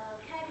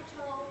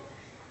capital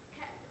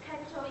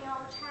in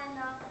our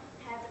China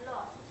have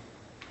lost.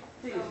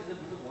 这个其实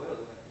不是国有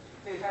的问题，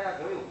这个大家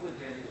国有不会出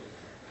现这个问题，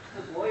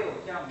是国有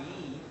向民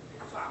营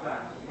转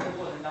型的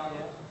过程当中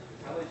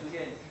才会出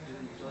现，就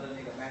是你说的那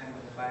个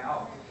management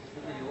buyout，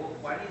 就是由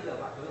管理者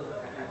把所有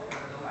的财产全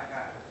部都买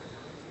下来，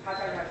他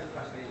恰恰是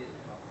反对这种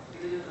情况，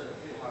这个就是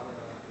对华过程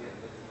中出现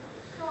的问题。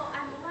So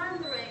I'm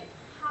wondering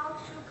how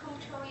to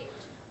control it,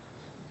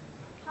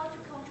 how to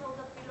control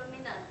the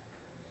phenomenon.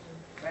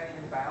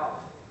 Management buyout,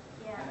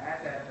 Yeah. an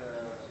asset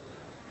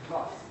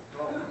loss.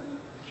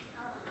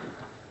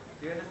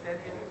 Do you understand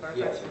it?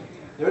 Yes.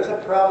 There's a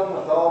problem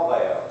with all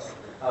buyouts.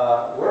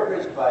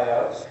 Workers'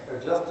 buyouts are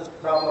just as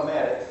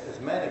problematic as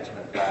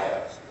management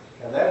buyouts.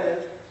 And that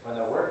is, when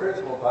the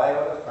workers will buy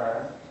out a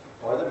firm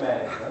or the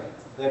management,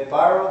 they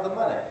borrow the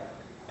money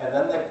and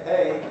then they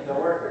pay the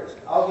workers.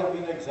 I'll give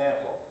you an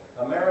example.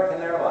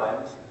 American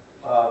Airlines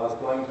was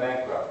going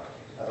bankrupt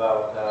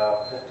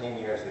about 15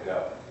 years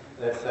ago.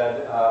 They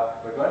said,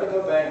 we're going to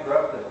go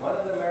bankrupt, and when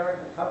an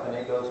American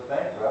company goes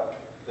bankrupt,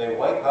 they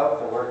wipe out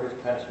the workers'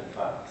 pension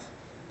funds.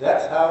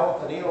 That's how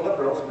the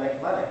neoliberals make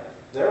money.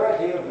 Their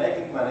idea of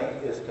making money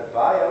is to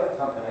buy out a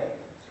company,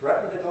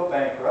 threaten to go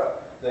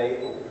bankrupt,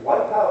 they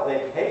wipe out,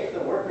 they take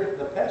the workers,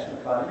 the pension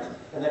funds,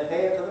 and they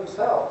pay it to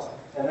themselves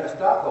and their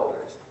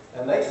stockholders.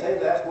 And they say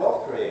that's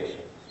wealth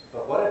creation.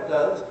 But what it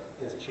does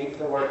is cheat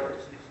the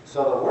workers.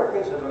 So the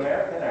workers of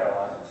American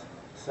Airlines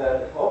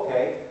said,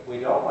 okay, we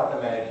don't want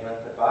the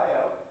management to buy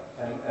out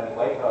and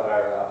wipe out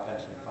our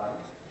pension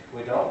funds.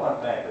 We don't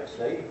want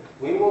bankruptcy.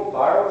 We will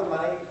borrow the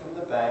money from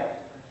the bank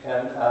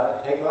and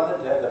take on the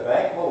debt. The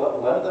bank will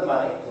lend the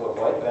money to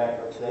avoid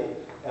bankruptcy,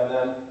 and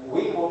then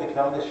we will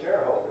become the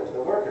shareholders,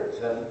 the workers,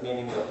 and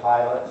meaning the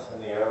pilots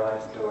and the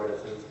airline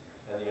stewardesses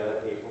and the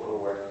other people who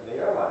work for the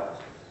airlines.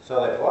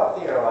 So they bought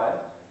the airline,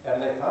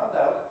 and they found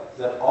out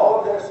that all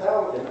of their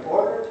salary, in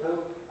order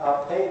to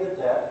pay the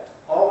debt,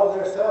 all of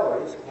their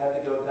salaries had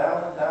to go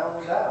down and down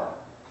and down.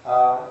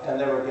 and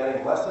they were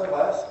getting less and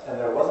less, and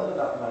there wasn't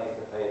enough money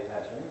to pay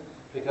pensions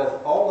because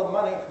all the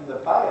money from the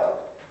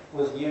buyout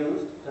was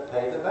used to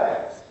pay the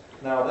banks.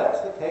 Now that's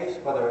the case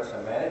whether it's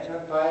a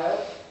management buyout,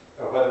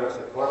 or whether it's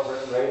a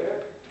corporate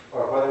raider,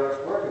 or whether it's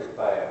workers'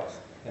 buyouts.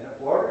 In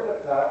order to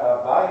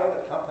buy out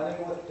a company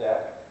with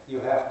debt, you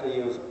have to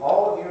use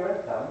all of your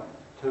income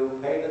to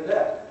pay the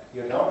debt.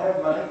 You don't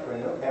have money for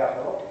new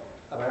capital.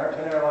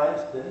 American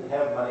Airlines didn't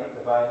have money to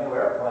buy new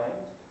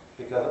airplanes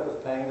because it was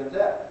paying the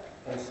debt.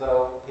 And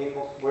so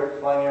people weren't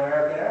flying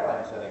American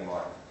Airlines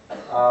anymore.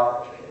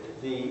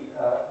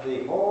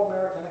 The whole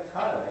American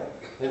economy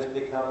has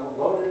become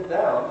loaded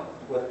down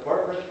with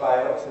corporate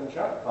buyouts and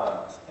junk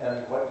bonds.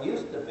 And what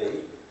used to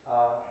be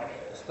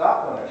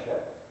stock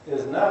ownership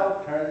is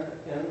now turned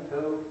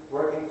into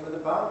working for the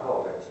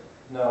bondholders.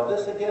 Now,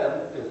 this again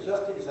is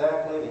just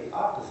exactly the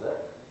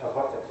opposite of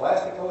what the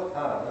classical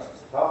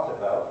economists talked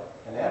about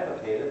and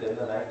advocated in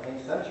the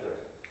 19th century.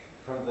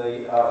 From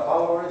the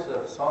followers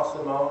of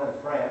Saint-Simon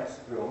in France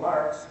through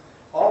Marx,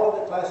 all of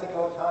the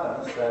classical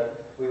economists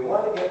said, we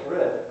want to get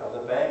rid of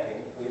the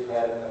banking we've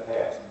had in the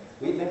past.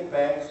 We think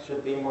banks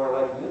should be more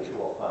like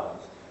mutual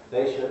funds.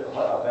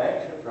 A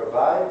bank should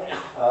provide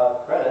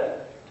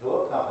credit to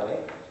a company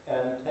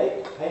and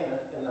take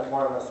payment in the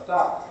form of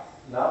stock,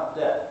 not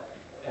debt.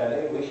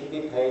 And we should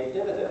be paid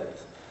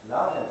dividends,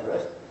 not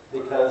interest,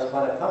 because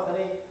when a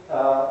company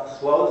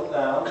slows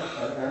down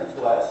and earns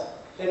less,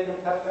 it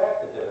can cut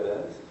back the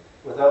dividends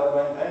without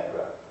going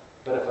bankrupt.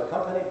 But if a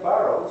company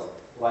borrows,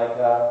 like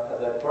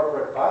the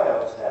corporate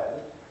buyouts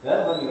happen,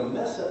 then when you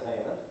miss a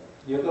payment,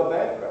 you go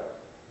bankrupt.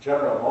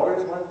 General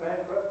Motors went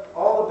bankrupt.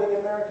 All the big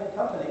American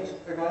companies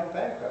are going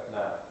bankrupt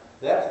now.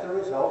 That's the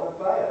result of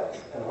buyouts.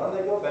 And when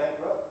they go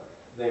bankrupt,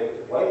 they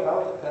wipe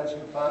out the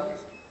pension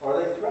funds, or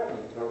they threaten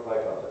to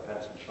wipe out the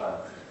pension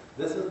funds.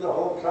 This is the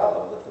whole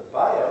problem, that the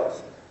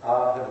buyouts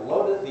have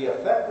loaded, the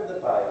effect of the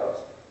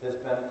buyouts has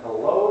been to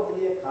load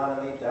the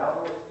economy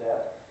down with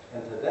debt,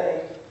 and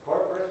today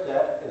corporate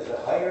debt is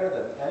higher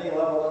than any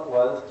level it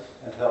was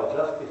until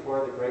just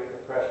before the Great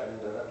Depression in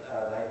the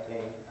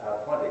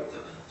 1920s.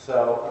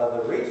 So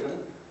the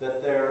reason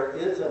that there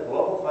is a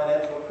global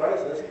financial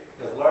crisis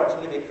is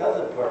largely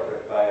because of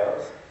corporate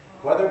buyouts,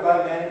 whether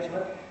by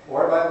management,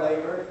 or by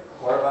labor,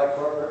 or by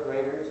corporate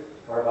raiders,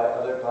 or by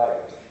other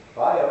buyers.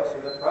 Buyouts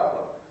are the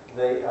problem.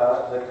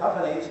 The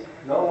companies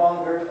no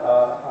longer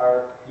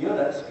are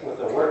units with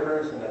the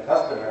workers and the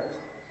customers.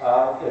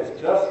 It's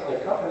just the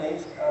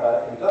companies,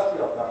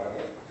 industrial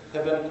companies,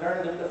 have been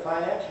turned into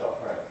financial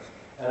firms.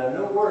 And a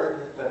new word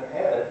has been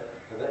added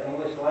to the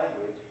English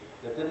language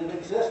that didn't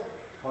exist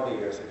 20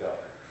 years ago,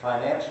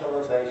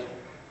 financialization.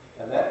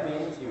 And that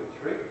means you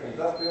treat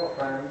industrial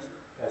firms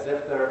as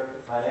if they're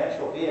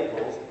financial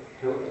vehicles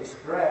to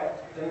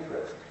extract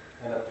interest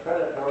in a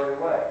predatory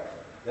way.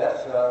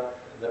 That's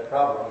the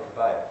problem with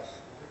buyouts.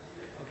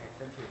 OK,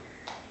 thank you。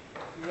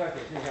必须要解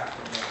释一下。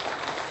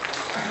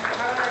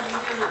他刚才您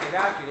就是给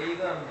大家举了一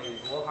个美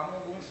国航空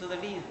公司的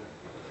例子，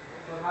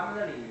说他们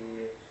那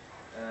里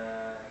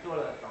找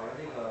了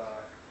这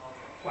个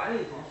管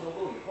理层收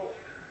购以后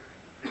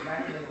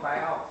，management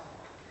buyout，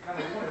 那么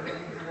工人的工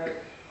资呢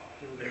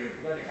就是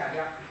不断的下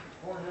降，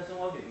工人的生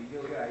活水平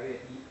就越来越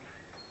低。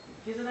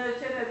其实呢，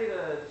现在这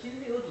个新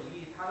自由主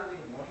义它的这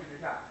个模式之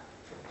下，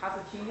它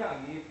是倾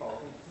向于保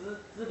护资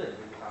本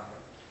这一方面，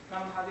那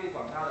么它对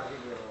广大的这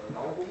个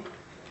劳工，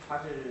它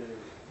是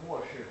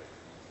漠视的。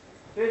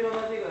所以说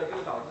呢，这个就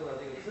导致了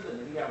这个资本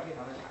的力量非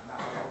常的强大，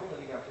劳动的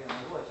力量非常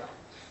的弱小。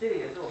这个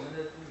也是我们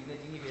的著名的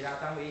经济学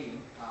家张维迎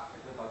啊，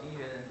就搞经济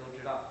学的人都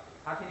知道，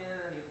他天天在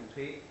那里鼓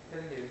吹，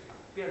在那里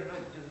辩论，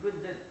就是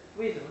论证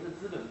为什么是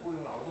资本雇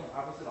佣劳动，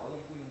而不是劳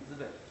动雇佣资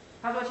本。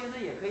他说其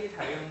实也可以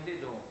采用这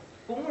种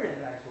工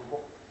人来收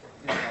购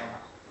这种方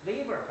法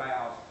 ，labor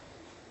buyout。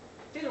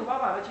这种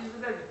方法呢，其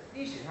实在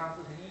历史上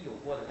是曾经有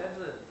过的，但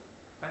是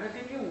反正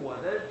根据我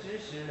的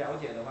知识了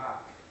解的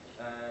话，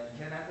以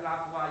前南斯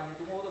拉夫啊一些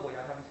东欧的国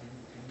家，他们曾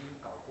经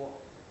搞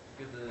过，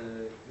就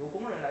是由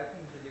工人来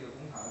控制这个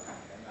工厂的产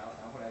权，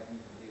然后来进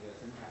行这个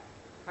生产。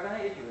他刚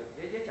才也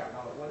讲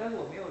到了，但是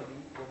我没有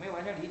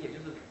完全理解，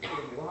就是这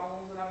个美国航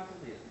空公司他们是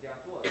不是也是这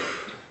样做的？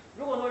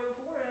如果说由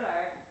工人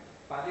来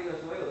把这个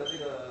所有的这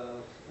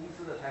个公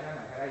司的财产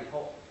买下来以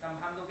后，那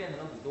么他们都变成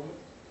了股东。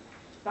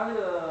当这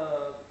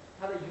个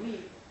它的盈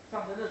利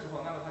上升的时候，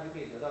那么他就可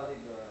以得到这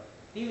个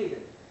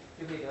dividend，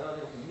 就可以得到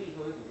这个红利，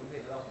作为股东可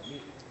以得到红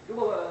利。如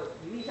果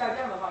盈利下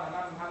降的话呢，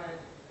那么他们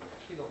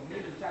这个红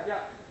利就下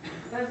降，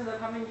但是呢，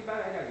他们一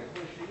般来讲也不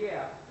会失业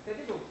啊。在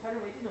这种，他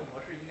认为这种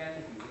模式应该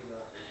是比这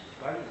个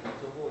管理层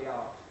收购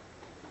要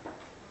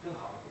更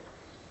好一点。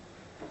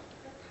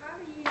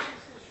他的意思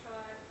是说，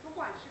不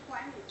管是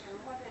管理层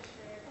或者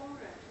是工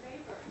人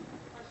labor，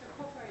 或是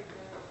corporate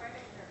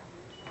creditor，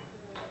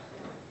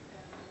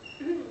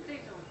 这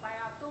种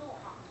buyout 都不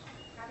好。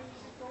他的意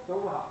思都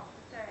不好。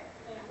对，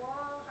美国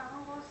航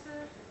空公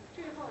司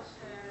最后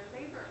是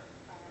labor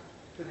buyout。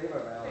是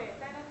labor buyout。对，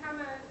但是他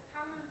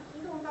们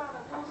弄到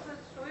了公司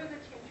所有的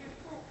钱去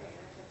付给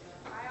了这个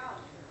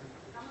buyout，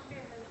 他们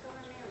变成根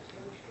本没有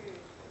钱去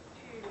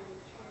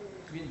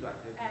运转，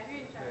对。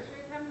运转，所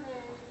以他们的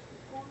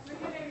工资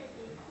越来越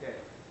低。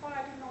对。后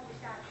来就弄不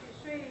下去，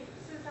所以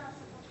事实上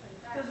是不存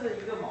在。这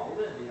是一个矛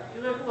盾，实际上，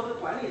就是如果是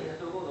管理层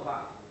收购的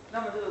话，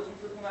那么这个公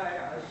司通常来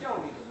讲，它的效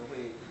率可能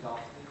会提高，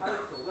它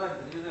的手段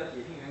可能就是要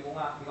解聘员工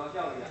啊，提高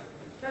效率啊。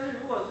但是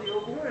如果是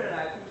由工人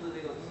来控制这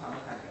个工厂的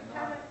产权的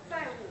话，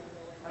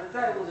它的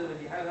债务这个问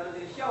题，还有它的这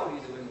个效率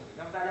这个问题，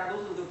那么大家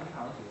都是这个工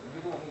厂的主人，就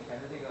跟我们以前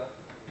的这个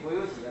国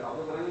有企业、老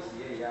的国有企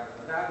业一样，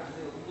大家可能这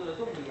个工作的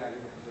动力啊有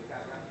可能会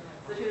下降，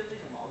这确实是一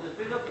种矛盾。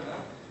所以说，可能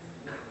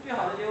最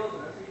好的结果可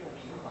能是一种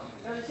平衡，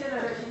但是现在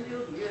在新自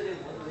由主义的这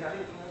个模式下，这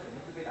个平衡肯定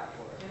是被打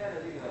破了。现在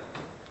的这个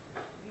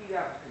力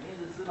量肯定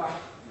是资方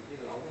比这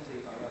个劳动这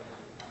一方要强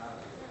大的。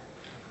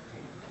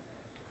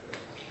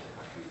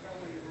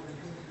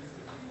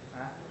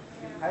啊，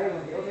还有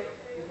问题 ？OK，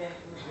 今天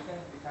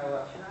开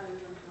个。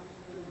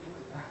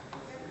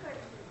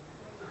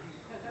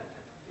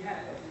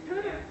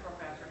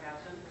Professor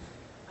Hudson,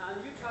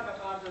 you talk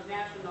about the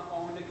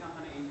national-owned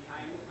company in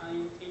China,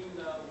 in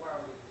the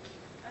world.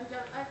 And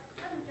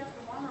I'm just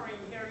wondering,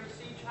 here you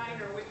see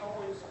China, we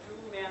owns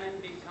two main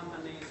big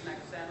companies like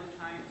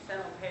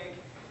Sinopec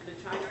and the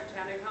China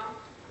Telecom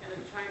and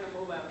the China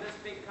Mobile. These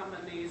big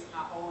companies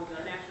are all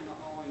the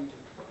national-owned.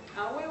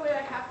 We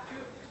will have to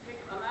take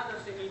another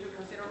thing into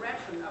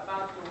consideration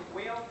about the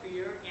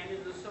welfare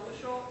and the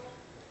social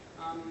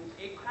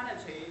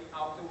equality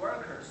of the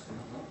workers.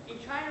 In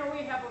China,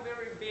 we have a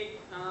very big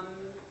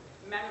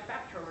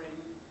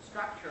manufacturing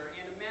structure,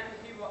 and many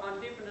people on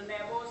different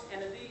levels,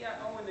 and they are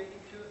owned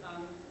into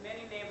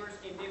many neighbors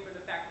in different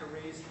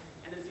factories,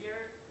 and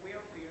their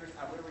welfares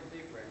are very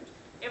different.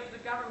 If the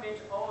government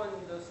owns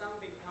some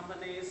big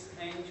companies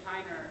in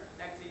China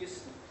like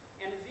this,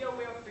 and their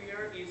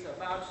welfare is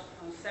about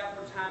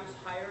several times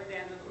higher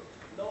than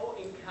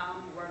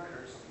low-income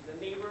workers, the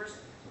neighbors,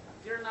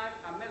 their lives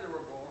are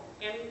miserable.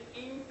 And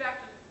in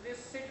fact, this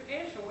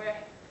situation will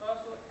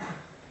also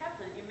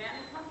happen in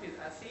many countries,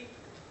 I see.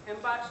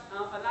 But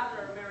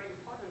another very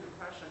important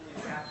question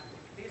is that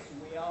this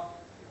will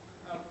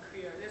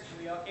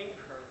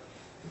incur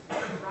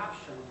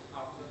corruption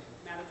of the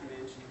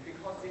management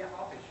because they are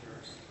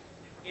officers.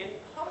 And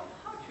how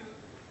to,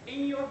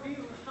 in your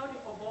view, how to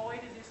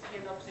avoid this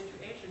kind of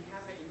situation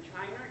happen in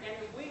China? And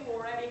we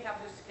already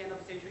have this kind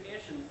of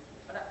situation,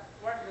 but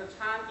what is the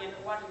time and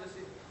what is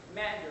the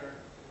measure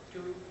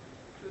to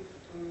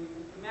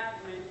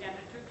management and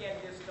to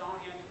get this done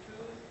and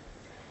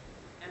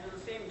at the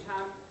same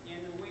time,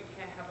 and we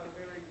can have a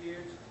very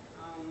good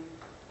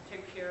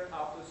take care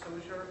of the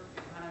social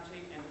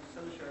equality and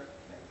social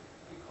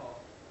equal.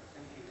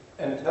 Thank you.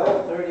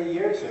 Until 30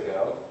 years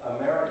ago,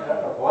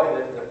 America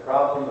avoided the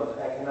problem of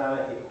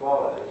economic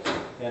equality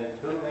in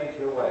two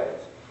major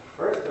ways.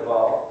 First of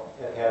all,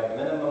 it had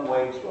minimum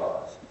wage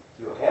laws.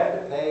 You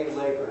had to pay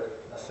labor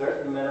a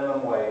certain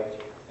minimum wage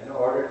in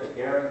order to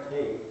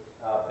guarantee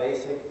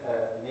basic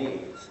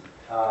needs.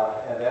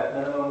 And that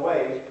minimum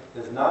wage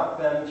has not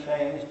been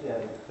changed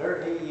in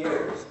 30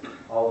 years,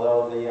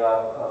 although the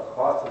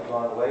costs have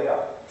gone way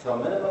up. So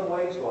minimum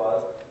wage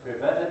laws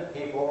prevented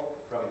people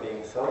from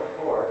being so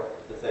poor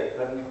that they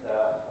couldn't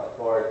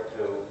afford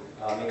to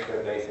meet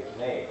their basic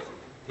needs.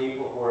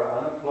 People who were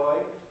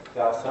unemployed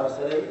got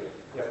subsidy.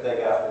 If they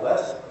got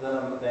less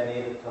than they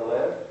needed to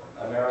live,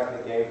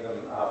 America gave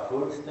them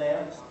food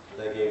stamps,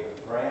 they gave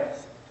them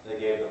grants, they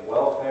gave them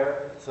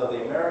welfare. So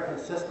the American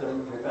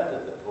system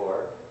prevented the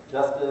poor,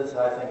 just as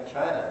I think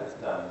China has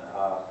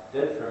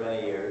did for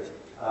many years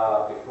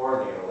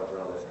before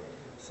neoliberalism.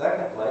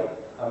 Secondly,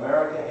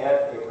 America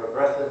had a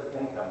progressive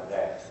income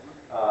tax.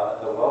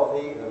 The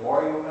wealthy, the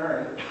more you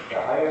earned,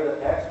 the higher the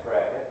tax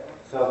bracket,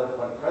 so that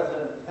when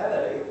President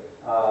Kennedy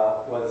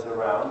was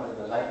around in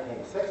the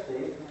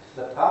 1960s,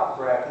 the top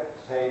bracket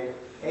paid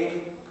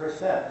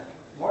 80%,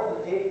 more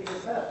than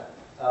 80%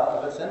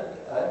 of its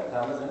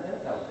income as an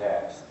income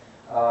tax.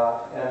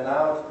 And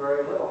now it's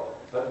very little.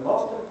 But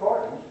most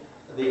important,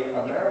 the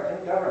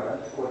American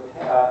government would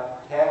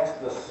tax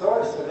the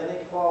source of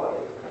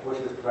inequality, which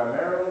is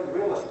primarily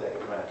real estate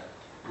rent.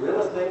 Real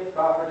estate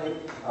property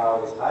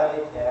was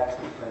highly taxed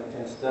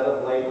instead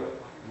of labor.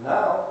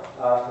 Now,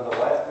 for the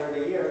last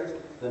 30 years,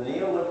 the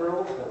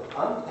neoliberals have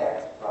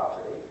untaxed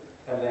property,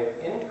 and they've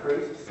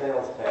increased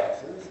sales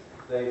taxes.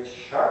 They've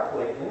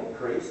sharply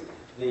increased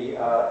the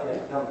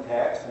income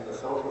tax and the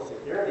Social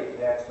Security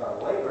tax on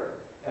labor.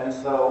 And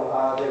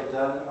so they've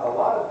done a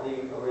lot of the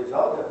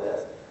result of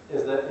this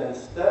is that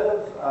instead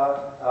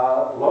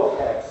of low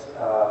tax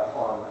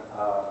on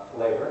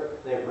labor,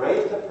 they've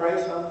raised the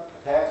price on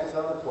taxes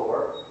on the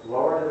poor,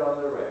 lowered it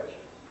on the rich.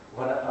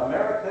 When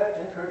America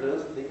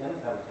introduced the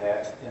income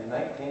tax in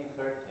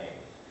 1913,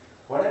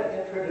 when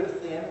it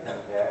introduced the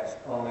income tax,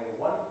 only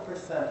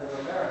 1% of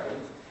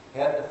Americans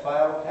had to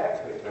file a tax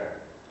return.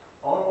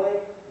 Only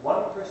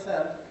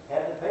 1%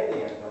 had to pay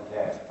the income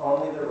tax,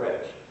 only the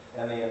rich.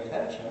 And the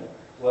intention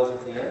was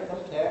that the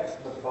income tax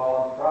would fall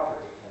on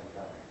property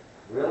income,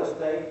 real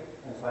estate,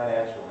 and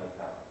financial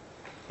income.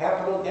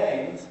 Capital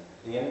gains,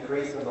 the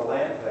increase in the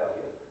land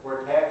value,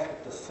 were taxed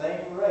at the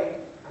same rate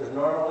as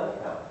normal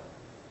income.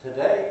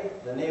 Today,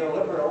 the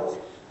neoliberals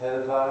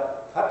have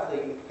cut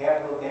the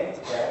capital gains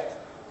tax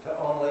to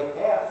only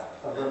half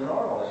of the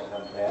normal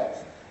income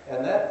tax,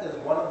 and that is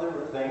one of the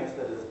things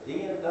that has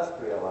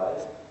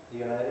deindustrialized the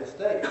United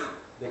States,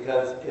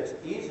 because it's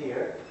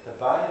easier to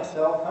buy and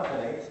sell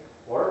companies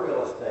or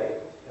real estate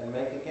and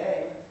make a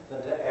gain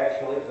than to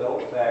actually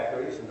build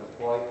factories and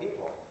employ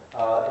people.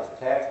 It's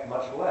taxed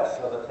much less.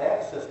 So the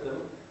tax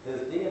system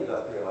is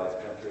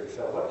deindustrialized countries.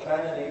 So what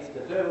China needs to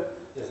do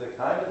is the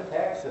kind of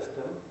tax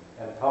system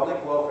and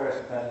public welfare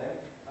spending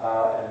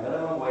and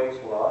minimum wage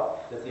law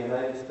that the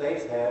United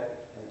States had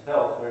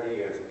until 30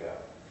 years ago.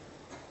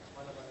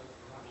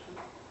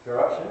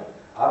 Corruption?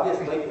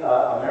 Obviously,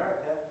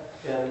 America,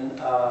 in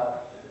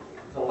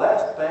the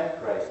last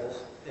bank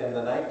crisis in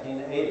the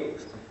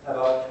 1980s,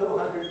 about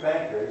 200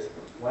 bankers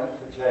went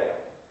to jail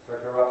for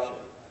corruption.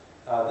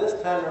 This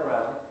time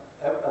around,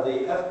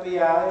 the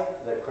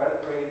FBI, the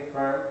credit rating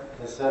firm,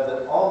 has said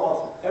that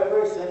almost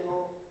every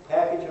single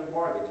package of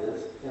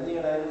mortgages in the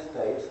United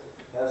States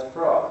has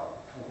fraud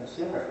and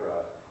consumer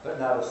fraud. But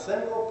not a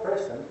single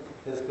person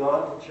has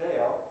gone to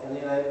jail in the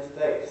United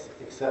States,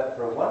 except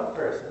for one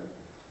person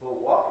who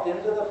walked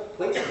into the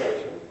police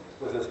station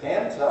with his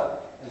hands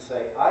up and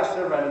say, "I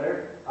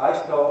surrender, I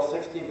stole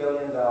 $60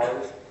 billion,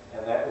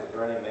 and that was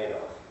Bernie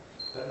Madoff."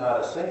 But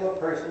not a single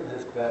person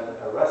has been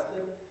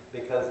arrested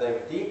because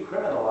they've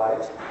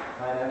decriminalized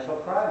financial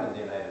crime in the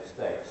United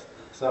States.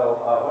 So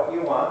what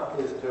you want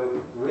is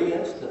to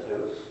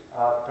reinstitute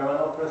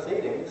criminal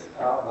proceedings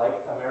like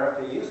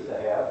America used to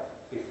have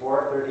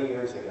before 30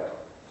 years ago.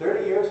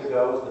 30 years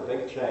ago was the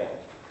big change.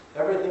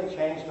 Everything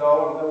changed all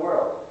over the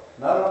world,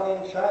 not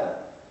only in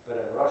China, but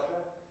in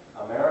Russia,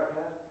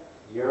 America,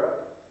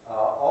 Europe,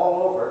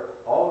 all over.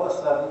 All of a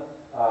sudden,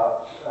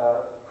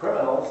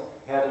 criminals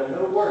had a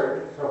new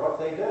word for what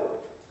they do.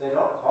 They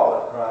don't call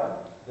it crime,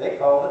 they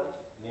call it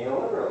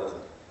neoliberalism.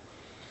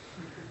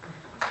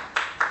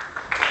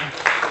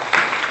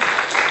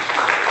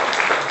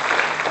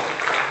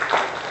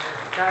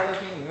 大家都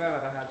听明白吧？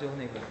刚才最后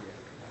那个问题，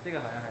这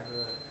个好像还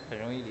是很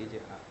容易理解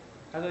啊。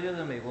他说就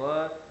是美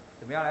国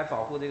怎么样来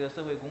保护这个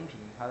社会公平，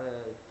它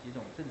的几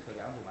种政策，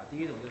两种嘛。第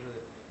一种就是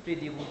最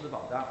低工资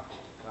保障，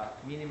是吧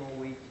 ？Minimum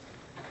wage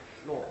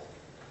law。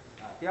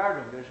第二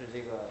种就是这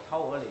个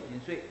超额累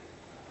进税。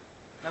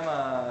那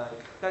么，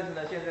但是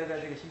呢，现在在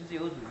这个新自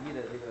由主义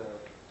的这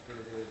个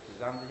主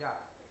张之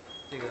下，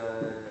这个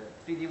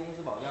最低工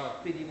资保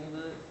障、最低工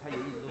资它也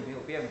一直都没有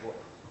变过。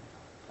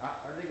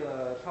而这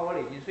个超额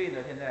累进税呢，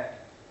现在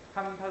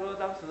他说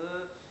当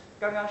时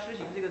刚刚施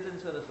行这个政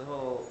策的时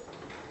候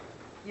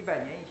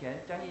，100年以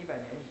前，将近100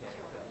年以前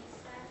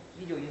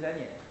，1913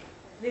年，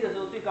那个时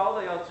候最高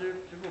的要支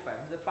付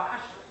80%，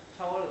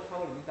超额累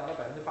进达到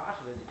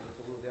80%的你这个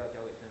收入都要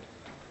交给政府。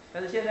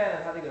但是现在呢，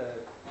它这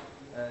个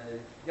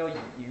要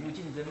引入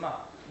竞争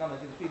嘛，那么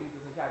这个税率就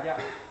会下降，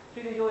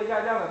税率就会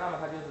下降了，那么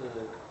它就是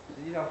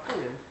实际上富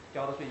人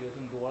交的税就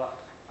更多了，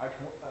而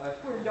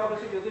富人交的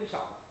税就更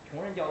少了，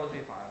穷人交的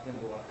税反而更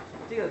多了。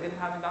这个跟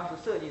他们当时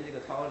设计这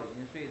个超额累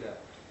进税的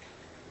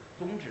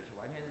宗旨是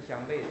完全是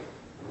相悖的。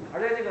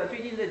而在这个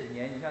最近这几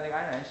年，你像这个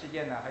安然事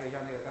件呢，还有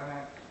像这个刚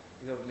才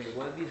这个美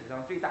国历史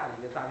上最大的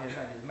一个诈骗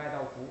犯就是麦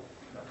道夫，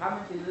他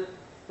们其实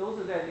都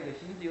是在这个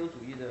新自由主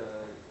义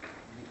的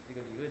这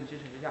个理论支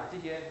持之下，这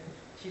些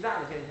欺诈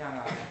的现象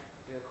啊，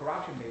这个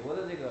corruption， 美国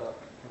的这个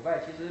腐败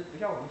其实不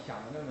像我们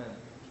想的那么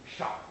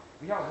少，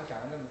不像我们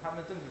想的那么，他们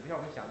政治不像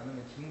我们想的那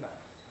么清白，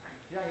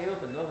实际上也有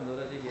很多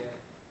的这些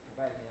腐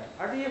败现象，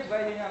而这些腐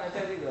败现象呢，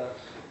在这个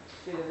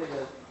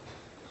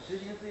实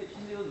行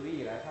新自由主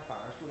义以来，它反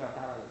而数量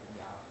大大的增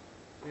加了。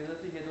所以说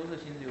这些都是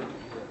新自由主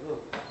义的恶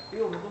果。对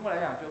于我们中国来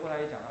讲，最后来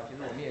也讲到，其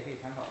实我们也可以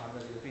参考他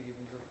们的这个最低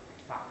工资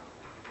法，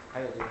还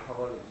有这个超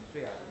额累进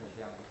税啊等等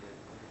这样的一些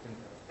政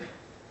策。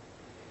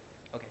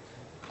OK。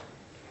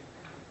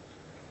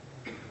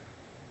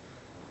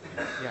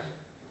Yeah.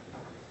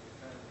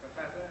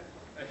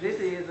 This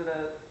is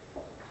the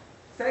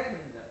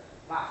second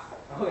last.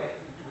 OK.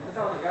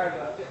 倒数第二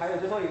个，还有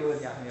最后一个问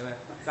题啊，同学们，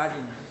抓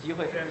紧机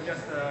会。I'm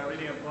just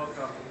reading a book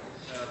of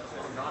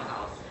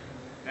Nordhaus,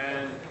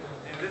 and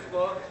in this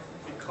book,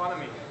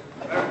 economy,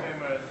 very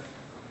famous.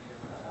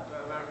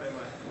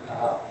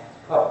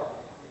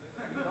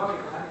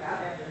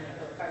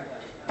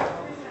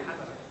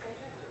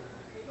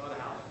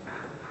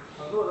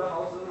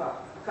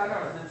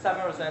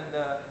 Samuelson,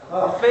 the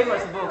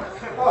famous book,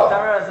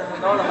 Samuelson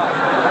Nordhaus.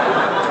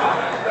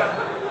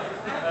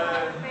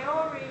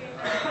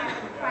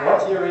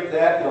 Once you read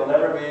that, you'll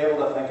never be able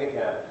to think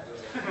again.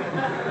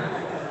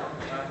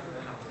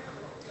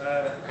 I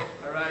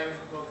write in this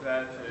book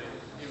that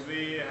if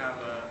we have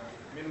a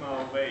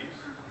minimum wage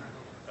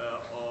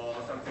or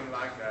something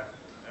like that,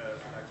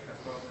 like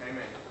transport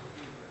payment,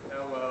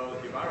 that will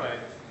devalue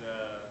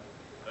the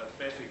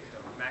basic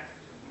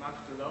much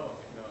low,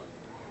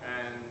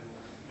 and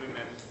we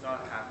may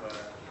not have a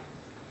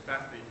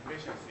fast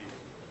efficiency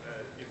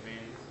if we,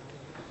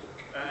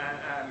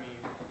 I mean,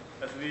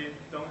 as we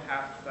don't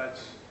have such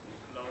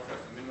laws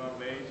as minimum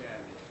wage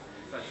and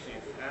such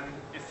things, and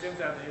it seems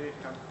that we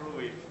can prove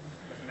it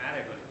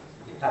mathematically.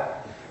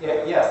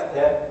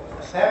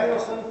 Yes,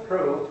 Samuelson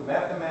proved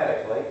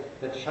mathematically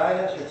that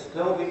China should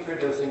still be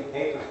producing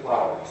paper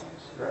flowers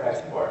for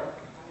export.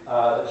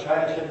 That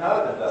China should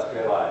not have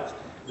industrialized.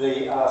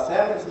 The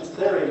Samuelson's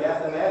theory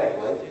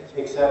mathematically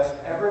accepts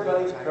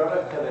everybody's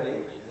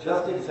productivity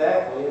just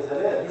exactly as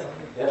it is.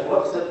 It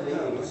looks at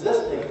the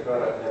existing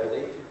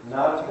productivity,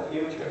 not the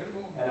future.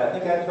 And I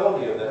think I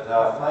told you that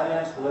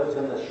finance lives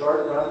in the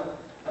short run.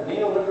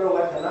 Neoliberal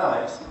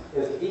economics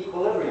is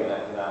equilibrium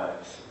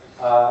economics.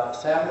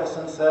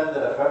 Samuelson said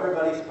that if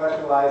everybody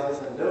specializes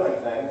in doing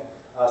things,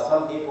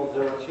 some people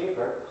do it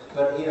cheaper,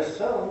 but he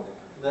assumed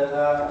that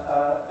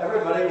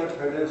everybody would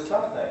produce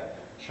something.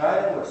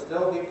 China would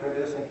still be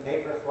producing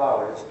paper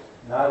flowers,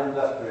 not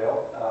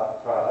industrial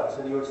products,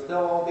 and you would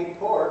still all be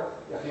poor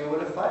if you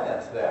would have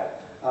financed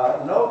that.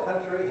 No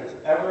country has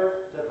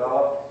ever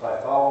developed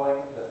by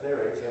following the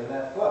theories in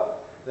that book.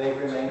 They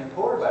remain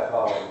poor by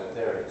following the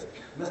theories.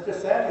 Mr.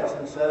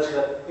 Samuelson says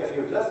that if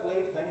you just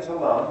leave things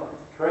alone,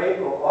 trade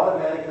will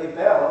automatically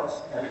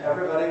balance and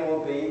everybody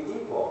will be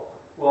equal.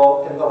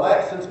 Well,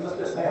 since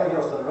Mr.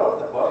 Samuelson wrote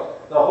the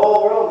book, the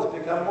whole world has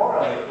become more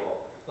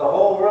unequal. The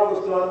whole world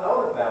has gone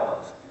out of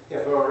balance.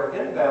 If it were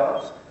in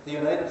balance, the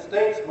United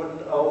States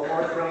wouldn't owe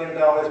 $4 trillion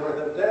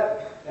worth of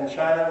debt, and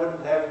China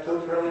wouldn't have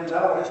 $2 trillion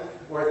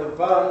worth of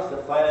bonds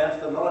that finance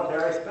the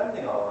military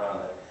spending all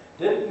around it.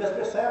 Did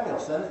Mr.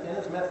 Samuelson, in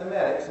his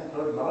mathematics,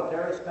 include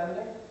military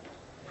spending?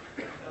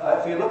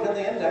 If you look in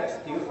the index,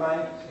 do you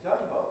find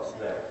gunboats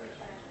there?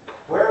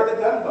 Where are the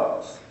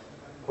gunboats?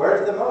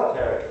 Where's the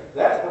military?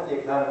 That's what the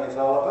economy is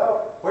all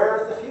about.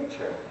 Where is the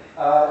future?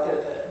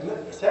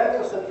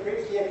 Samuelson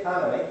treats the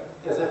economy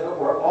as if it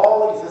were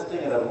all existing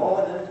at a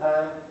moment in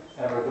time,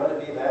 and we're going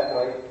to be that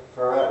way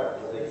forever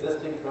with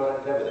existing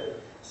productivity.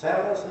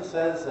 Samuelson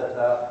says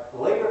that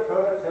labor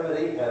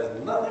productivity has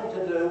nothing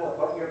to do with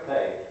what you're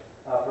paid.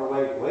 For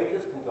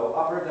wages can go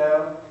up or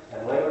down,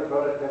 and labor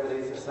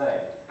productivity is the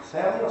same.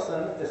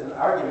 Samuelson is an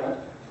argument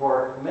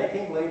for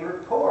making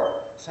labor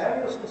poor.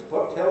 Samuelson's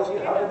book tells you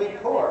how to be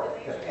poor.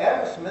 If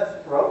Adam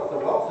Smith wrote The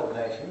Wealth of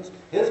Nations,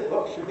 his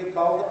book should be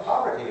called The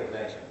Poverty of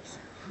Nations.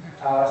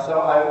 So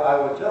I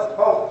would just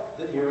hope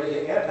that you read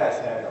the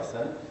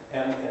anti-Samuelson,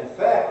 and in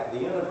fact, the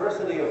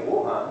University of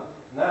Wuhan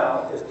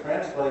now is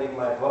translating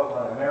my book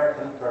on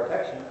American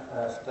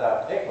protectionist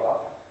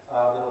takeoff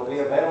that will be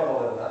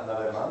available in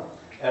another month.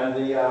 And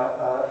the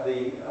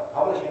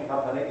publishing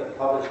company that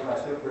published my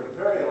Super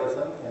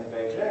Imperialism in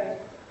Beijing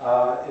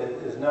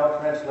is now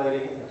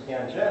translating in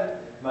Tianjin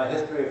my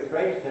History of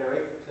Trade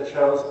theory that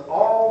shows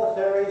all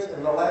the theories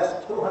in the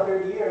last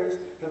 200 years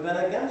have been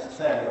against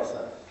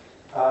Samuelson.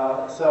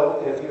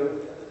 So if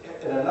you,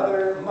 in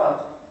another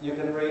month, you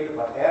can read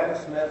what Adam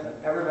Smith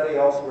and everybody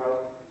else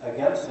wrote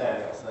against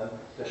Samuelson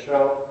to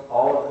show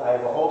I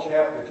have a whole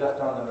chapter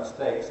just on the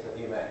mistakes that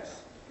he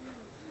makes.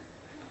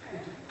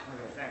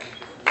 Thank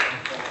you.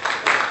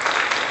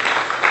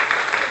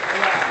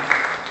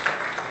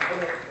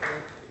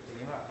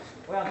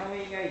我想同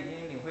学应该已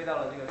经领会到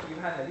了这个批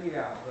判的力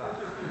量，是吧？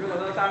如果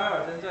说萨缪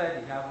尔森坐在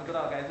底下，不知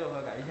道该作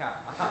何感想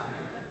啊。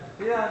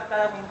实际上，大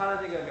家从他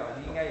的这个表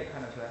情应该也看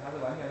得出来，他是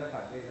完全的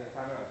反对这个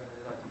萨缪尔森的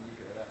这套经济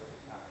学的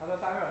啊。他说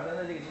萨缪尔森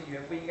的这个经济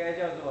学不应该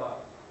叫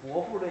做国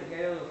富论，应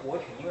该叫做国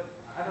穷论。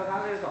按照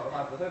他这个搞的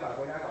话，只会把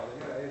国家搞得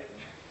越来越穷。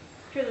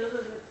确实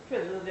是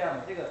这样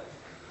的。这个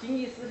经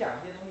济思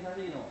想这些东西，它是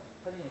一种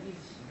意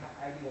识形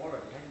态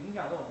ideology， 它影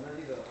响着我们的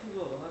这个著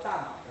作中的大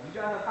脑，我们就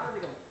按照他的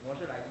这个模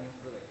式来进行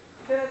思维。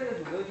现在这个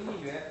主流经济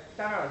学，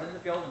萨缪尔森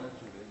是标准的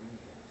主流经济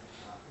学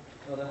啊，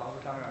诺德豪斯、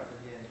萨缪尔森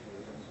这些主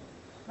流经济学。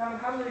那么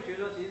他们这个学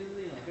说其实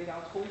是一种非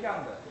常抽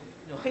象的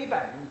一种黑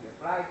板经济学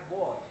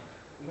 （blackboard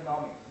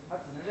economics），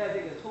 它只能在这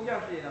个抽象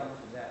世界当中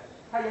存在。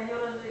它研究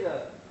的是这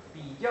个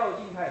比较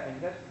静态分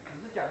析，它只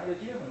是讲究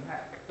均衡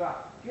态，是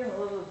吧？均衡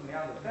都是什么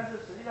样子？但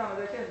是实际上呢，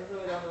在现实社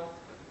会当中，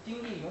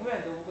经济永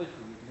远都不会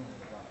处于均衡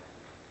的状态。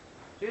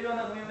所以说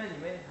呢，同学们，你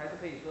们还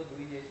是可以多读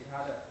一些其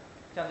他的。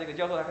像这个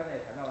教授他刚才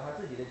也谈到了他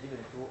自己的几本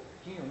书，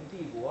《金融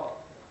帝国》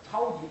《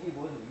超级帝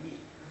国主义》，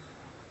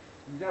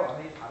你在网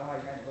上一查的话，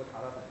应该能够查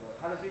到很多。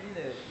他的最近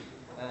的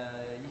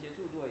一些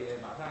著作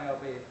也马上要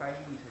被翻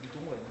译成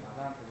中文，马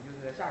上可能就是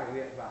在下个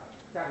月，是吧？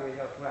下个月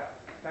就要出来。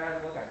大家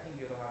如果感兴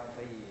趣的话，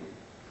可以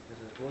就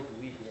是多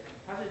读一些。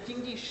他是经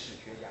济史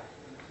学家，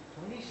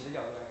从历史的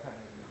角度来看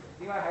这个经济学。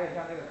另外还有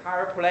像这个卡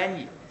尔普兰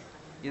尼，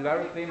也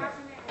very famous，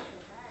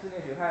 是那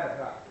个学派的，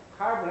是吧？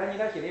卡尔普兰尼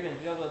他写了一本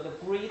书叫做《The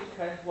Great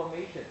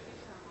Transformation》。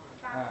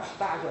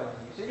大转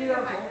型，实际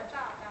上从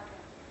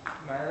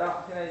买得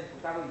到，现在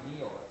大陆已经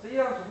有了。实际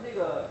上从这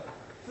个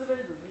资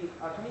本主义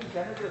啊，从以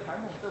前的这个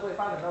传统社会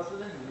发展到资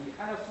本主义，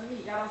按照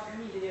亚当斯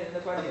密这些人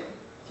的观点，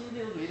新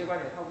自由主义的观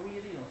点，它无疑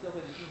是一种社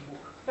会的进步。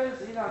但是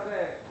实际上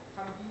在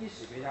他们经济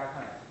史学家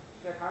看来，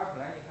在卡尔普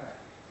兰尼看来，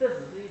这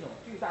只是一种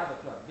巨大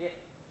的转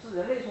变，是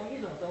人类从一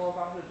种生活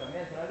方式转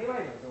变成了另外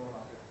一种生活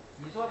方式。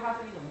你说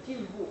它是一种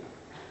进步，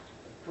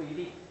不一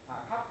定。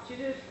它其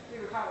实这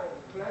个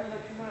普兰尼他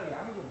区分了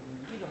两种经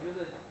济，一种就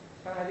是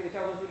刚才这个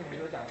教科书里面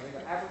所讲的这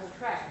个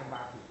abstract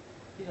market，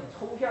 一种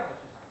抽象的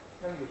市场，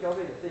那么有消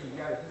费者剩余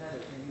啊，有生产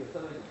者剩余，有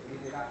社会主义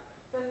最大。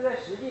但是在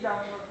实际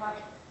当中，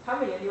他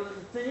们研究的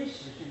是真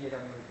实世界当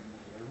中的经济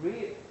学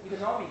 ，real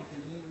economics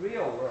in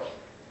real world。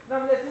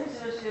那么在真实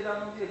的世界当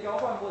中，这个交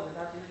换过程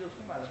它其实就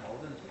充满了矛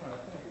盾，充满了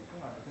痛苦，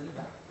充满了挣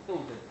扎、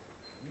斗争。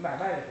你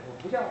买卖的时候，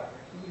不像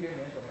经济学里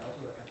面所描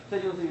述的，这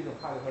就是一种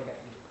化学和感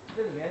性，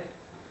这里面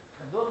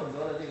很多的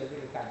这个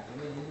感情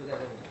的因素在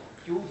这里面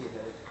纠结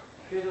在这里。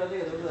所以说这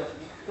个都是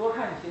多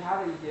看其他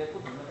的一些不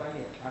同的观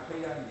点啊，可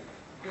以让你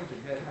更准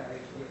确的看待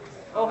世界。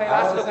Okay,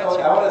 last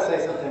question. I want to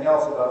say something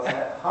else about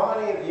that. How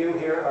many of you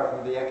here are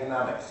from the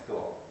economics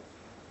school?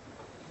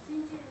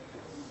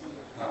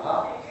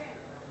 Uh-huh.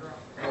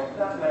 Well,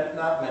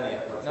 not many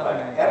of us.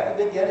 Right? At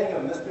the beginning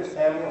of Mr.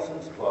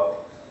 Samuelson's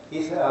book,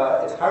 it's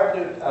hard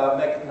to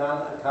make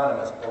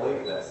non-economists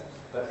believe this,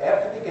 but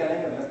at the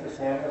beginning of Mr.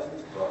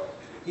 Samuelson's book,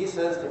 he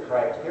says the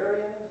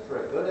criterion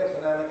for a good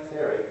economic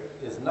theory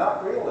is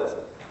not realism,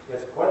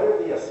 it's whether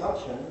the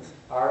assumptions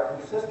are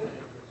consistent.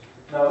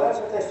 Now that's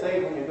what they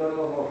say when you go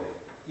to a movie.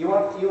 You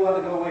want to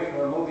go away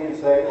from a movie and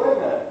say, wait a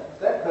minute,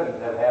 that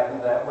couldn't have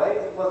happened that way,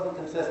 it wasn't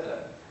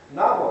consistent.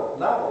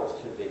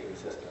 Novels should be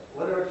consistent.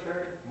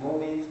 Literature,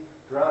 movies,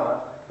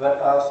 drama.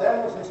 But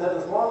Samuelson said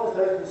as long as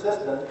they're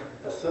consistent,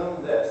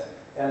 assume this.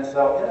 And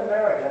so in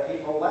America,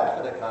 people laugh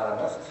at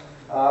economists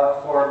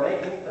for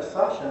making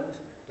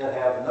assumptions that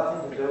have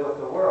nothing to do with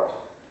the world.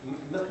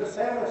 Mr.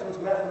 Samuelson's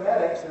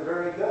mathematics are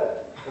very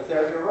good, but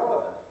they're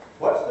irrelevant.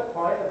 What's the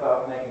point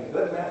about making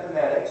good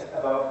mathematics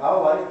about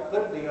how life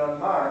could be on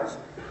Mars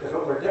if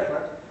it were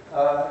different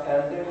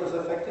and it was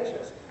a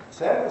fictitious?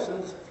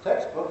 Samuelson's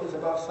textbook is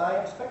about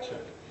science fiction.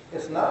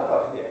 It's not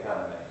about the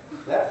economy.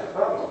 That's the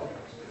problem.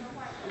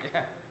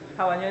 Yeah,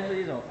 它完全是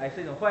一种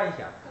是一种幻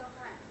想。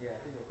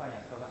Yeah, 是一种幻想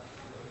科幻。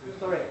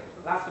Sorry,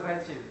 last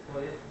question for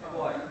this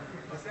boy.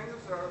 Thank you,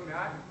 sir. May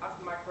I ask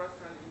my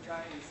question in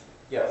Chinese?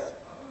 Yes.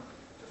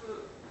 就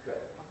是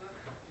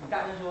你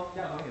大声说，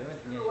这样没有问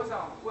题。就是我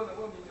想问的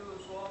问题就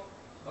是说，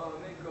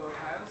那个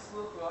凯恩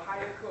斯和哈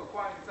耶克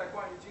关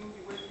于经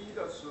济危机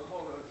的时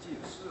候的解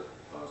释，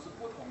是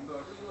不同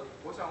的。就是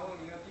我想问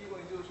您的第一个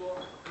问题就是说，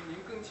您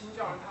更倾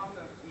向于他们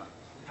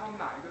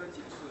哪一个的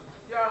解释？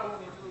第二个问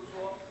题就是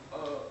说，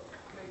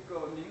那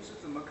个您是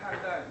怎么看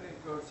待那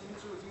个新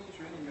自由经济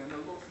学里面的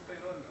洛斯悖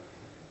论的？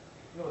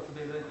洛斯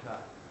悖论是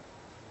吧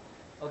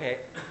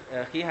？Okay,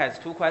 he has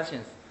two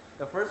questions.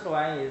 The first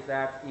one is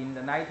that in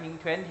the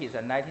 1920s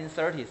and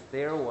 1930s,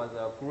 there was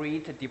a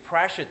Great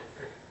Depression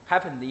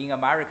happened in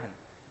America.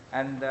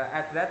 And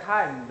at that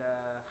time,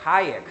 the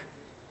Hayek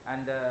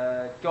and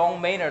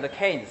John Maynard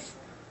Keynes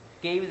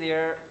gave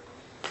their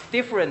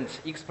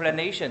different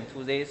explanation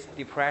to this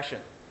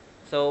depression.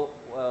 So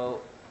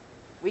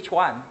which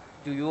one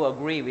do you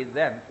agree with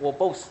them, or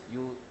both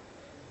you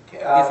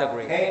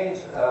disagree?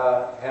 Keynes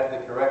had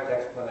the correct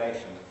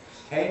explanation.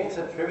 Keynes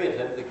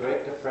attributed the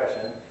Great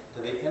Depression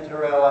to the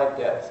inter-allied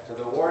debts, to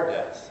the war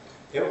debts.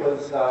 It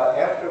was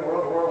after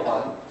World War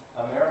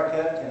I,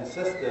 America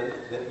insisted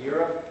that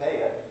Europe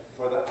pay it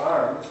for the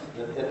arms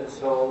that it had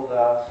sold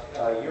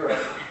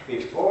Europe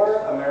before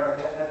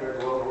America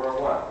entered World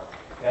War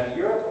I. And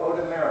Europe owed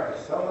America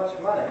so much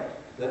money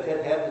that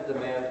it had to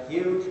demand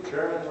huge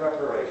German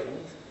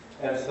reparations.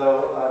 And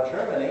so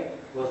Germany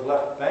was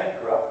left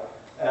bankrupt.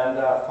 And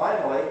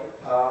finally,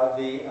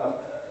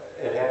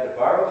 it had to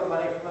borrow the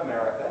money from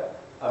America.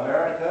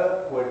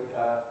 America would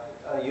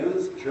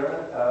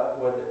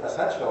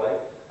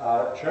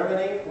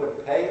Germany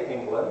would pay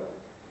England.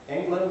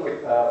 England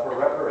would, for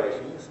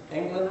reparations.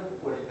 England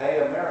would pay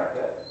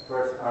America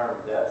for its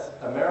armed debts.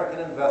 American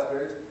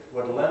investors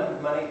would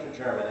lend money to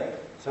Germany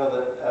so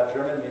that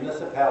German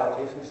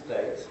municipalities and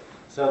states,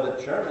 so that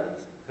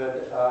Germans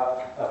could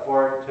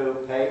afford to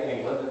pay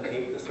England and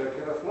keep the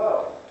circular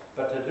flow.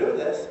 But to do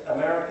this,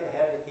 America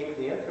had to keep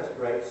the interest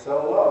rate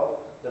so low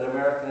that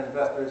American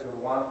investors would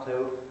want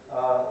to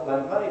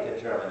lend money to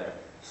Germany.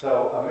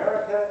 So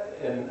America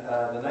in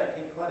the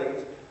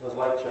 1920s was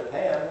like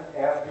Japan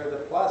after the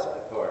Plaza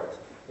Accords.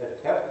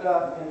 It kept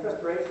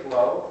interest rates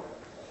low,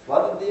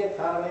 flooded the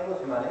economy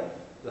with money,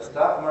 the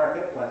stock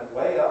market went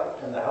way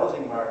up, and the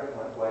housing market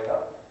went way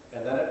up,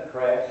 and then it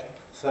crashed.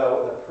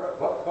 So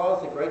what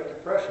caused the Great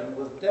Depression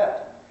was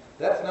debt.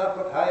 That's not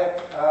what Hayek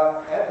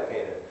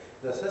advocated.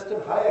 The system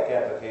Hayek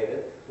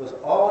advocated was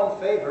all in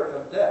favor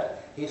of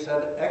debt. He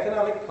said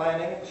economic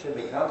planning should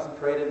be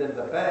concentrated in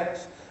the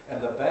banks,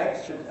 and the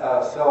banks should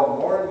sell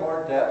more and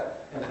more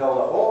debt until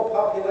the whole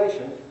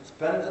population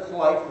spends its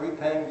life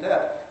repaying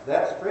debt.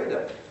 That's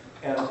freedom.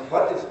 And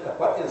what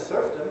is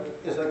serfdom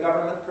is the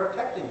government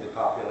protecting the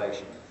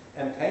population.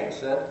 And Keynes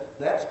said,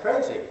 that's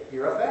crazy.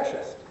 You're a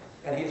fascist.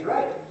 And he's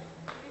right.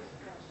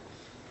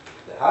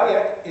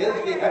 Hayek is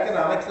the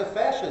economics of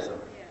fascism.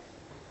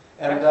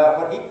 And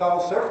what he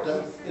calls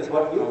serfdom is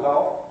what you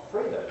call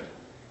freedom.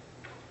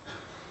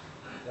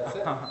 That's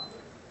it.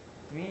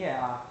 明显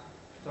啊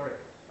 ，sorry，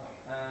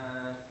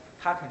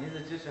 他肯定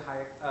是支持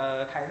凯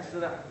恩斯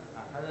的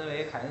啊，他认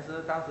为凯恩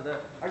斯当时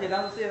的，而且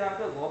当时世界上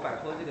各国摆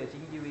脱这个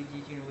经济危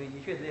机、金融危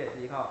机，确实也是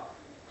依靠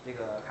这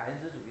个凯恩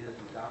斯主义的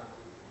主张。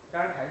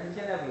当然，凯恩斯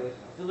现在不流行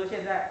了，就是说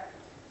现在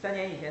3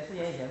年以前、4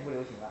年以前不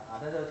流行了啊，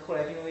但是后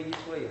来金融危机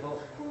出了以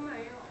后，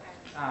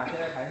啊，现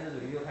在凯恩斯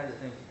主义又开始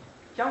盛行。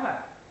相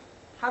反，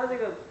他对这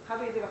个哈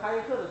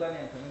耶克的观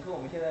点可能跟我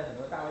们现在很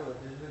多大陆的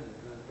知识分子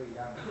是不一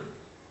样的。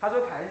他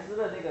说凯恩斯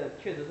的那个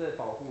确实是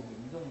保护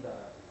民众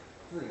的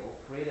自由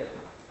freedom，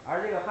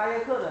 而这个哈耶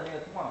克的那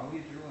个通往奴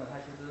隶之路呢，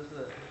它其实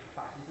是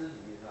法西斯主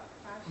义，是吧？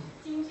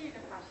经济的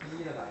法西斯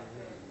主义。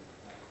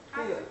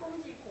它是攻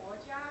击国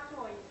家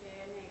做一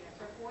些那个，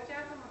是国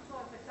家这么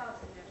做会造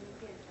成人民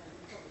变成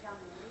走向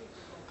奴隶之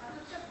路。他说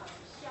正好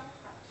是相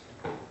反，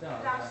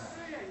让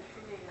私人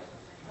去那个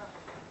造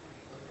成。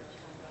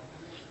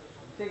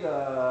这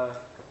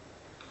个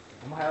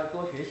我们还要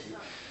多学习。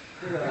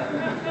这个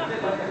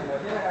我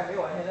现在还没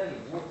有完全的领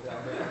悟，知道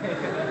吗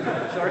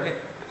？Sorry，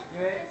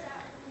 因为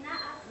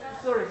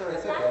Sorry， But I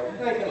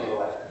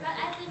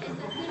think it's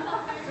a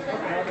simple version.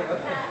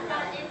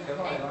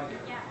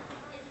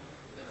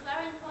 It's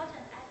very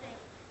important, I think.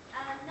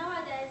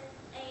 Nowadays,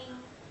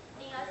 in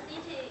a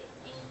city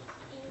in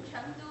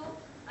Chengdu,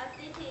 a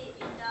city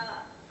in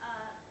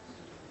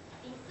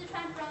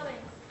Sichuan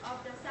province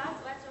of the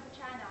southwest of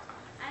China,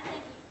 I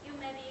think you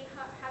maybe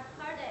have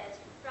heard it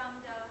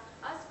from the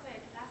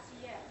earthquake last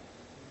year.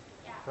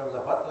 Yeah. From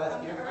the what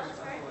last year?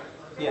 Earthquake.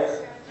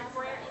 Yes. Last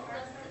year in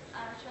the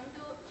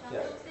Chengdu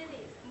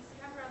city in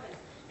Sichuan province.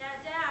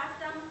 There are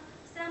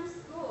some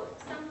schools,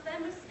 some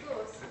famous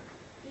schools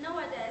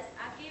nowadays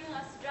are giving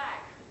a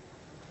strike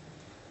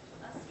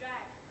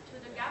to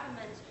the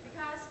government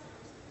because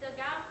the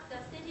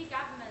city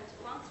government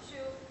wants to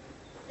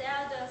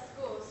sell the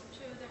schools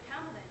to the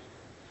company.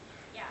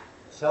 Yeah.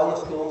 Sell the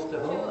schools to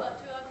whom?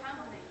 To a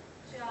company,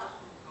 to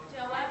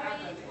a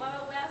very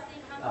wealthy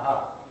company.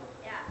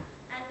 Yeah.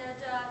 And the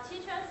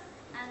teachers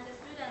and the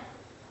students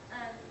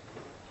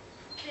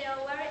feel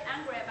very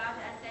angry about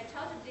it, and they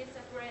totally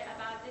disagree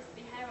about this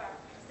behavior.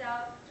 So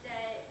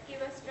they give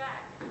a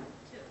strike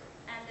to,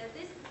 and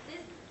this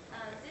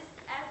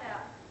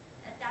effort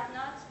does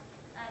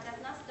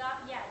not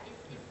stop yet.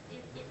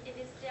 It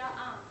is still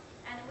on,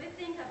 and we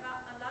think a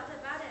lot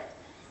about it.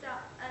 So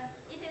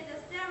it is a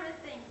serious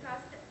thing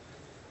because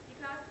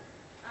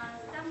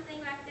something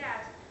like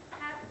that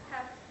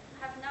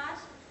have not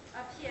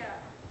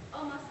appeared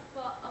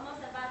for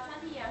almost about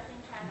 20 years in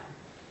China,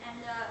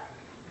 and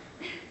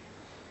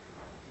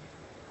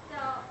so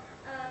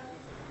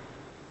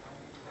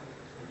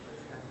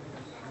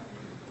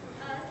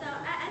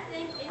I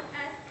think it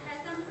has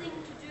something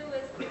to do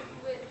with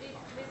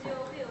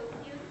your views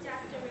you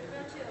just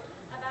referred to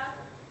about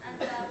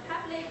the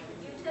public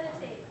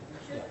utility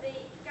should be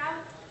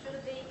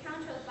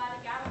controlled by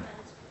the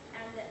government,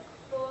 and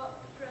for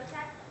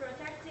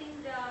protecting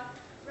the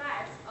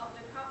rights of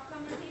the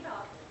common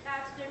people.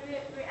 But the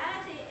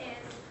reality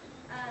is,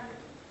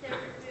 the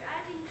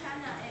reality in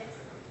China is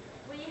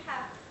we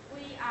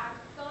are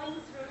going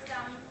through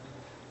some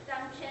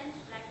change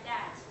like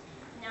that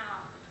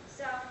now.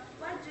 So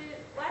what's your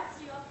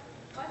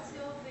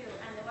view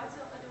and what's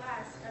your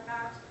advice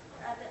about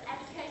the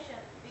education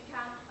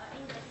become an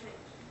industry?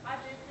 What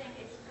do you think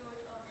is good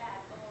or bad?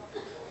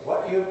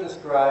 What you've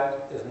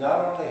described is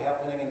not only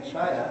happening in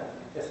China,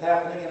 it's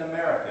happening in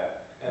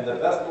America. And the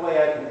best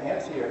way I can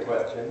answer your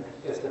question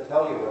is to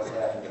tell you what's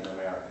happening in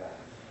America.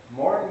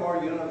 More and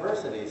more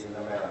universities in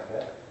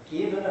America,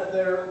 even if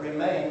they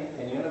remain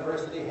in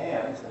university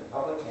hands and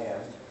public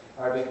hands,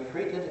 are being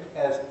treated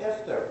as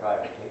if they're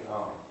privately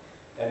owned.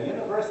 And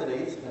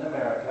universities in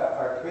America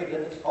are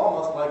treated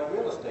almost like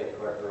real estate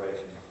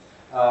corporations.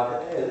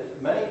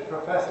 Many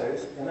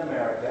professors in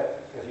America,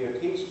 if you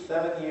teach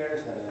 7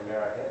 years in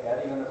America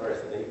at a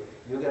university,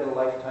 you get a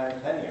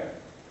lifetime tenure.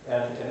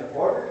 And in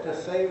order to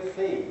save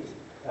fees,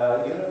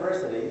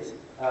 universities,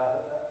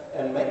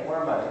 and make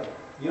more money,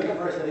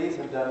 universities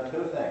have done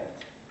two things.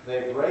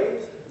 They've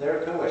raised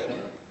their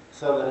tuition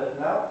so that it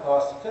now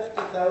costs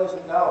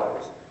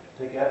 $50,000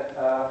 to get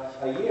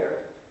a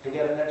year to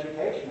get an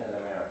education in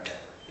America.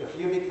 If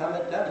you become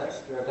a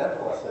dentist or a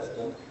dental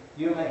assistant,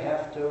 you may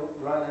have to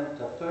run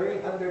into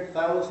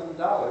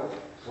 $300,000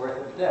 worth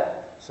of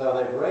debt. So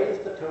they've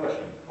raised the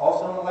tuition.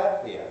 Also in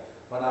Latvia,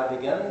 when I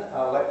began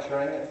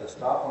lecturing at the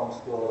Stockholm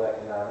School of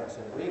Economics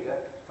in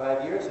Riga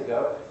 5 years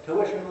ago,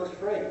 tuition was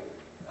free.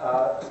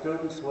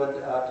 Students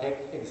would take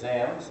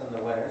exams and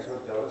the winners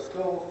would go to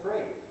school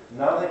free.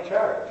 Now they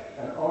charge,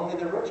 and only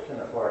the rich can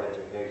afford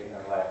education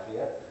in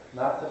Latvia,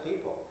 not the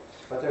people.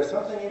 But there's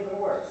something even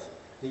worse.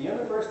 The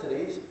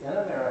universities in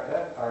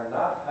America are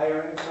not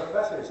hiring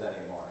professors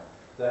anymore.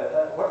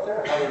 What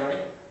they're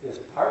hiring is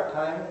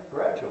part-time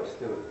graduate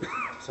students.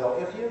 So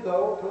if you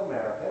go to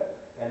America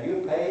and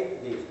you pay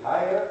these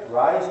higher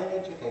rising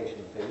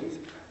education fees,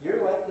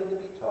 you're likely to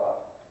be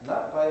taught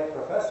not by a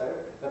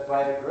professor, but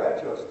by a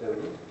graduate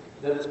student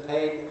that is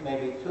paid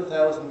maybe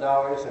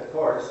 $2,000 a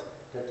course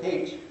to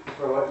teach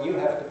for what you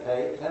have to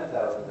pay $10,000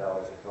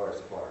 a course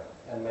for,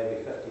 and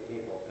maybe 50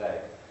 people pay.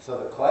 So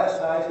the class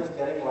size is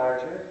getting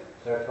larger.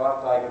 They're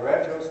taught by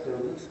graduate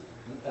students,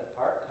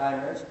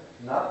 part-timers,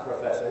 not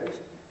professors,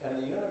 and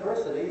the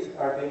universities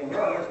are being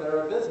run as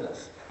they're a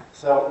business.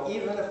 So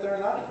even if they're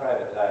not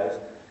privatized,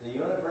 The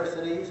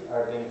universities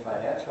are being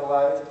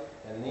financialized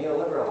and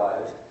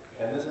neoliberalized,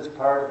 and this is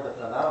part of the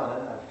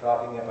phenomenon I'm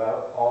talking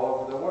about all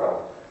over the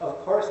world. Of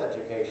course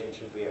education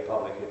should be a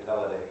public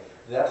utility.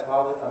 That's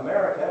how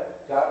America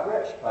got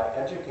rich, by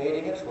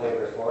educating its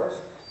labor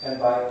force and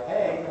by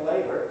paying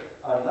labor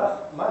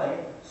enough money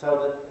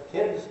so that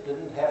kids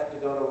didn't have to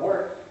go to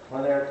work.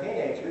 When they were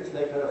teenagers,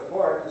 they could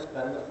afford to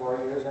spend the 4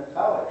 years in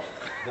college.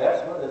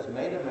 That's what has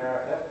made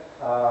America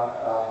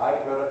a high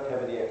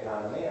productivity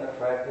economy and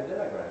attracted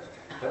immigrants.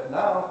 But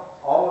now,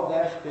 all of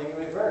that's being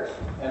reversed,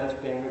 and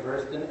it's being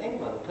reversed in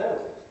England,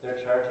 too.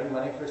 They're charging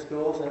money for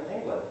schools in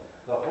England.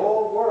 The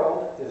whole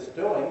world is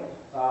doing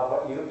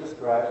what you've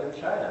described in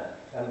China.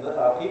 And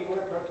people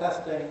are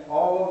protesting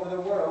all over the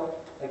world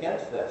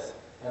against this.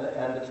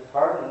 And it's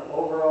part of an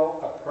overall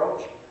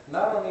approach,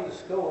 not only to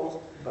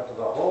schools, but to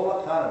the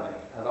whole economy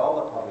and all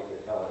the public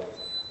utilities.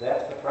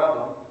 That's the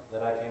problem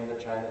that I came to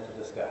China to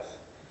discuss.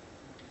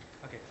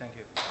 Okay, thank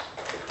you.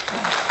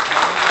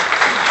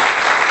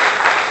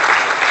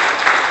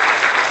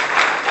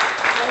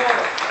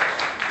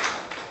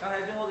 刚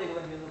才最后这个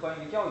问题是关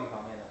于教育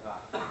方面的，是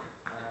吧？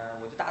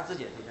我就大致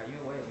解释一下，因为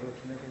我也没有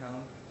听得非常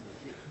仔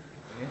细，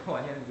也没有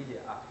完全理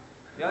解啊。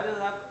主要就是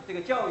它这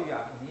个教育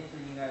啊，肯定是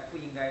不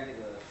应该这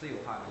个私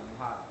有化、民营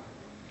化的。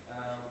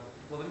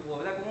我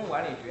们在公共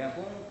管理学院，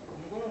我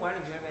们公共管理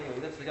学院里面有一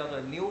个词叫做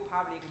New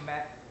Public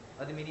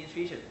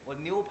Administration 或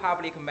New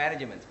Public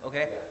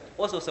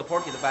Management，OK，also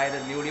supported by the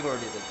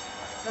neoliberalism。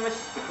那么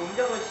我们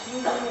叫做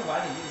新公共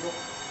管理运动。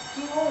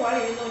新公共管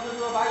理运动就是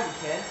说把以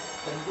前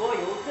很多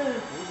由政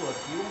府所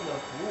提供的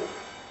服务，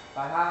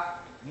把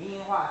它民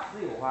营化、私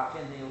有化，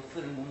变成由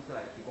私人公司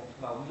来提供，是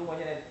吧？我们中国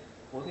现在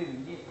国退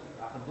民进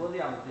啊，很多这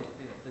样的这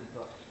种政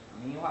策，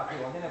民营化、私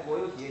有化。现在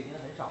国有企业已经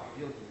很少，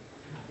只有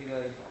这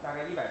个大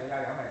概100多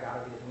家、200家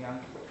的这个中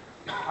央企业。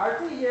而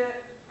这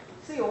些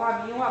私有化、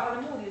民营化，它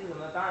的目的是什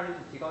么呢？当然就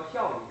是提高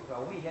效率，是吧？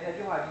我们以前在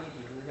计划经济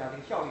体制之下，这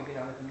个效率非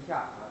常的低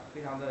下啊，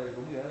非常的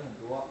冗员很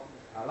多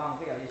啊，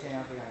浪费啊，这些现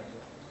象非常严重。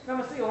那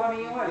么私有化、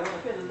民营化以后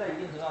呢，确实在一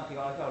定程度上提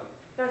高了效率，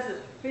但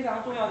是非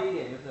常重要的一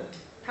点就是，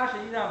它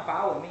实际上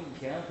把我们以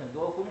前很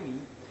多公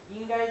民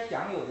应该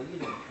享有的一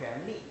种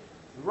权利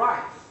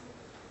 （rights），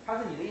 它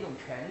是你的一种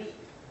权利，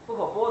不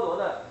可剥夺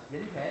的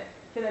人权，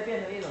现在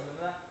变成了一种什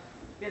么呢？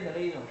变成了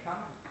一种商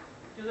品，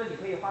就是说你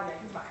可以花钱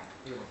去买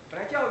这个东西。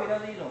本来教育它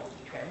是一种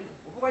权利，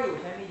我不管有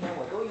钱没钱，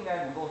我都应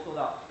该能够受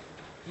到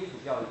基础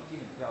教育、基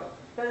本教育。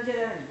但是现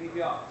在呢，你必须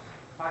要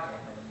花钱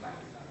才能买。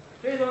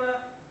所以说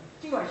呢，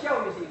尽管效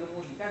率是一个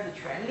目的，但是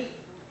权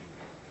利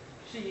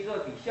是一个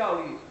比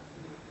效率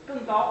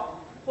更高，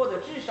或者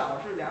至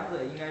少是两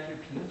者应该是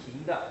平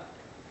行的，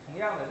同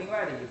样的另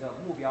外的一个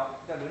目标，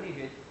在伦理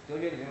学、哲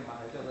学里面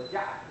把它叫做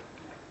价值。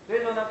所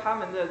以说呢，他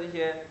们的这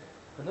些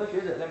很多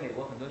学者在美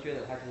国，很多学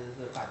者他其实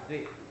是反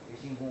对这个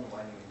新公共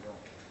管理运动，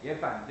也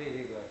反对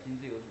这个新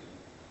自由主义。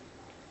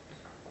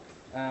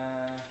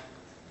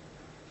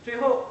最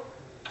后，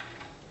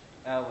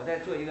我再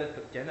做一个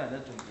简短的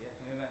总结，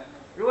同学们，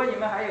如果你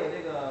们还有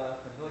这个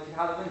很多其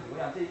他的问题，我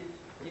想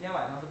今天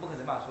晚上是不可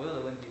能把所有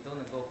的问题都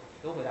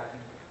回答清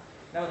楚。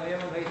那么同学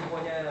们可以通过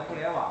现在的互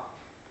联网，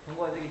通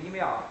过这个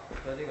email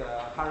和这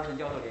个哈尔森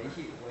教授联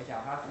系，我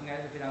想他应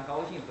该是非常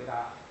高兴回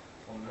答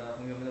我们的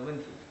同学们的问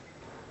题。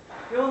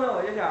最后呢，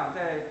我就想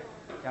再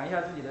讲一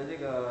下自己的这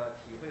个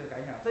体会和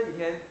感想。这几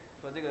天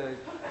和这个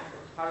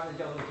哈尔森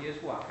教授接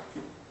触啊，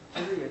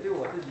其实也对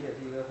我自己也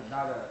是一个很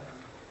大的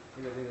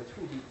这个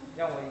触及，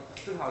让我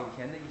思考以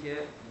前的一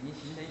些已经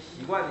形成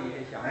习惯的一些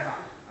想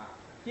法啊。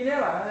今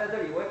天晚上在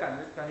这里，我也感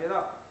觉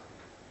到，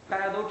大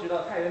家都知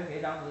道蔡元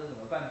培当时是怎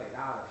么办北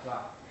大的，是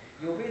吧？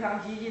有非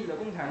常激进的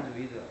共产主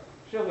义者、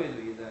社会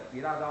主义者，李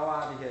大钊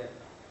啊这些，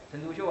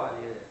陈独秀啊这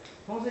些人，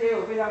同时也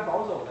有非常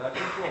保守的，支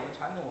持我们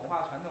传统文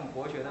化、传统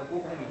国学的辜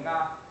鸿铭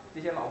啊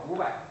这些老古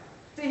柏，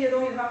这些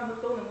东西他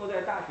们都能够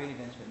在大学里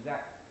面存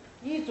在。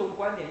一种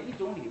观点、一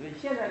种理论，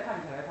现在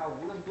看起来它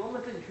无论多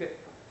么正确，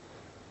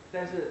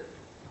但是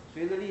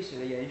随着历史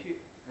的延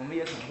续，我们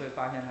也可能会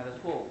发现它的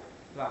错误，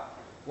是吧？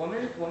我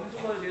们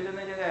中国的学生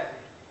呢，现在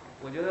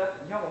我觉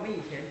得，你像我们以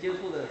前接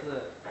触的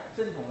是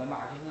正统的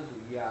马克思主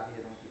义啊这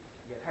些东西，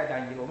也太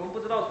单一了。我们不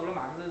知道除了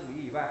马克思主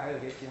义以外，还有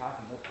些其他的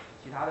什么东西。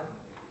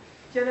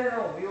现在呢，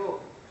我们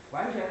又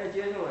完全的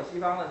接受了西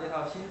方的这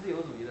套新自由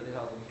主义的这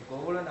套东西，国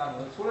富论当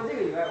中，除了这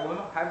个以外，我们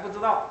还不知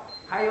道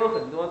还有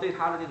很多对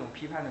他的这种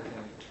批判的声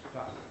音，是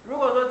吧？如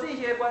果说这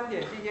些观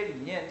点、这些理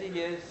念、这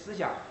些思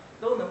想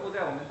都能够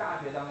在我们大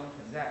学当中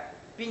存在，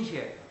并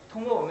且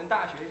通过我们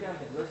大学向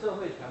整个社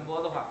会传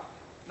播的话，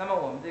那么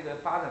我们这个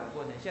发展的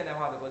过程、现代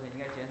化的过程应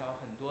该减少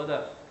很多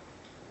的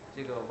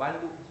这个弯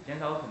路，减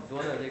少很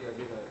多的这个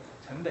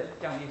成本，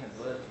降低很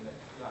多的成本，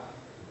是吧？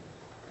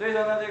所以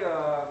说呢，这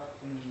个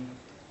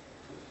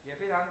也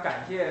非常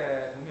感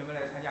谢同学们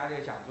来参加这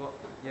个讲座，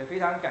也非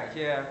常感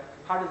谢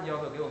哈尔森教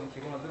授给我们提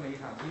供了这么一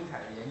场精彩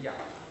的演讲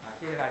啊！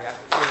谢谢大家。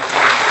谢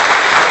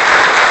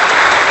谢。